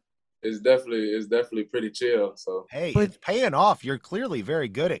right. it's definitely pretty chill. So Hey, But- it's paying off. You're clearly very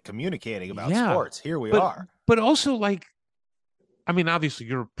good at communicating about Yeah, sports. Here we but are. but also, like, I mean, obviously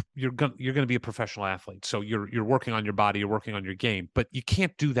you're gonna be a professional athlete, so you're working on your body, you're working on your game, but you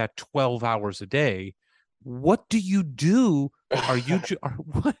can't do that 12 hours a day. What do you do? Are you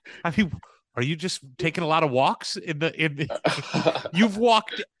what? I mean, are you just taking a lot of walks you've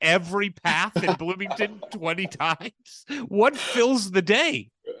walked every path in Bloomington 20 times? What fills the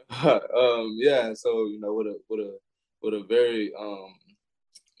day? yeah, so with a very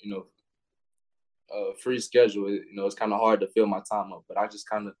you know free schedule, it's kind of hard to fill my time up. But I just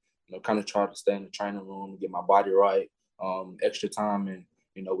kind of try to stay in the training room, get my body right, extra time, and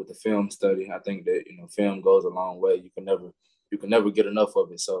with the film study, I think that film goes a long way. You can never get enough of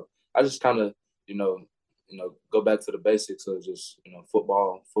it. So I just kind of go back to the basics of just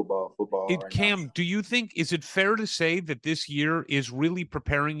football right now. Cam, do you think, is it fair to say that this year is really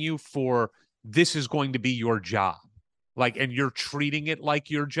preparing you for, this is going to be your job? Like, and you're treating it like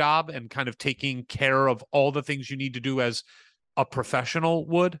your job and kind of taking care of all the things you need to do as a professional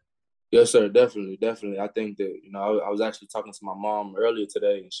would? Yes, sir. Definitely. I think that I was actually talking to my mom earlier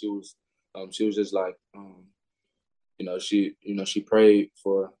today, and she was just like, she prayed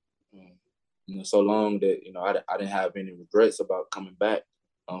for, so long that I didn't have any regrets about coming back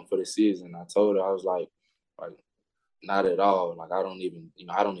for the season. I told her, I was like not at all. Like I don't even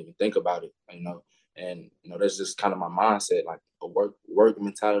think about it. And that's just kind of my mindset, like a work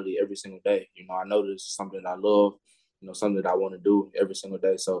mentality every single day. I know this is something that I love, something that I want to do every single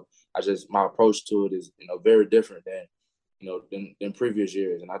day. So my approach to it is very different than previous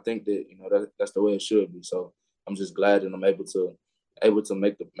years, and I think that that's the way it should be. So I'm just glad that I'm able to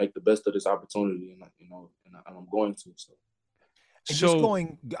make the best of this opportunity, and I'm going to. So. And just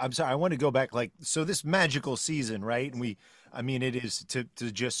going, I'm sorry, I want to go back. Like, so this magical season, right? And it is to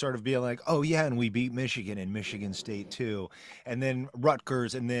just sort of be like, oh yeah, and we beat Michigan and Michigan State too, and then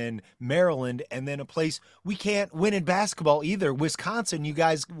Rutgers, and then Maryland, and then a place we can't win in basketball either, Wisconsin. You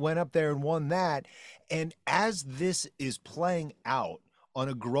guys went up there and won that, and as this is playing out on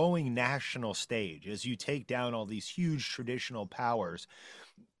a growing national stage, as you take down all these huge traditional powers,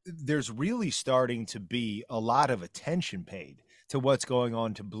 there's really starting to be a lot of attention paid to what's going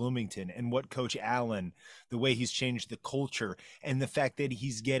on to Bloomington and what Coach Allen, the way he's changed the culture, and the fact that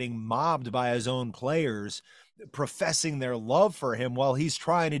he's getting mobbed by his own players professing their love for him while he's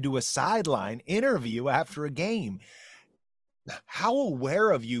trying to do a sideline interview after a game. How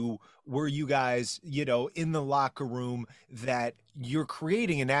aware of you were you guys, in the locker room, that you're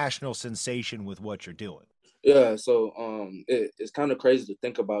creating a national sensation with what you're doing? Yeah, so it's kind of crazy to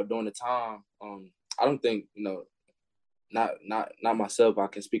think about during the time. I don't think not myself. I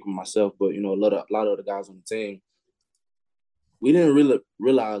can speak for myself, but you know, a lot of the guys on the team, we didn't really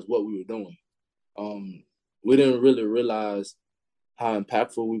realize what we were doing. We didn't really realize how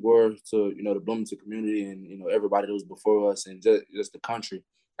impactful we were to, you know, the Bloomington community and, you know, everybody that was before us and just the country.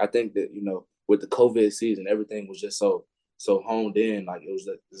 I think that, you know, with the COVID season, everything was just so honed in. Like it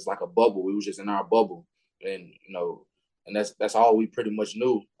was like a bubble. We was just in our bubble. And, you know, and that's all we pretty much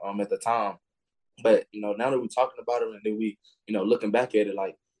knew at the time. But, you know, now that we're talking about it and then we, you know, looking back at it,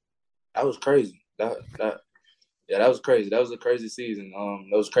 like that was crazy. That was crazy. That was a crazy season.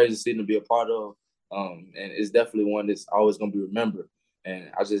 That was a crazy season to be a part of. And it's definitely one that's always going to be remembered.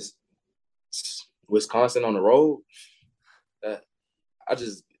 And Wisconsin on the road, I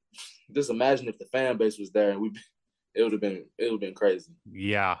just imagine if the fan base was there and it would have been crazy.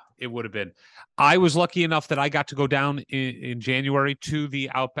 Yeah, it would have been. I was lucky enough that I got to go down in January to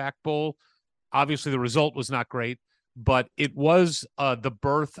the Outback Bowl. Obviously, the result was not great, but it was the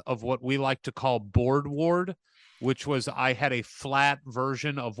birth of what we like to call Board Ward, which was I had a flat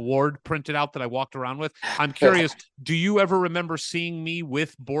version of Ward printed out that I walked around with. I'm curious, do you ever remember seeing me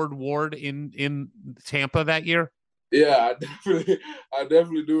with Board Ward in Tampa that year? Yeah, I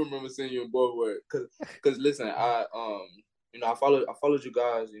definitely do remember seeing you in Board Ward. Cause listen, you know, I followed you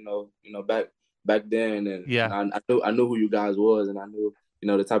guys, you know, back then, and, yeah. and I knew who you guys was, and I knew, you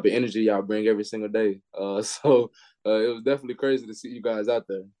know, the type of energy y'all bring every single day. So it was definitely crazy to see you guys out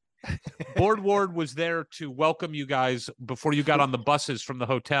there. Board Ward was there to welcome you guys before you got on the buses from the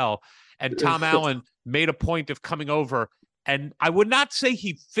hotel, and Tom Allen made a point of coming over, and I would not say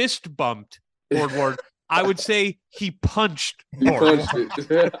he fist bumped Board Ward. I would say he punched Board Ward.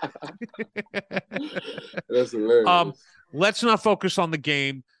 That's hilarious. Let's not focus on the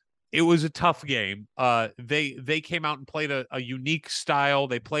game. It was a tough game. They came out and played a unique style.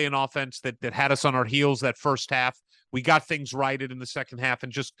 They play an offense that had us on our heels that first half. We got things righted in the second half,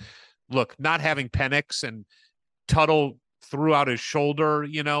 and just look, not having Penix and Tuttle threw out his shoulder,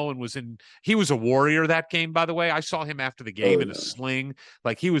 you know, and he was a warrior that game, by the way. I saw him after the game in a sling.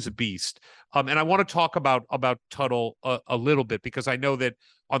 Like, he was a beast. And I want to talk about Tuttle a little bit, because I know that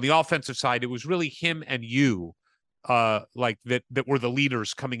on the offensive side, it was really him and you like that were the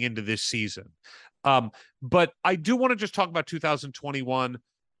leaders coming into this season. But I do want to just talk about 2021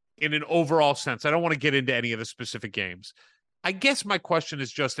 in an overall sense. I don't want to get into any of the specific games. I guess my question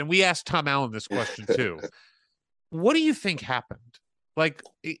is just, and we asked Tom Allen this question too, what do you think happened? Like,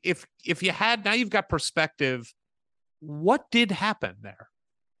 if you had, now you've got perspective, what did happen there?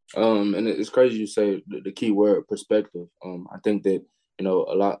 And it's crazy you say the key word, perspective. I think that, you know,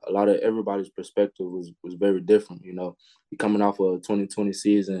 a lot of everybody's perspective was very different. You know, you're coming off a 2020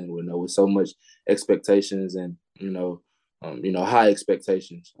 season, you know, with so much expectations and, you know, high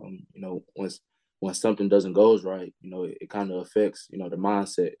expectations. You know, when something doesn't go right, you know, it kind of affects, you know, the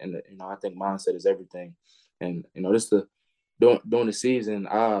mindset. And, you know, I think mindset is everything. And, you know, during the season,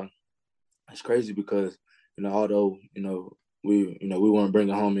 it's crazy because, you know, although, you know, we weren't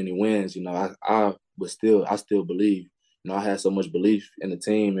bringing home any wins, you know, I still believe, you know, I had so much belief in the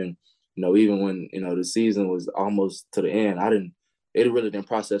team. And, you know, even when, you know, the season was almost to the end, it really didn't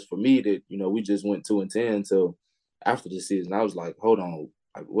process for me that, you know, we just went 2-10 until after the season. I was like, hold on,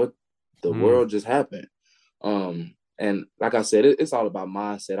 like, what the world just happened? And like I said, it's all about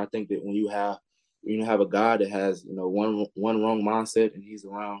mindset. I think that when you have a guy that has, you know, one wrong mindset and he's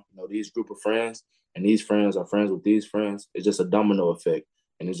around, you know, these group of friends, and these friends are friends with these friends, it's just a domino effect,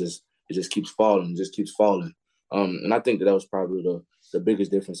 and it just keeps falling, and I think that was probably the biggest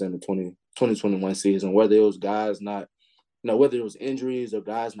difference in the 2021 season, whether it was guys not, you know, whether it was injuries or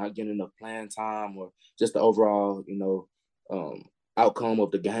guys not getting enough playing time, or just the overall, you know, outcome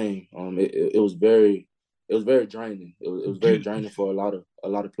of the game. It was very draining. It was very draining for a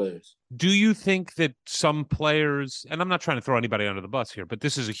lot of players. Do you think that some players, and I'm not trying to throw anybody under the bus here, but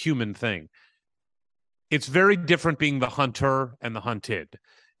this is a human thing. It's very different being the hunter and the hunted.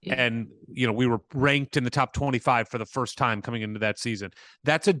 And, you know, we were ranked in the top 25 for the first time coming into that season.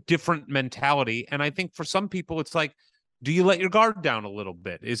 That's a different mentality. And I think for some people, it's like, do you let your guard down a little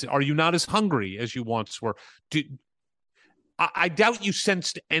bit? Are you not as hungry as you once were? I doubt you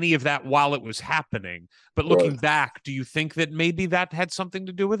sensed any of that while it was happening. But looking back, do you think that maybe that had something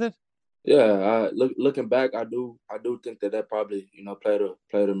to do with it? Yeah, looking back, I do think that probably, you know,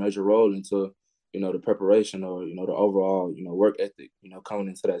 played a major role into, you know, the preparation, or, you know, the overall, you know, work ethic, you know, coming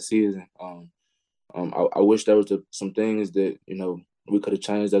into that season. I wish there was some things that, you know, we could have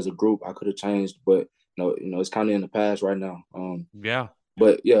changed as a group. I could have changed, but, you know, it's kind of in the past right now. Yeah.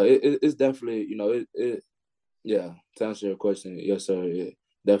 But yeah, it's definitely, you know, yeah. To answer your question, yes, sir, it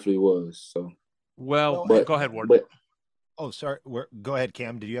definitely was. So. Well, but, go ahead, Ward. Oh, sorry. Go ahead,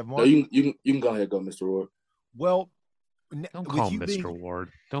 Cam. Did you have No, more? you can go ahead, go, Mr. Ward. Well, Don't call with him you Mr. being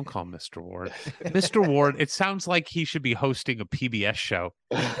Ward. Don't call him Mr. Ward. Mr. Ward, it sounds like he should be hosting a PBS show.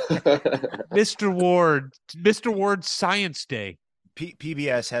 Mr. Ward's Science Day.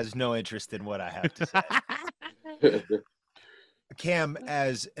 PBS has no interest in what I have to say. Cam,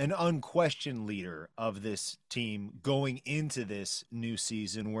 as an unquestioned leader of this team going into this new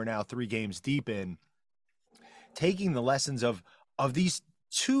season, we're now 3 games deep in, taking the lessons of these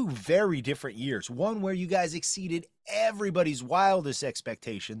 2 very different years. One where you guys exceeded everybody's wildest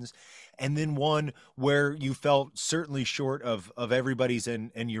expectations, and then one where you felt certainly short of everybody's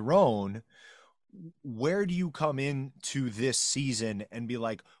and your own. Where do you come into this season and be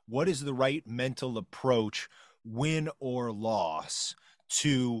like, what is the right mental approach, win or loss,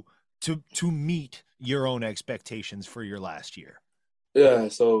 to meet your own expectations for your last year? Yeah,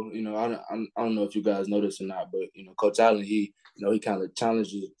 so I don't know if you guys know this or not, but Coach Allen, he kind of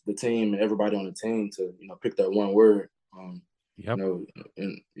challenges the team and everybody on the team to pick that one word. Yep.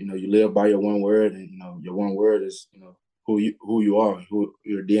 And you live by your one word, and your one word is who you are, who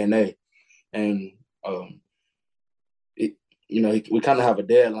your DNA, and we kind of have a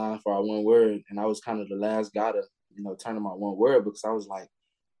deadline for our one word, and I was kind of the last guy to turn in my one word because I was like,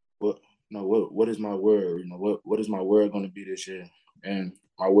 what is my word? What is my word going to be this year? And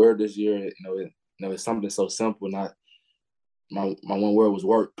my word this year, it's something so simple. Not my one word was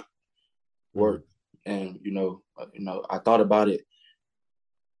work. And I thought about it.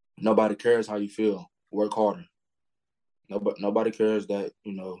 Nobody cares how you feel. Work harder. Nobody cares that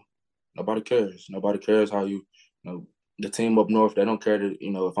nobody cares. Nobody cares how the team up north. They don't care that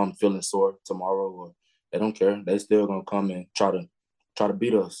if I'm feeling sore tomorrow, or they don't care. They still gonna come and try to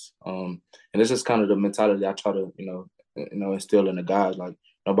beat us. And it's just kind of the mentality I try to instill in the guys. Like,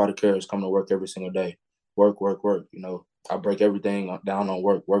 nobody cares. Come to work every single day. Work. I break everything down on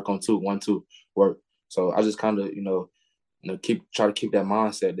work. Work on 2, 1, 2, work. So I just kind of try to keep that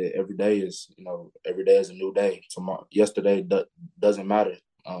mindset that every day is a new day. Tomorrow, yesterday doesn't matter.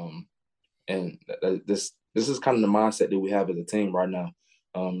 And this is kind of the mindset that we have as a team right now.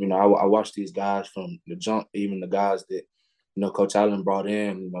 I watch these guys from the jump, even the guys that Coach Allen brought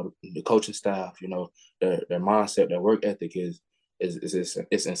in, the coaching staff, their mindset, their work ethic is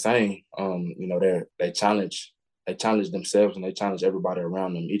insane. They challenge themselves, and they challenge everybody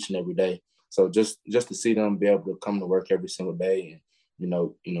around them each and every day. So just to see them be able to come to work every single day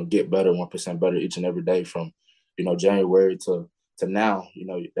and get better, 1% better each and every day from January to now,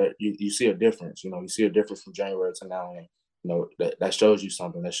 you see a difference. You see a difference from January to now, and that shows you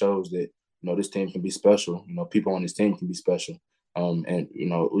something. That shows that this team can be special. People on this team can be special. And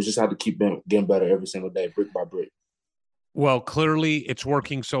we just have to keep getting better every single day, brick by brick. Well, clearly it's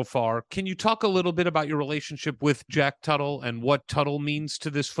working so far. Can you talk a little bit about your relationship with Jack Tuttle and what Tuttle means to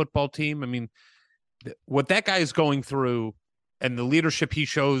this football team? I mean, what that guy is going through and the leadership he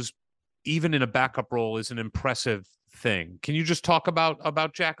shows, even in a backup role, is an impressive thing. Can you just talk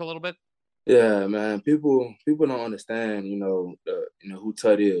about Jack a little bit? Yeah, man. People don't understand, who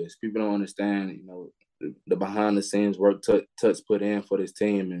Tut is. People don't understand, the behind the scenes work Tut's put in for this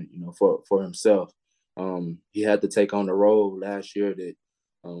team and for himself. He had to take on the role last year that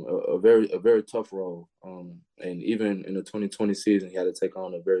a very tough role. And even in the 2020 season, he had to take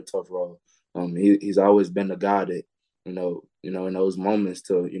on a very tough role. He's always been the guy that in those moments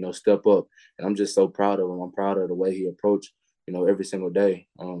to step up. And I'm just so proud of him. I'm proud of the way he approached every single day.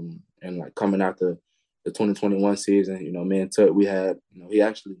 And like coming out the 2021 season, me and Tut, we had he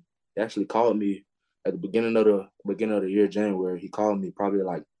actually called me at the beginning of the year, January. He called me probably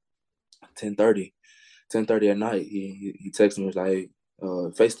like 10:30 at night. He texted me, was like, hey,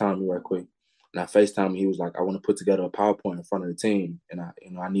 FaceTime me right quick. And I FaceTime him. He was like, I want to put together a PowerPoint in front of the team, and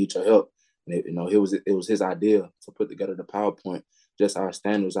I need your help. And it was his idea to put together the PowerPoint, just our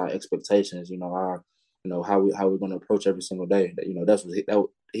standards, our expectations, our how we're going to approach every single day. That's what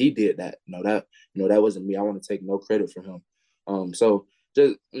he did that. That wasn't me. I want to take no credit for him. So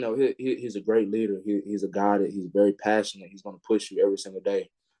just he's a great leader. He's a guy that he's very passionate. He's going to push you every single day.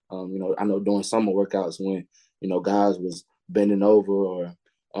 I know doing summer workouts when, guys was bending over or,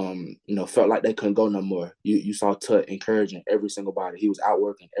 felt like they couldn't go no more. You saw Tut encouraging every single body. He was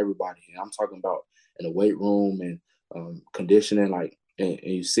outworking everybody. And I'm talking about in the weight room and conditioning, like, and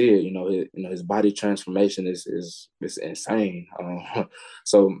you see it, his body transformation is insane.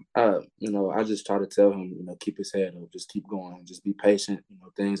 So, I just try to tell him, keep his head up, just keep going, just be patient.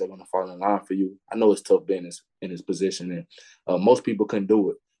 Things are going to fall in line for you. I know it's tough being in his position, and most people couldn't do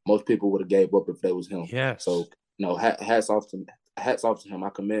it. Most people would have gave up if they was him. Yes. So, hats off to him. I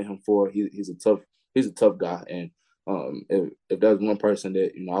commend him for he's a tough guy, and If there's one person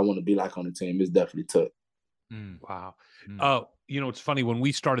that I want to be like on the team, it's definitely Tuck. Wow. It's funny, when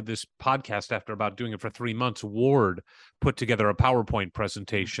we started this podcast after about doing it for 3 months, Ward put together a PowerPoint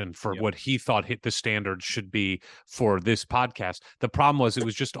presentation for what he thought hit the standards should be for this podcast. The problem was it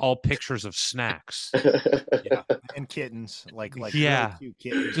was just all pictures of snacks. And kittens, like really cute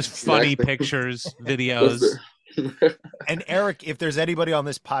kittens. Just funny pictures, videos. And Eric, if there's anybody on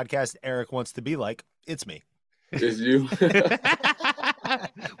this podcast Eric wants to be like, it's me. It's you.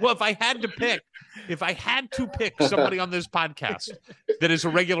 Well, if I had to pick somebody on this podcast that is a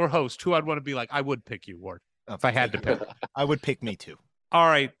regular host who I'd want to be like, I would pick you, Ward. If I had to pick. I would pick me too. All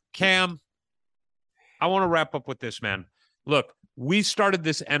right, Cam, I want to wrap up with this, man. Look, we started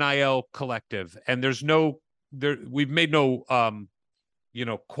this NIL collective, and we've made no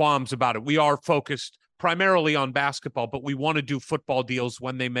qualms about it. We are focused primarily on basketball, but we want to do football deals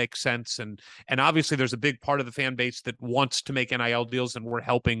when they make sense. And obviously there's a big part of the fan base that wants to make NIL deals, and we're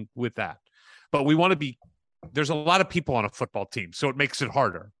helping with that. But there's a lot of people on a football team, so it makes it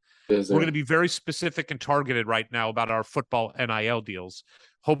harder. We're going to be very specific and targeted right now about our football NIL deals.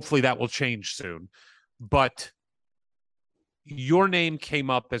 Hopefully that will change soon. But your name came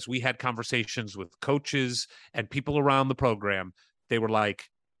up as we had conversations with coaches and people around the program. They were like,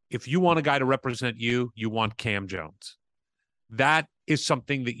 if you want a guy to represent you, you want Cam Jones. That is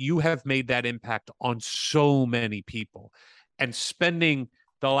something that you have made that impact on so many people. And spending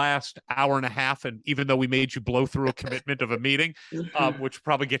the last hour and a half, and even though we made you blow through a commitment of a meeting, which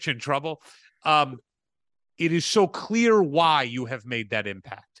probably gets you in trouble, it is so clear why you have made that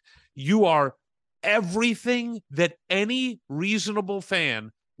impact. You are everything that any reasonable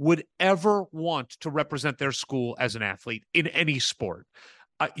fan would ever want to represent their school as an athlete in any sport.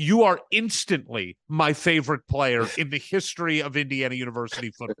 You are instantly my favorite player in the history of Indiana University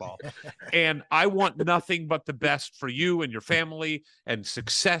football. And I want nothing but the best for you and your family and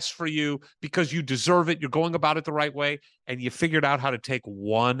success for you, because you deserve it. You're going about it the right way. And you figured out how to take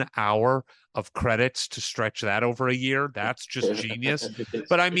 1 hour of credits to stretch that over a year. That's just genius.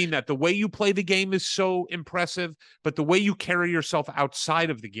 But I mean that the way you play the game is so impressive, but the way you carry yourself outside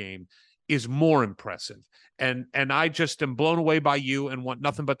of the game is more impressive. And I just am blown away by you and want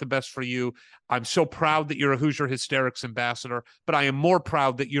nothing but the best for you. I'm so proud that you're a Hoosier Hysterics ambassador, but I am more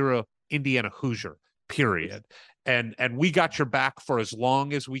proud that you're a Indiana Hoosier, period. And we got your back for as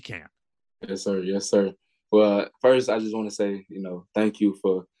long as we can. Yes, sir. Yes, sir. Well, first, I just want to say, thank you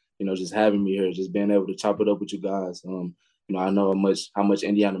for, just having me here, just being able to chop it up with you guys. I know how much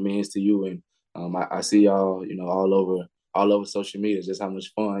Indiana means to you, and I see y'all, all over social media, just how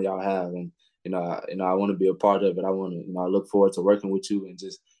much fun y'all have, and I want to be a part of it. I want to, I look forward to working with you and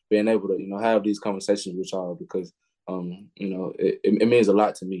just being able to, have these conversations with y'all, because, it means a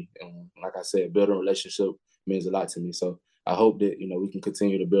lot to me. Like I said, building a relationship means a lot to me. So I hope that, we can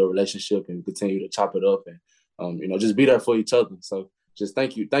continue to build a relationship and continue to chop it up and, just be there for each other. So just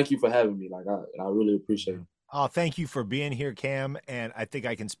thank you for having me. Like I really appreciate it. Oh, thank you for being here, Cam. And I think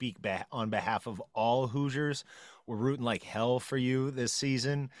I can speak on behalf of all Hoosiers. We're rooting like hell for you this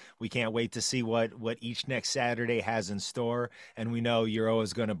season. We can't wait to see what each next Saturday has in store. And we know you're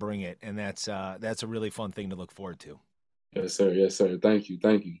always going to bring it. And that's a really fun thing to look forward to. Yes, sir. Yes, sir. Thank you.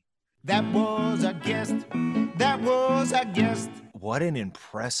 Thank you. That was our guest. That was our guest. What an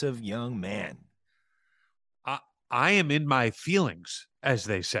impressive young man. I am in my feelings, as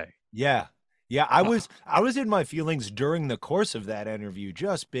they say. Yeah. Yeah, I was in my feelings during the course of that interview,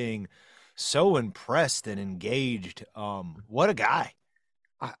 just being so impressed and engaged. What a guy.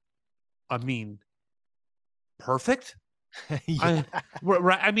 I mean, perfect. Yeah.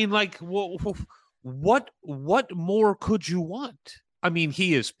 I mean, like, what more could you want? I mean,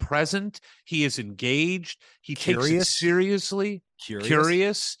 he is present. He is engaged. He takes it seriously.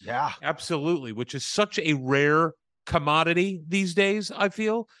 Curious. Yeah, absolutely. Which is such a rare commodity these days, I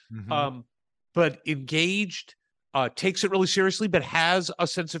feel. Mm-hmm. But engaged, takes it really seriously, but has a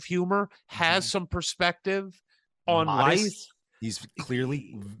sense of humor, has some perspective on life. He's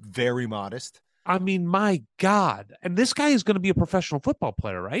clearly very modest. I mean, my God. And this guy is going to be a professional football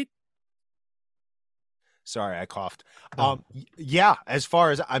player, right? Sorry, I coughed. Yeah, as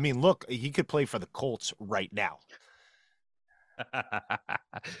far as, look, he could play for the Colts right now.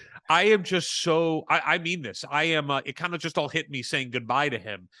 I am just so, I mean this. I am, it kind of just all hit me saying goodbye to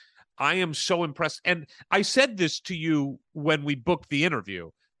him. I am so impressed. And I said this to you when we booked the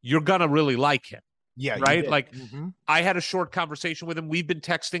interview. You're going to really like him. Yeah. Right? Like, I had a short conversation with him. We've been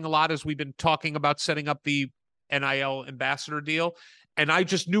texting a lot as we've been talking about setting up the NIL ambassador deal. And I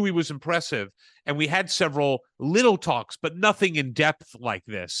just knew he was impressive. And we had several little talks, but nothing in depth like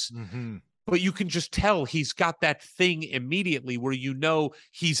this. but you can just tell he's got that thing immediately where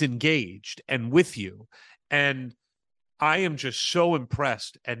he's engaged and with you. And I am just so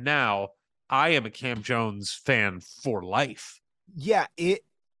impressed. And now I am a Cam Jones fan for life. Yeah,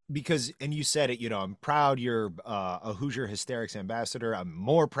 because, and you said it, I'm proud you're a Hoosier Hysterics ambassador. I'm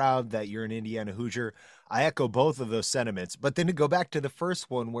more proud that you're an Indiana Hoosier. I echo both of those sentiments. But then to go back to the first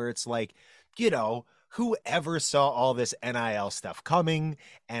one where it's like, whoever saw all this NIL stuff coming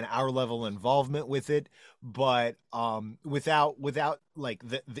and our level of involvement with it, but without like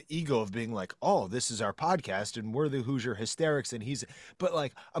the ego of being like, oh, this is our podcast and we're the Hoosier Hysterics and but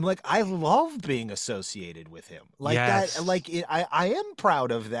like, I'm like, I love being associated with him like yes. that. Like I am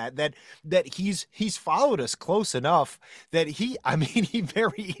proud of that he's followed us close enough that he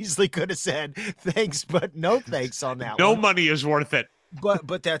very easily could have said thanks, but no thanks on that. No money is worth it.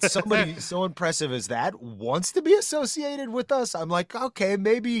 But that somebody so impressive as that wants to be associated with us. I'm like, okay,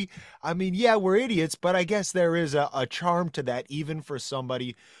 maybe, yeah, we're idiots, but I guess there is a charm to that, even for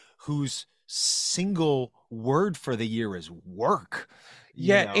somebody whose single word for the year is work.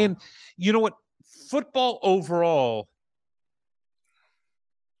 Yeah. And you know what? Football overall,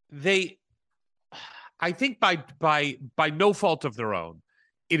 I think by no fault of their own,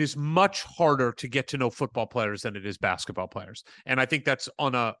 it is much harder to get to know football players than it is basketball players. And I think that's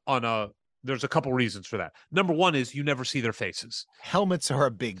there's a couple reasons for that. Number one is you never see their faces. Helmets are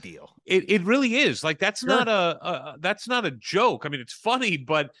a big deal. It really is. Like that's Sure. that's not a joke. I mean, it's funny,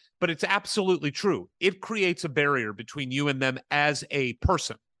 but it's absolutely true. It creates a barrier between you and them as a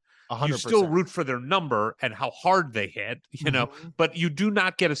person. 100%. You still root for their number and how hard they hit, but you do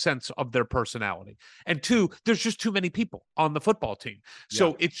not get a sense of their personality. And two, there's just too many people on the football team.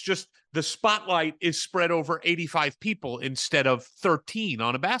 So it's just the spotlight is spread over 85 people instead of 13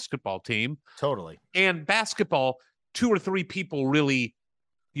 on a basketball team. Totally. And basketball, 2 or 3 people really,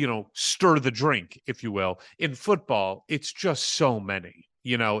 stir the drink, if you will. In football, it's just so many,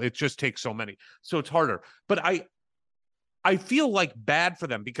 it just takes so many. So it's harder. But I feel like bad for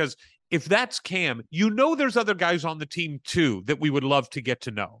them because if that's Cam, there's other guys on the team too that we would love to get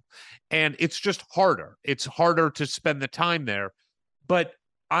to know. And it's just harder. It's harder to spend the time there. But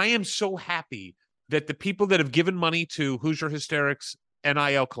I am so happy that the people that have given money to Hoosier Hysterics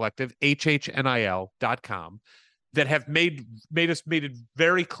NIL Collective, HHNIL.com, that have made it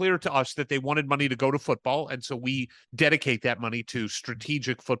very clear to us that they wanted money to go to football. And so we dedicate that money to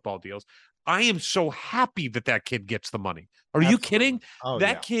strategic football deals. I am so happy that kid gets the money. Are you kidding? Oh,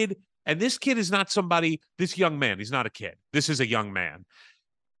 that kid, and this kid is not this young man. He's not a kid. This is a young man.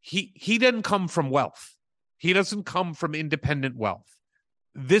 He doesn't come from wealth. He doesn't come from independent wealth.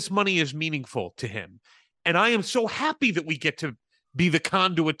 This money is meaningful to him. And I am so happy that we get to be the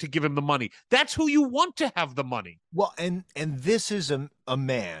conduit to give him the money. That's who you want to have the money. Well, and this is a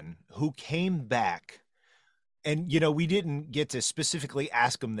man who came back. And, we didn't get to specifically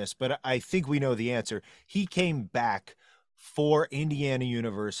ask him this, but I think we know the answer. He came back for Indiana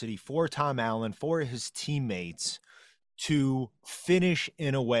University, for Tom Allen, for his teammates to finish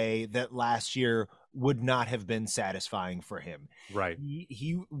in a way that last year would not have been satisfying for him. Right.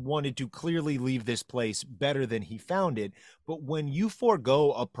 He wanted to clearly leave this place better than he found it. But when you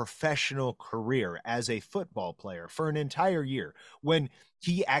forego a professional career as a football player for an entire year, when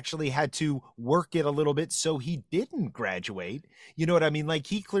he actually had to work it a little bit so he didn't graduate, you know what I mean? Like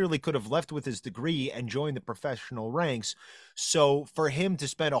he clearly could have left with his degree and joined the professional ranks. So for him to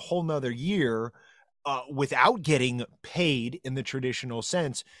spend a whole nother year without getting paid in the traditional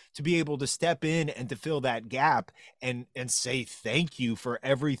sense, to be able to step in and to fill that gap and say thank you for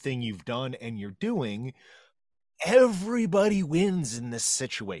everything you've done and you're doing, everybody wins in this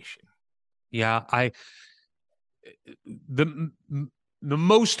situation. Yeah, the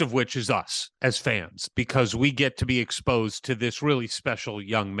most of which is us as fans, because we get to be exposed to this really special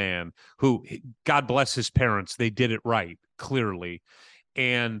young man who, God bless his parents, they did it right, clearly.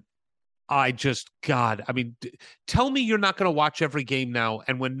 And tell me you're not going to watch every game now,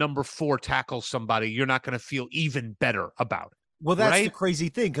 and when number 4 tackles somebody, you're not going to feel even better about it. Well, that's right? The crazy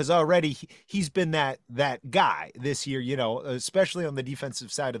thing, because already he's been that guy this year, especially on the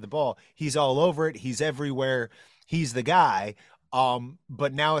defensive side of the ball. He's all over it. He's everywhere. He's the guy.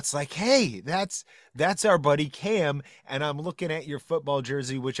 But now it's like, hey, that's our buddy Cam, and I'm looking at your football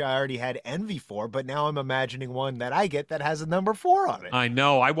jersey, which I already had envy for, but now I'm imagining one that I get that has a number 4 on it. I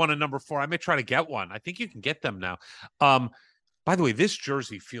know. I want a number 4. I may try to get one. I think you can get them now. By the way, this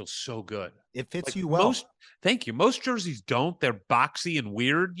jersey feels so good. It fits you well. Thank you. Most jerseys don't. They're boxy and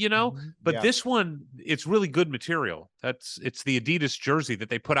weird, but this one, it's really good material. It's the Adidas jersey that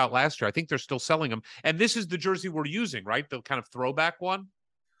they put out last year. I think they're still selling them. And this is the jersey we're using, right? The kind of throwback one.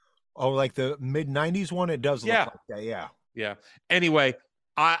 Oh, like the mid 90s one? It does look Yeah. like that. Yeah. Yeah. Anyway,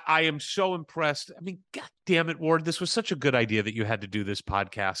 I am so impressed. I mean, God damn it, Ward. This was such a good idea that you had to do this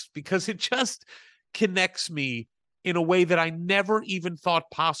podcast because it just connects me in a way that I never even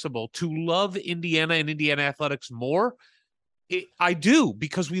thought possible to love Indiana and Indiana athletics more. I do,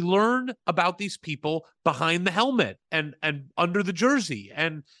 because we learn about these people behind the helmet and under the jersey,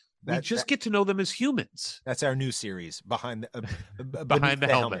 and we just get to know them as humans. That's our new series, behind the Behind the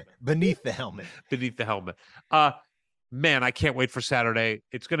helmet. Beneath the helmet. Beneath the helmet. Man, I can't wait for Saturday.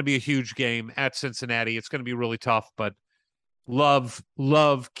 It's going to be a huge game at Cincinnati. It's going to be really tough, but love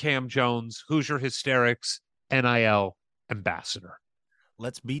Cam Jones, Hoosier Hysterics, NIL ambassador.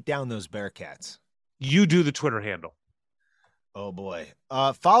 Let's beat down those Bearcats. You do the Twitter handle. Oh, boy.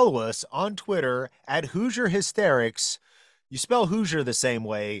 Follow us on Twitter at Hoosier Hysterics. You spell Hoosier the same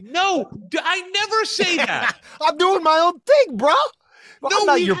way. No, I never say that. I'm doing my own thing, bro. I'm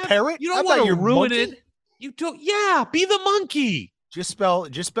not your parrot. You don't I'm want not to your ruin monkey. it. You don't. Yeah, be the monkey. Just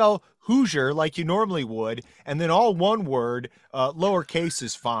spell Hoosier like you normally would, and then all one word, lowercase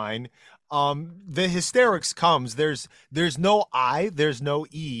is fine. The hysterics comes. There's no I, there's no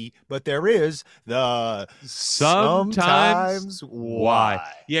E, but there is the sometimes why.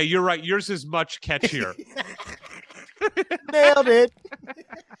 Yeah, you're right. Yours is much catchier. Nailed it.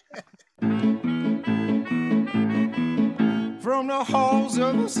 From the halls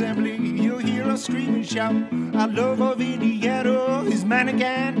of assembly, you'll hear us scream and shout. Our love of Indiana is manic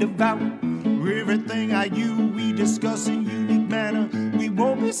and devout. Everything I you, we discuss in unique manner. We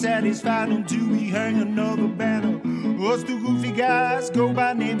won't be satisfied until we hang another banner. Us two goofy guys go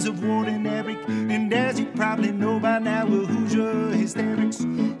by names of Ward and Eric, and as you probably know by now, we're Hoosier Hysterics.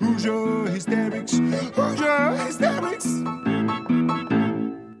 Hoosier Hysterics. Hoosier Hysterics.